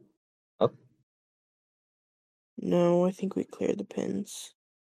No, I think we cleared the pins.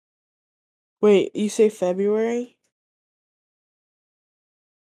 Wait, you say February?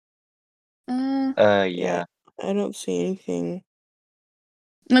 yeah. I don't see anything.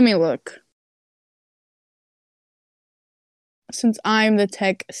 Let me look. Since I'm the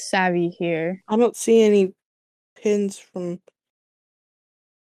tech savvy here. I don't see any pins from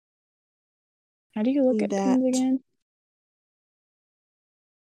How do you look at pins that. again?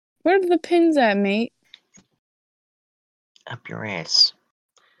 Where are the pins at, mate? Up your ass.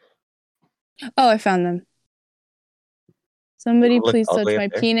 Oh, I found them. Somebody Look please all the touch way up my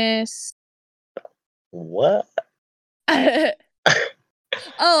there. penis. What?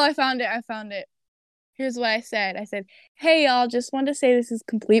 Oh, I found it. Here's what I said. I said, hey, y'all, just wanted to say this is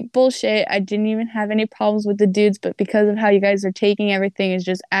complete bullshit. I didn't even have any problems with the dudes, but because of how you guys are taking everything is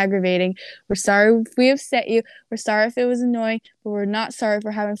just aggravating. We're sorry if we upset you. We're sorry if it was annoying, but we're not sorry for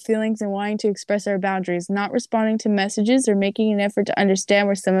having feelings and wanting to express our boundaries. Not responding to messages or making an effort to understand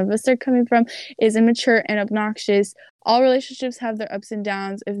where some of us are coming from is immature and obnoxious. All relationships have their ups and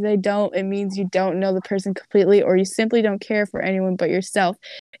downs. If they don't, it means you don't know the person completely or you simply don't care for anyone but yourself.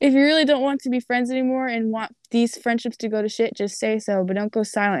 If you really don't want to be friends anymore and want these friendships to go to shit, just say so, but don't go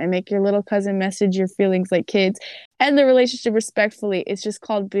silent and make your little cousin message your feelings like kids. End the relationship respectfully. It's just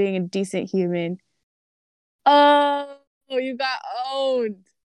called being a decent human. Oh, you got owned.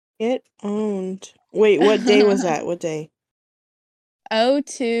 Get owned. Wait, what day was that? What day?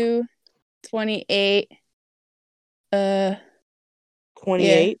 02/28.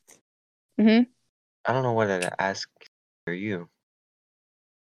 28th? Mm-hmm. I don't know what to ask for you.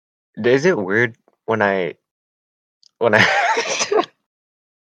 Is it weird when I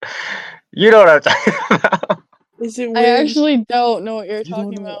you know what I'm talking about? Is it I weird? actually don't know what you're You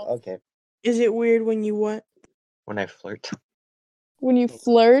don't talking know? about. Okay. Is it weird when you what? When I flirt. When you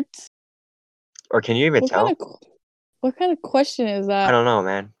flirt? Or can you even tell? What kind of question is I that? don't know,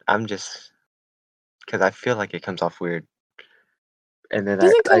 man. I'm just because I feel like it comes off weird. and then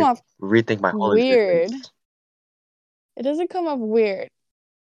Doesn't come I off rethink my whole weird. existence. It doesn't come off weird.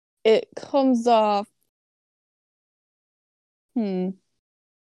 It comes off. Did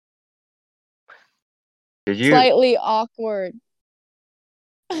you? Slightly awkward.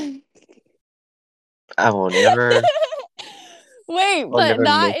 I will never. Wait, I'll but never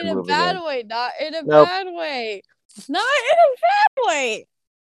not make a in a move bad again. way. Not in a Nope. bad way. Not in a bad way.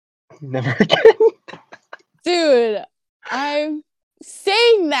 Never again. Dude, I'm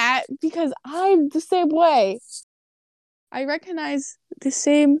saying that because I'm the same way. I recognize the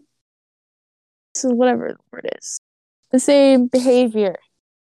same, so whatever the word is, the same behavior.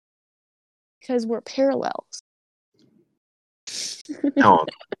 Because we're parallels. No.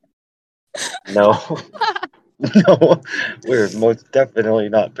 No. No. We're most definitely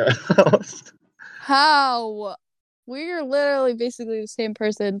not parallels. How? We're literally basically the same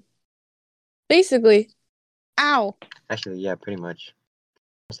person. Basically. Ow. Actually, yeah, pretty much.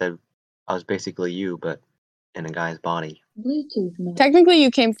 I said I was basically you, but in a guy's body. Bluetooth mode. Technically, you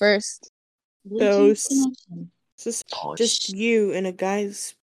came first. Bluetooth Those- connection. It's Oh, just you in a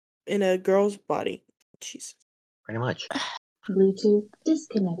girl's body. Jesus. pretty much. Bluetooth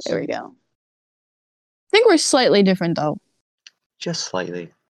disconnection. There we go. I think we're slightly different, though. Just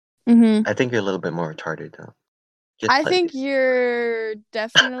slightly. Mm-hmm. I think you're a little bit more retarded, though. Just I slightly. think you're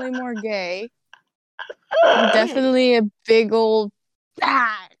definitely more gay. You're definitely a big old.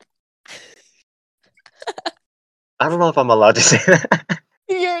 Ah! I don't know if I'm allowed to say that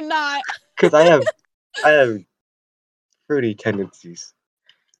You're not. because I have fruity tendencies,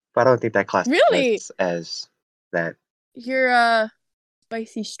 but I don't think that classifies Really? as that. You're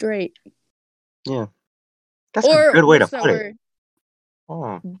spicy straight. Yeah, that's a good way to what's that put it. word? Oh,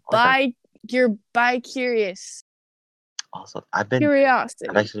 I like that. You're bi-curious. Also, I've Curiosity.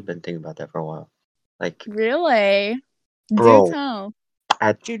 actually been thinking about that for a while. Like, Really? Bro. Do tell.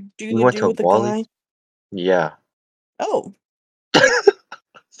 Do we the went do to with the Wally. guy? Yeah, Oh.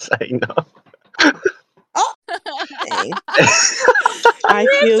 I know. Dang. I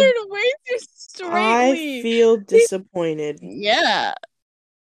feel- answered way too straightly. I feel disappointed. Yeah.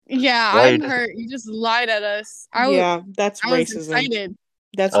 Yeah, Why you I'm dis- hurt. You just lied at us. Yeah, that's I was racism. excited.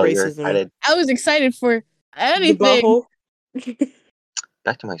 That's Oh, you're racism. excited. I was excited for The anything. butthole.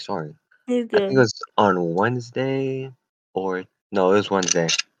 Back to my story. I Okay. think it was on Wednesday or no, it was Wednesday.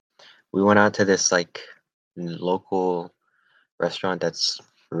 We went out to this like local restaurant that's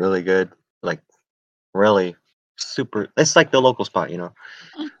really good, like really super. It's like the local spot,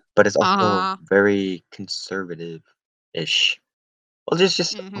 but it's also very conservative-ish. Well, there's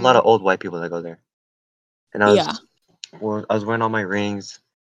just a lot of old white people that go there, and I was wearing all my rings.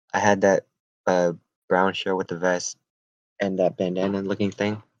 I had that brown shirt with the vest and that bandana-looking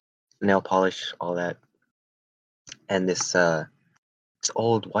thing, nail polish, all that, and this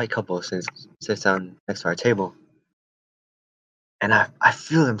old white couple sits down next to our table, and I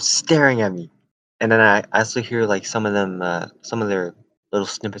feel them staring at me, and then I also hear like some of their little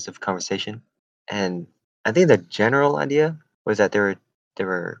snippets of conversation, and I think the general idea was that they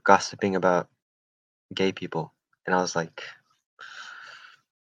were gossiping about gay people, and I was like,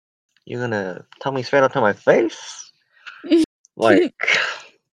 "You're gonna tell me straight up to my face? Like,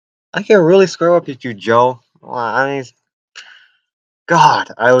 I can really square up with you, Joe. Well, I mean, God,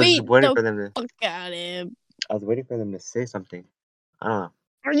 I was Beat waiting the for them to. fuck out of him. I was waiting for them to say something. I don't know.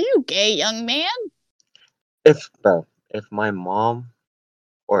 Are you gay, young man? If my mom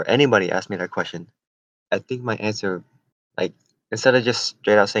or anybody asked me that question, I think my answer, like, instead of just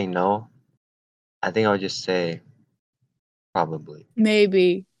straight out saying no, I think I would just say probably.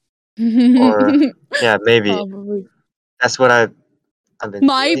 Maybe. Or yeah, maybe. Probably. That's what I've been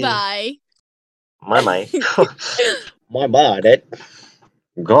My saying. bye. My that.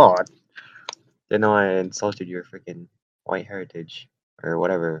 God. Didn't know I insulted your freaking white heritage or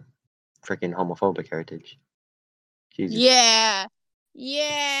whatever freaking homophobic heritage. Jesus. Yeah.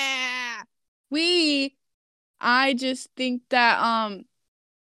 Yeah. I just think that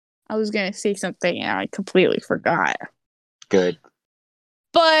I was gonna say something and I completely forgot. Good.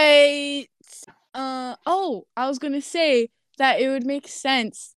 But I was gonna say that it would make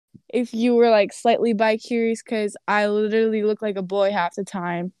sense if you were like slightly bi-curious because I literally look like a boy half the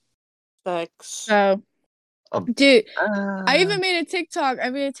time. Facts. So dude, I even made a TikTok. I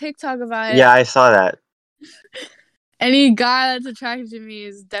made a TikTok about it. Yeah, I saw that. Any guy that's attracted to me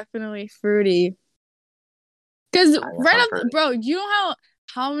is definitely fruity. Because bro, you know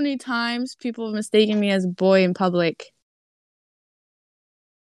how many times people have mistaken me as a boy in public?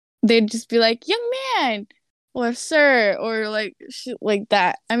 They'd just be like, "Young man," or "Sir," or like shit like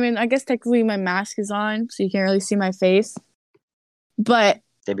that. I mean, I guess technically my mask is on, so you can't really see my face. But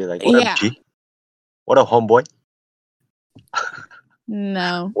They'd be like, "What yeah, up, G? What up, homeboy?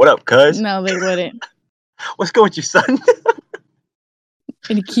 no, What up, cuz? no, they wouldn't. What's good with you, son?"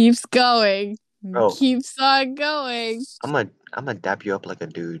 And it keeps going, Bro, keeps on going. I'm gonna dap you up like a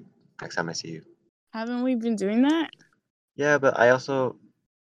dude next time I see you. Haven't we been doing that? Yeah, but I also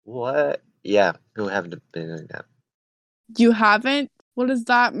what? Yeah, we haven't been doing that. You haven't? What does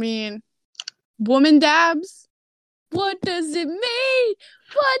that mean? Woman dabs? What does it mean?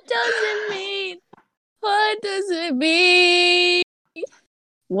 What does it mean? What does it mean?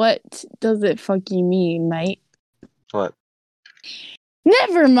 What does it fucking mean, mate? What?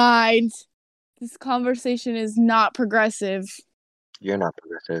 Never mind. This conversation is not progressive. You're not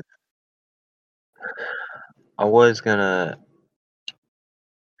progressive. I was gonna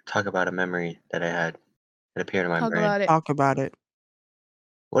talk about a memory that I had that appeared in my Talk brain. about it. Talk about it.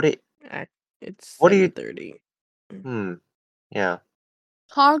 What do you, It's What do you- 7:30. yeah.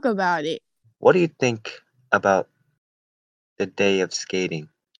 Talk about it. What do you think about the day of skating?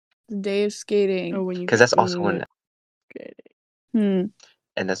 The day of skating. Oh, when you Because that's when also you when, went skating.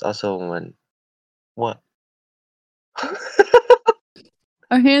 and that's also when, what?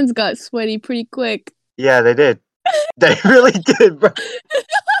 Our hands got sweaty pretty quick. Yeah, they did. They really did, bro.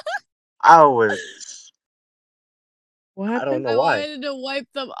 I was. What I don't happened? know I why. wanted to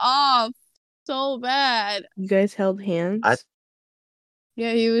wipe them off so bad. You guys held hands?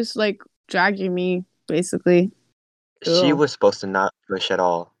 Yeah, he was like dragging me, basically. She Cool. was supposed to not push at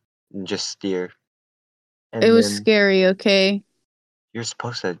all, and just steer. And It was then scary, okay? you're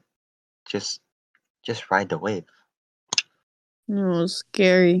supposed to just ride the wave. It was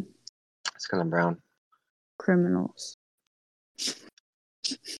scary. It's because I'm brown. Criminals.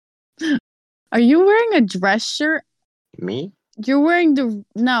 Are you wearing a dress shirt? Me? You're wearing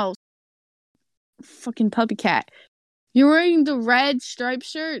no. Fucking puppy cat. You're wearing the red striped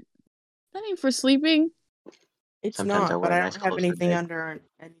shirt? That ain't for sleeping. It's Sometimes I not, wear but I nice don't have clothes for anything bed. under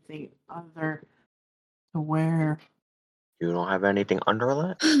anything other to wear. You don't have anything under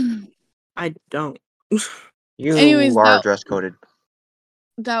that? I don't. You Anyways, are that- dress coded.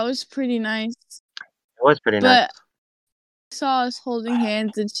 That was pretty nice. It was pretty But nice. I saw us holding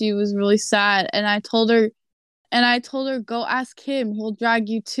hands and she was really sad. And I told her, go ask him. He'll drag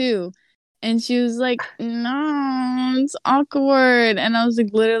you too. And she was like, no, it's awkward. And I was like,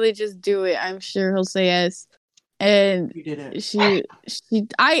 literally just do it. I'm sure he'll say yes. And You did it.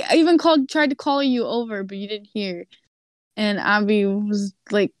 I even tried to call you over, but you didn't hear. And Abby was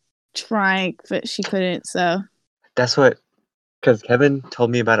like trying, but she couldn't. So That's what, because Kevin told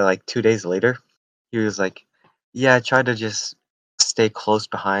me about it like 2 days later. He was like, yeah, I tried to just stay close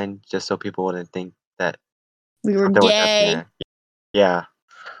behind just so people wouldn't think that we were something was happening gay. there. Yeah.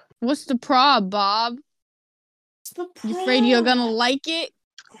 What's the prob, Bob? You afraid you're gonna like it?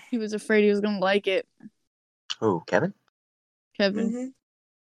 He was afraid he was gonna like it. Oh, Kevin? Kevin.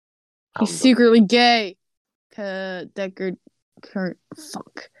 Mm-hmm. He's secretly gay.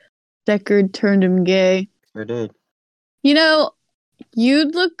 Deckard turned him gay. Sure did. You know,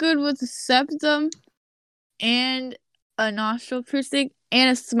 you'd look good with a septum and a nostril piercing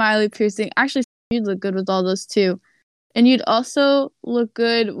and a smiley piercing. Actually, you'd look good with all those too. And you'd also look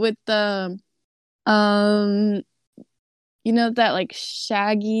good with the you know, that like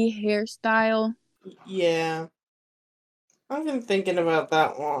shaggy hairstyle. Yeah. I've been thinking about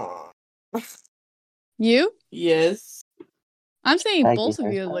that one. You? Yes. I'm saying Shaggy both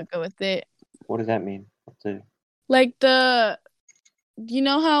of you would hairstyle? look good with it. What does that mean? Like you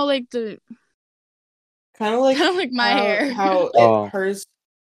know how like the Kind of like kind of like my hair. Oh. Hers,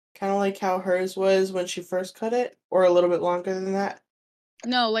 kind of like how hers was when she first cut it, or a little bit longer than that.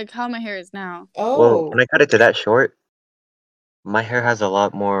 No, like how my hair is now. Oh, Well, when I cut it to that short, my hair has a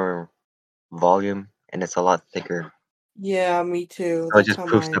lot more volume and it's a lot thicker. yeah, me too. So it That's just how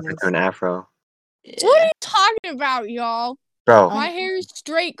poofs mine up into is. an afro. What are Yeah. you talking about, y'all? Bro, My hair is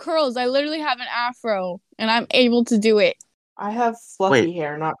straight curls. I literally have an afro, and I'm able to do it. I have fluffy Wait.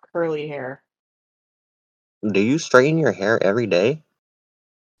 hair, not curly hair. do you straighten your hair every day?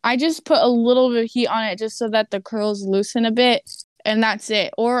 I just put a little bit of heat on it just so that the curls loosen a bit, and that's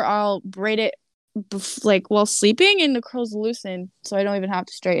it. Or I'll braid it like while sleeping, and the curls loosen, so I don't even have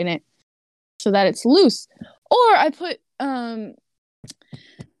to straighten it, so that it's loose. Or I put the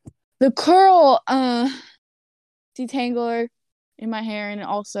curl detangler in my hair, and it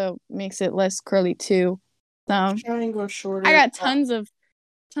also makes it less curly too. So Try and go shorter. I got tons of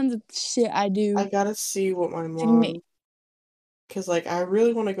shit I do. I gotta see what my What do you mean? mom. Because, like, I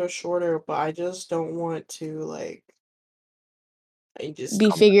really want to go shorter, but I just don't want to, like. I just. Be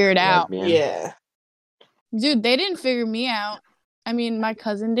figured out. Lesbian. Yeah. Dude, they didn't figure me out. I mean, my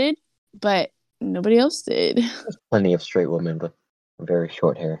cousin did, but nobody else did. There's plenty of straight women with very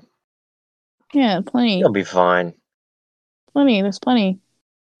short hair. Yeah, plenty. You'll be fine. Plenty. There's plenty.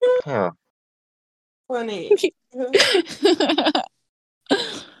 Yeah. Funny.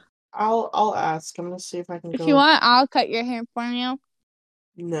 I'll ask. I'm gonna see if I can If go. you want, I'll cut your hair for you.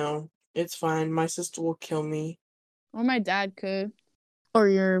 No, it's fine. My sister will kill me. Or my dad could. Or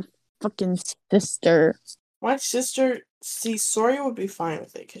your fucking sister. My sister, see, Soria would be fine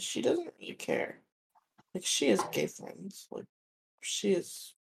with it because she doesn't really care. Like, she has gay friends. Like, she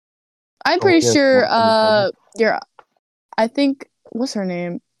is. I'm Oh, pretty yes, sure, my cousin. I think, what's her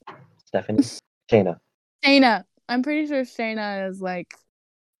name? Stephanie? Shayna. Shayna. I'm pretty sure Shayna is like,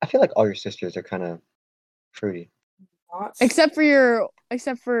 I feel like all your sisters are kind of fruity. Not except for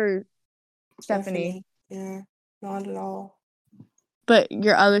Stephanie. Yeah, not at all. But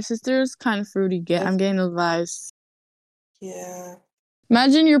your other sister's kind of fruity. Yes. I'm getting those vibes. Yeah.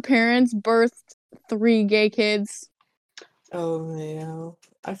 Imagine your parents birthed 3 gay kids. Oh, yeah.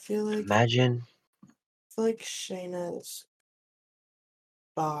 I feel Imagine. like Shayna is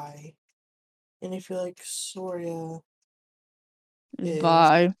bi. And I feel like Soria is.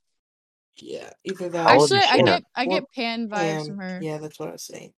 Bye. Yeah, either that. How old Actually, is Shayna? I get pan vibes from her. Yeah, that's what I was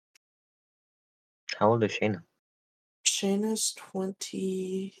saying. How old is Shayna? Shayna's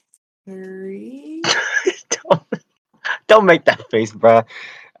 23. Don't make that face, bruh.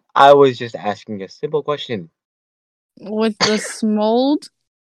 I was just asking a simple question. With the smold,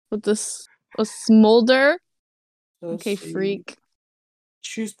 a smolder. So Okay, freak.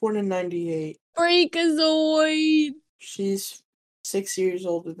 She was born in 98. Freakazoid. She's 6 years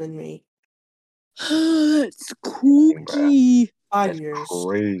older than me. That's kooky. 5 That's years.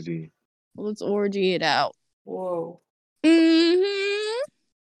 crazy. Let's orgy it out. Whoa.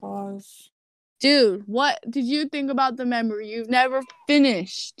 Pause. Dude, what did you think about the memory? You've never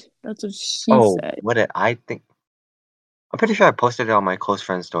finished. That's what she said. What did I think? I'm pretty sure I posted it on my close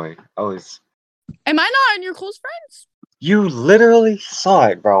friend story. Am I not on your close friends? You literally saw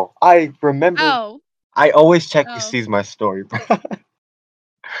it, bro. I remember. Oh. I always check who Oh. sees my story, bro.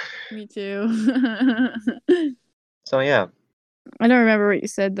 Me too. So yeah. I don't remember what you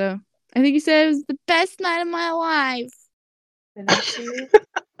said though. I think you said it was the best night of my life. Did I see it?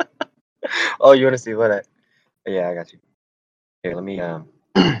 Oh, you want to see what? Yeah, I got you. Here, let me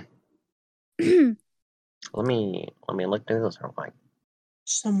let me look through this real quick.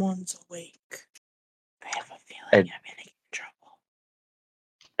 Someone's awake. I have a feeling A- I'm in trouble.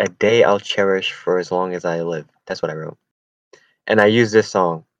 A day I'll cherish for as long as I live. That's what I wrote. And I use this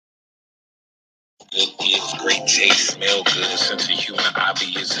song. Good kids, great taste, smell good, sense of humor,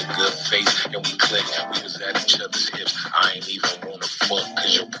 obvious, a good face, and we clicked, we was at each other's hips. I ain't even wanna fuck,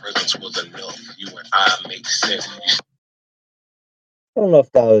 cause your presence was enough. You and I make sense. I don't know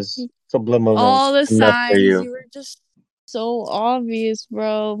if that was subliminal All the enough signs. for You you. were just so obvious,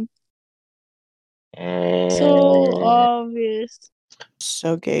 bro. And So obvious.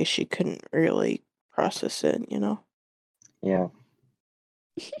 So gay she couldn't really process it, you know? yeah,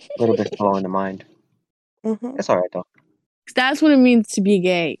 a little bit slow in the mind. Mm-hmm. It's all right though. That's what it means to be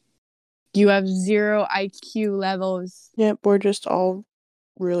gay. You have 0 IQ levels. Yep, we're just all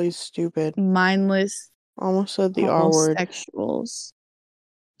really stupid. Mindless. Almost said the R word. Homosexuals.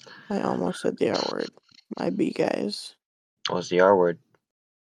 I almost said the R word. My B guys. What's the R word?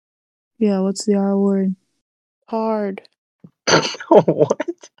 Yeah, what's the R word? Hard. What?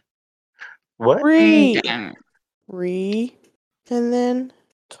 What? Re. And then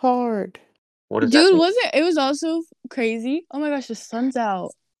tard. What does that Dude, mean? it was also crazy. Oh my gosh, the sun's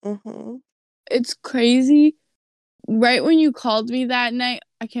out. Mm-hmm. It's crazy. Right when you called me that night,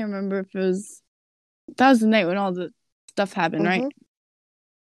 I can't remember if that was the night when all the stuff happened, right?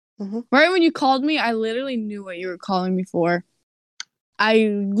 Mm-hmm. Right when you called me, I literally knew what you were calling me for. I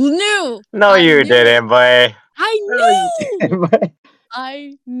knew. No, you didn't, boy. I No, you knew. didn't, boy.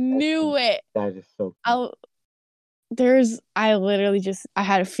 I knew it. That is so I literally I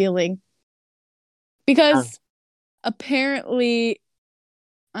had a feeling. Because apparently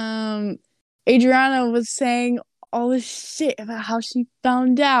Adriana was saying all this shit about how she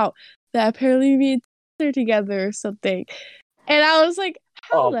found out that apparently me and are together or something. And I was like,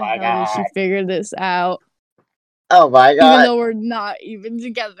 how the hell did she figure this out? Oh my god. Even though we're not even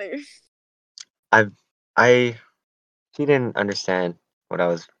together. She didn't understand what I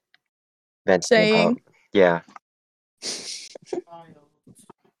was venting Saying. about. Yeah.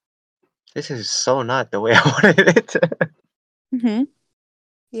 This is so not the way I wanted it to. Mm-hmm.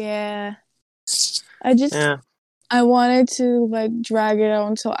 Yeah. I wanted to like drag it out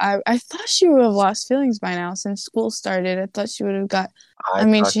until I thought she would have lost feelings by now since school started. I thought she would have got. I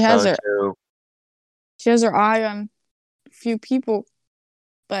mean, thought she has so her too. eye on a few people,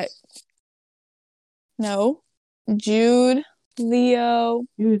 but no. Jude, Leo.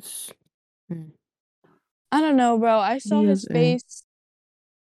 It's I don't know, bro. I saw his Leo's A. face.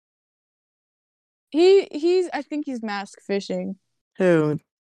 He's I think he's mask fishing. Who?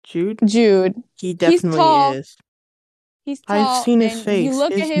 Jude? Jude. He definitely tall. is. He's tall. I've seen his and face. You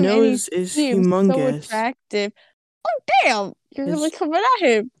look His at him and nose he is seems so humongous. attractive. Oh damn! You're really His- coming at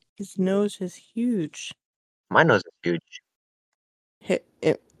him. His nose is huge. My nose is huge.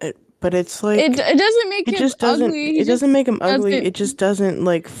 But it's like It doesn't make it him just doesn't. ugly. It doesn't make him ugly. doesn't- It just doesn't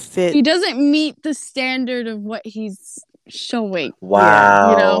like fit. He doesn't meet the standard of what he's showing. Wow.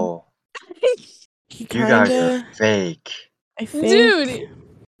 You know? He You guys kinda. are fake. I think. Dude,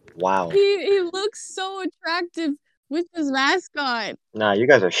 Wow. he looks so attractive with his mask on. Nah, you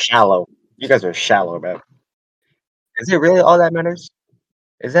guys are shallow. You guys are shallow, bro. Is it really all that matters?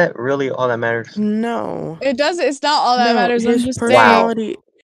 Is that really all that matters? No. It doesn't. It's not all that No, matters. I'm his just personality.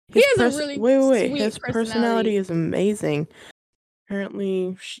 He His has a really wait. sweet His personality is amazing.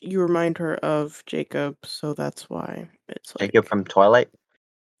 Apparently, you remind her of Jacob, so that's why it's like. Jacob from Twilight?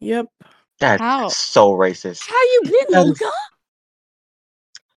 Yep. That's How? so racist. How you been, That is- Loka?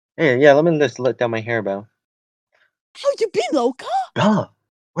 Hey, yeah, let me just let down my hair, bro. How you been, Loka? Bella,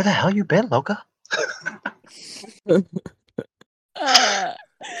 where the hell you been, Loka?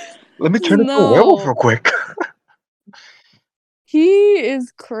 Let me turn into a werewolf real quick. He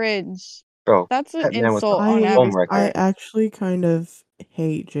is cringe. Bro, That's an that man was insult a on home Abby's wrecker. I part. actually kind of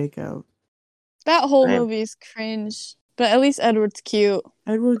hate Jacob. That whole Same. movie is cringe. But at least Edward's cute.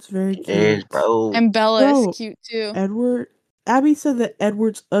 Edward's very cute. Is, bro. And Bella Bro, is cute too. Abby said that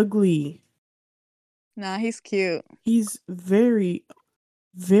Edward's ugly. Nah, he's cute. He's very,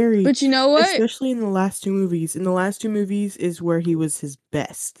 very. But you know what? Especially in the last two movies. In the last two movies is where he was his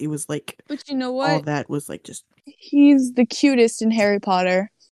best. It was like But you know all what? that was like just. He's the cutest in Harry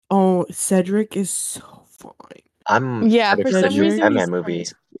Potter. Oh, Cedric is so fine. Yeah, excited for the some new reason Batman he's movie.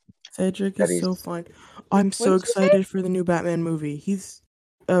 cringe. Cedric That is so is- fine. I'm so What'd you say? excited for the new Batman movie. He's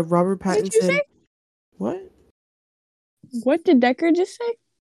Robert What did you Pattinson. say? What? What did Decker just say?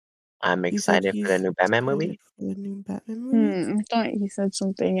 I'm He said excited for the he's new Batman movie. excited for the new Batman movie. I thought he said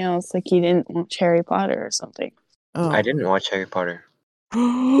something else, like he didn't watch Harry Potter or something. Oh. I didn't watch Harry Potter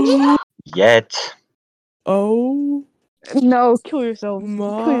yet. Oh No, kill yourself.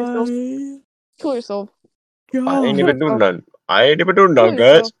 my Kill yourself. god. I ain't even doing nothing. I ain't even doing Kill nothing,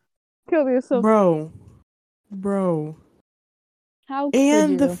 guys. yourself. Kill yourself. Bro. How could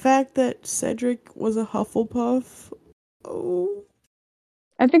And you? the fact that Cedric was a Hufflepuff. Oh.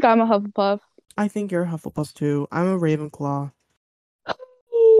 I think I'm a Hufflepuff. I think you're a Hufflepuff too. I'm a Ravenclaw.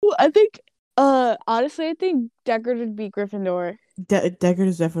 Ooh, I think, honestly, I think Deckard would be Gryffindor. Deckard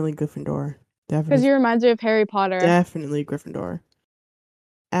is definitely Gryffindor. Because Definitely. he reminds me of Harry Potter. Definitely Gryffindor.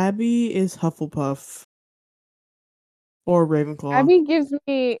 Abby is Hufflepuff. Or Ravenclaw. Abby gives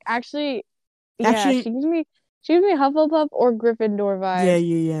me, actually, she gives me Hufflepuff or Gryffindor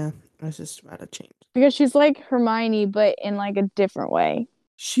vibes. Yeah. I was just about to change. Because she's like Hermione, but in like a different way.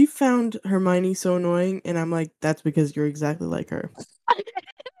 She found Hermione so annoying, and I'm like, that's because you're exactly like her.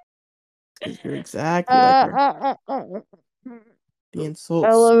 Because you're exactly like her. The insults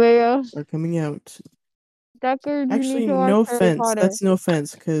LMAO. are coming out. Deckard, you Actually, need to watch no Harry offense. Potter. That's no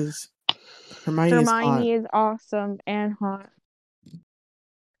offense, because Hermione Hermione is awesome and hot.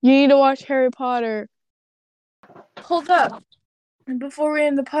 You need to watch Harry Potter. Hold up. Before we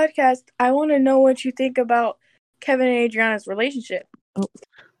end the podcast, I want to know what you think about Kevin and Adriana's relationship. Oh,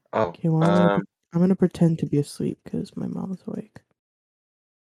 Okay, well, I'm gonna pretend to be asleep because my mom's awake.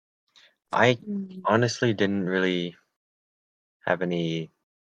 I honestly didn't really have any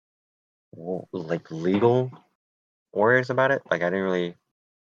like legal worries about it. Like I didn't really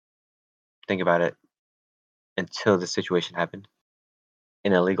think about it until the situation happened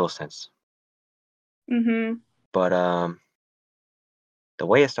in a legal sense. Mm-hmm. But the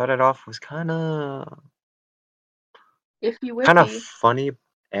way it started off was kind of funny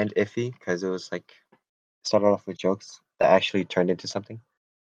and iffy because it was like started off with jokes that actually turned into something,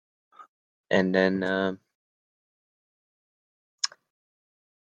 and then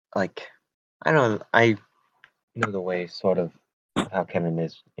like I don't know, I know the way sort of how Kevin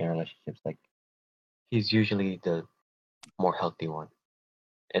is in relationships. Like he's usually the more healthy one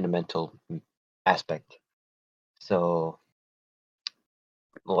in a mental aspect. So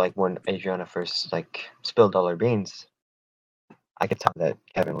like when Adriana first like spilled all her beans, I could tell that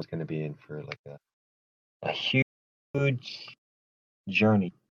Kevin was going to be in for like a huge huge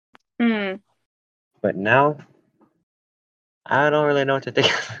journey. Mm. But now, I don't really know what to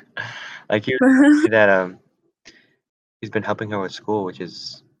think. Like you that he's been helping her with school, which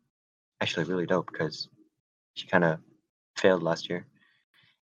is actually really dope because she kind of failed last year.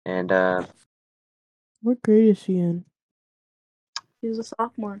 And What grade is she in? He's a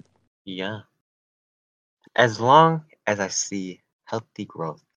sophomore. yeah, as long as I see healthy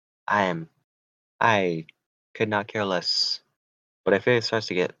growth, I could not care less. But if it starts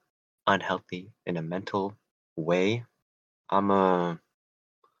to get unhealthy in a mental way, I'm gonna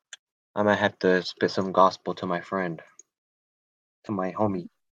have to spit some gospel to my friend, to my homie,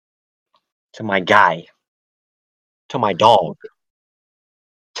 to my guy, to my dog,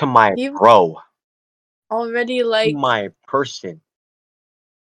 to my You bro, already to like my person,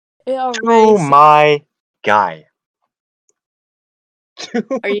 it already. to my guy.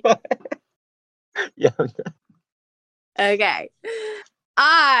 Are you Yeah. okay?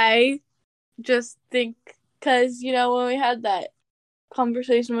 I just think because when we had that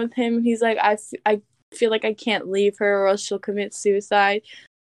conversation with him, he's like, I feel like I can't leave her or else she'll commit suicide.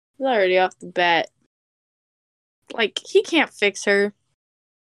 It's already off the bat. Like, he can't fix her.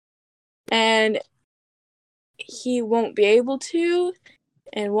 And he won't be able to.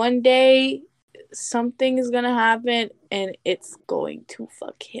 And one day, something is going to happen and it's going to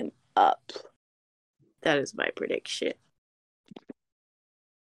fuck him up. That is my prediction.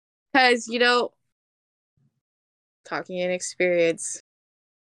 Because, talking in experience,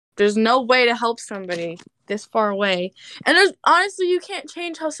 there's no way to help somebody this far away. And there's honestly, you can't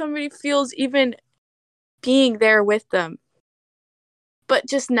change how somebody feels even being there with them. But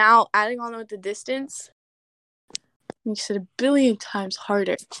just now, adding on with the distance makes it a billion times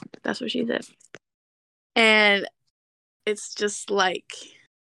harder. That's what she said. And it's just like,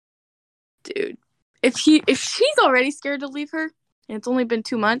 dude, if she's already scared to leave her, and it's only been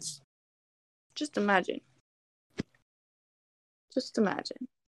 2 months, just imagine. Just imagine.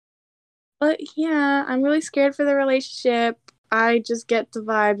 But yeah, I'm really scared for the relationship. I just get the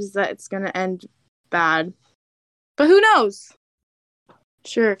vibes that it's gonna end bad. But who knows?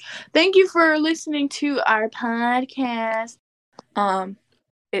 Sure. Thank you for listening to our podcast.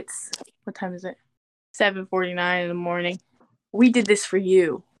 It's what time is it? 7:49 in the morning. We did this for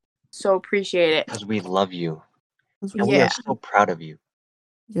you. So appreciate it. Because we love you. That's And what we are Yeah. so proud of you.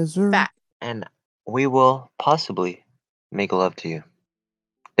 Yes, sir. Fact. And we will possibly make love to you.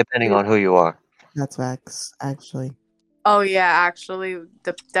 Depending Dude. on who you are. That's facts, actually. Oh yeah, actually,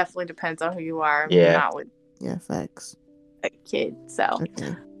 definitely depends on who you are. Yeah. Not with Yeah, facts. a kid, so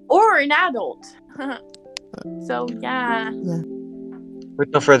Okay. or an adult. So yeah. Yeah. With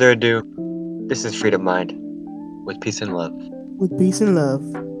no further ado, this is Freedom Mind with peace and love. With peace and love.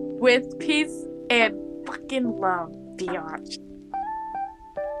 With peace and fucking love, biatch.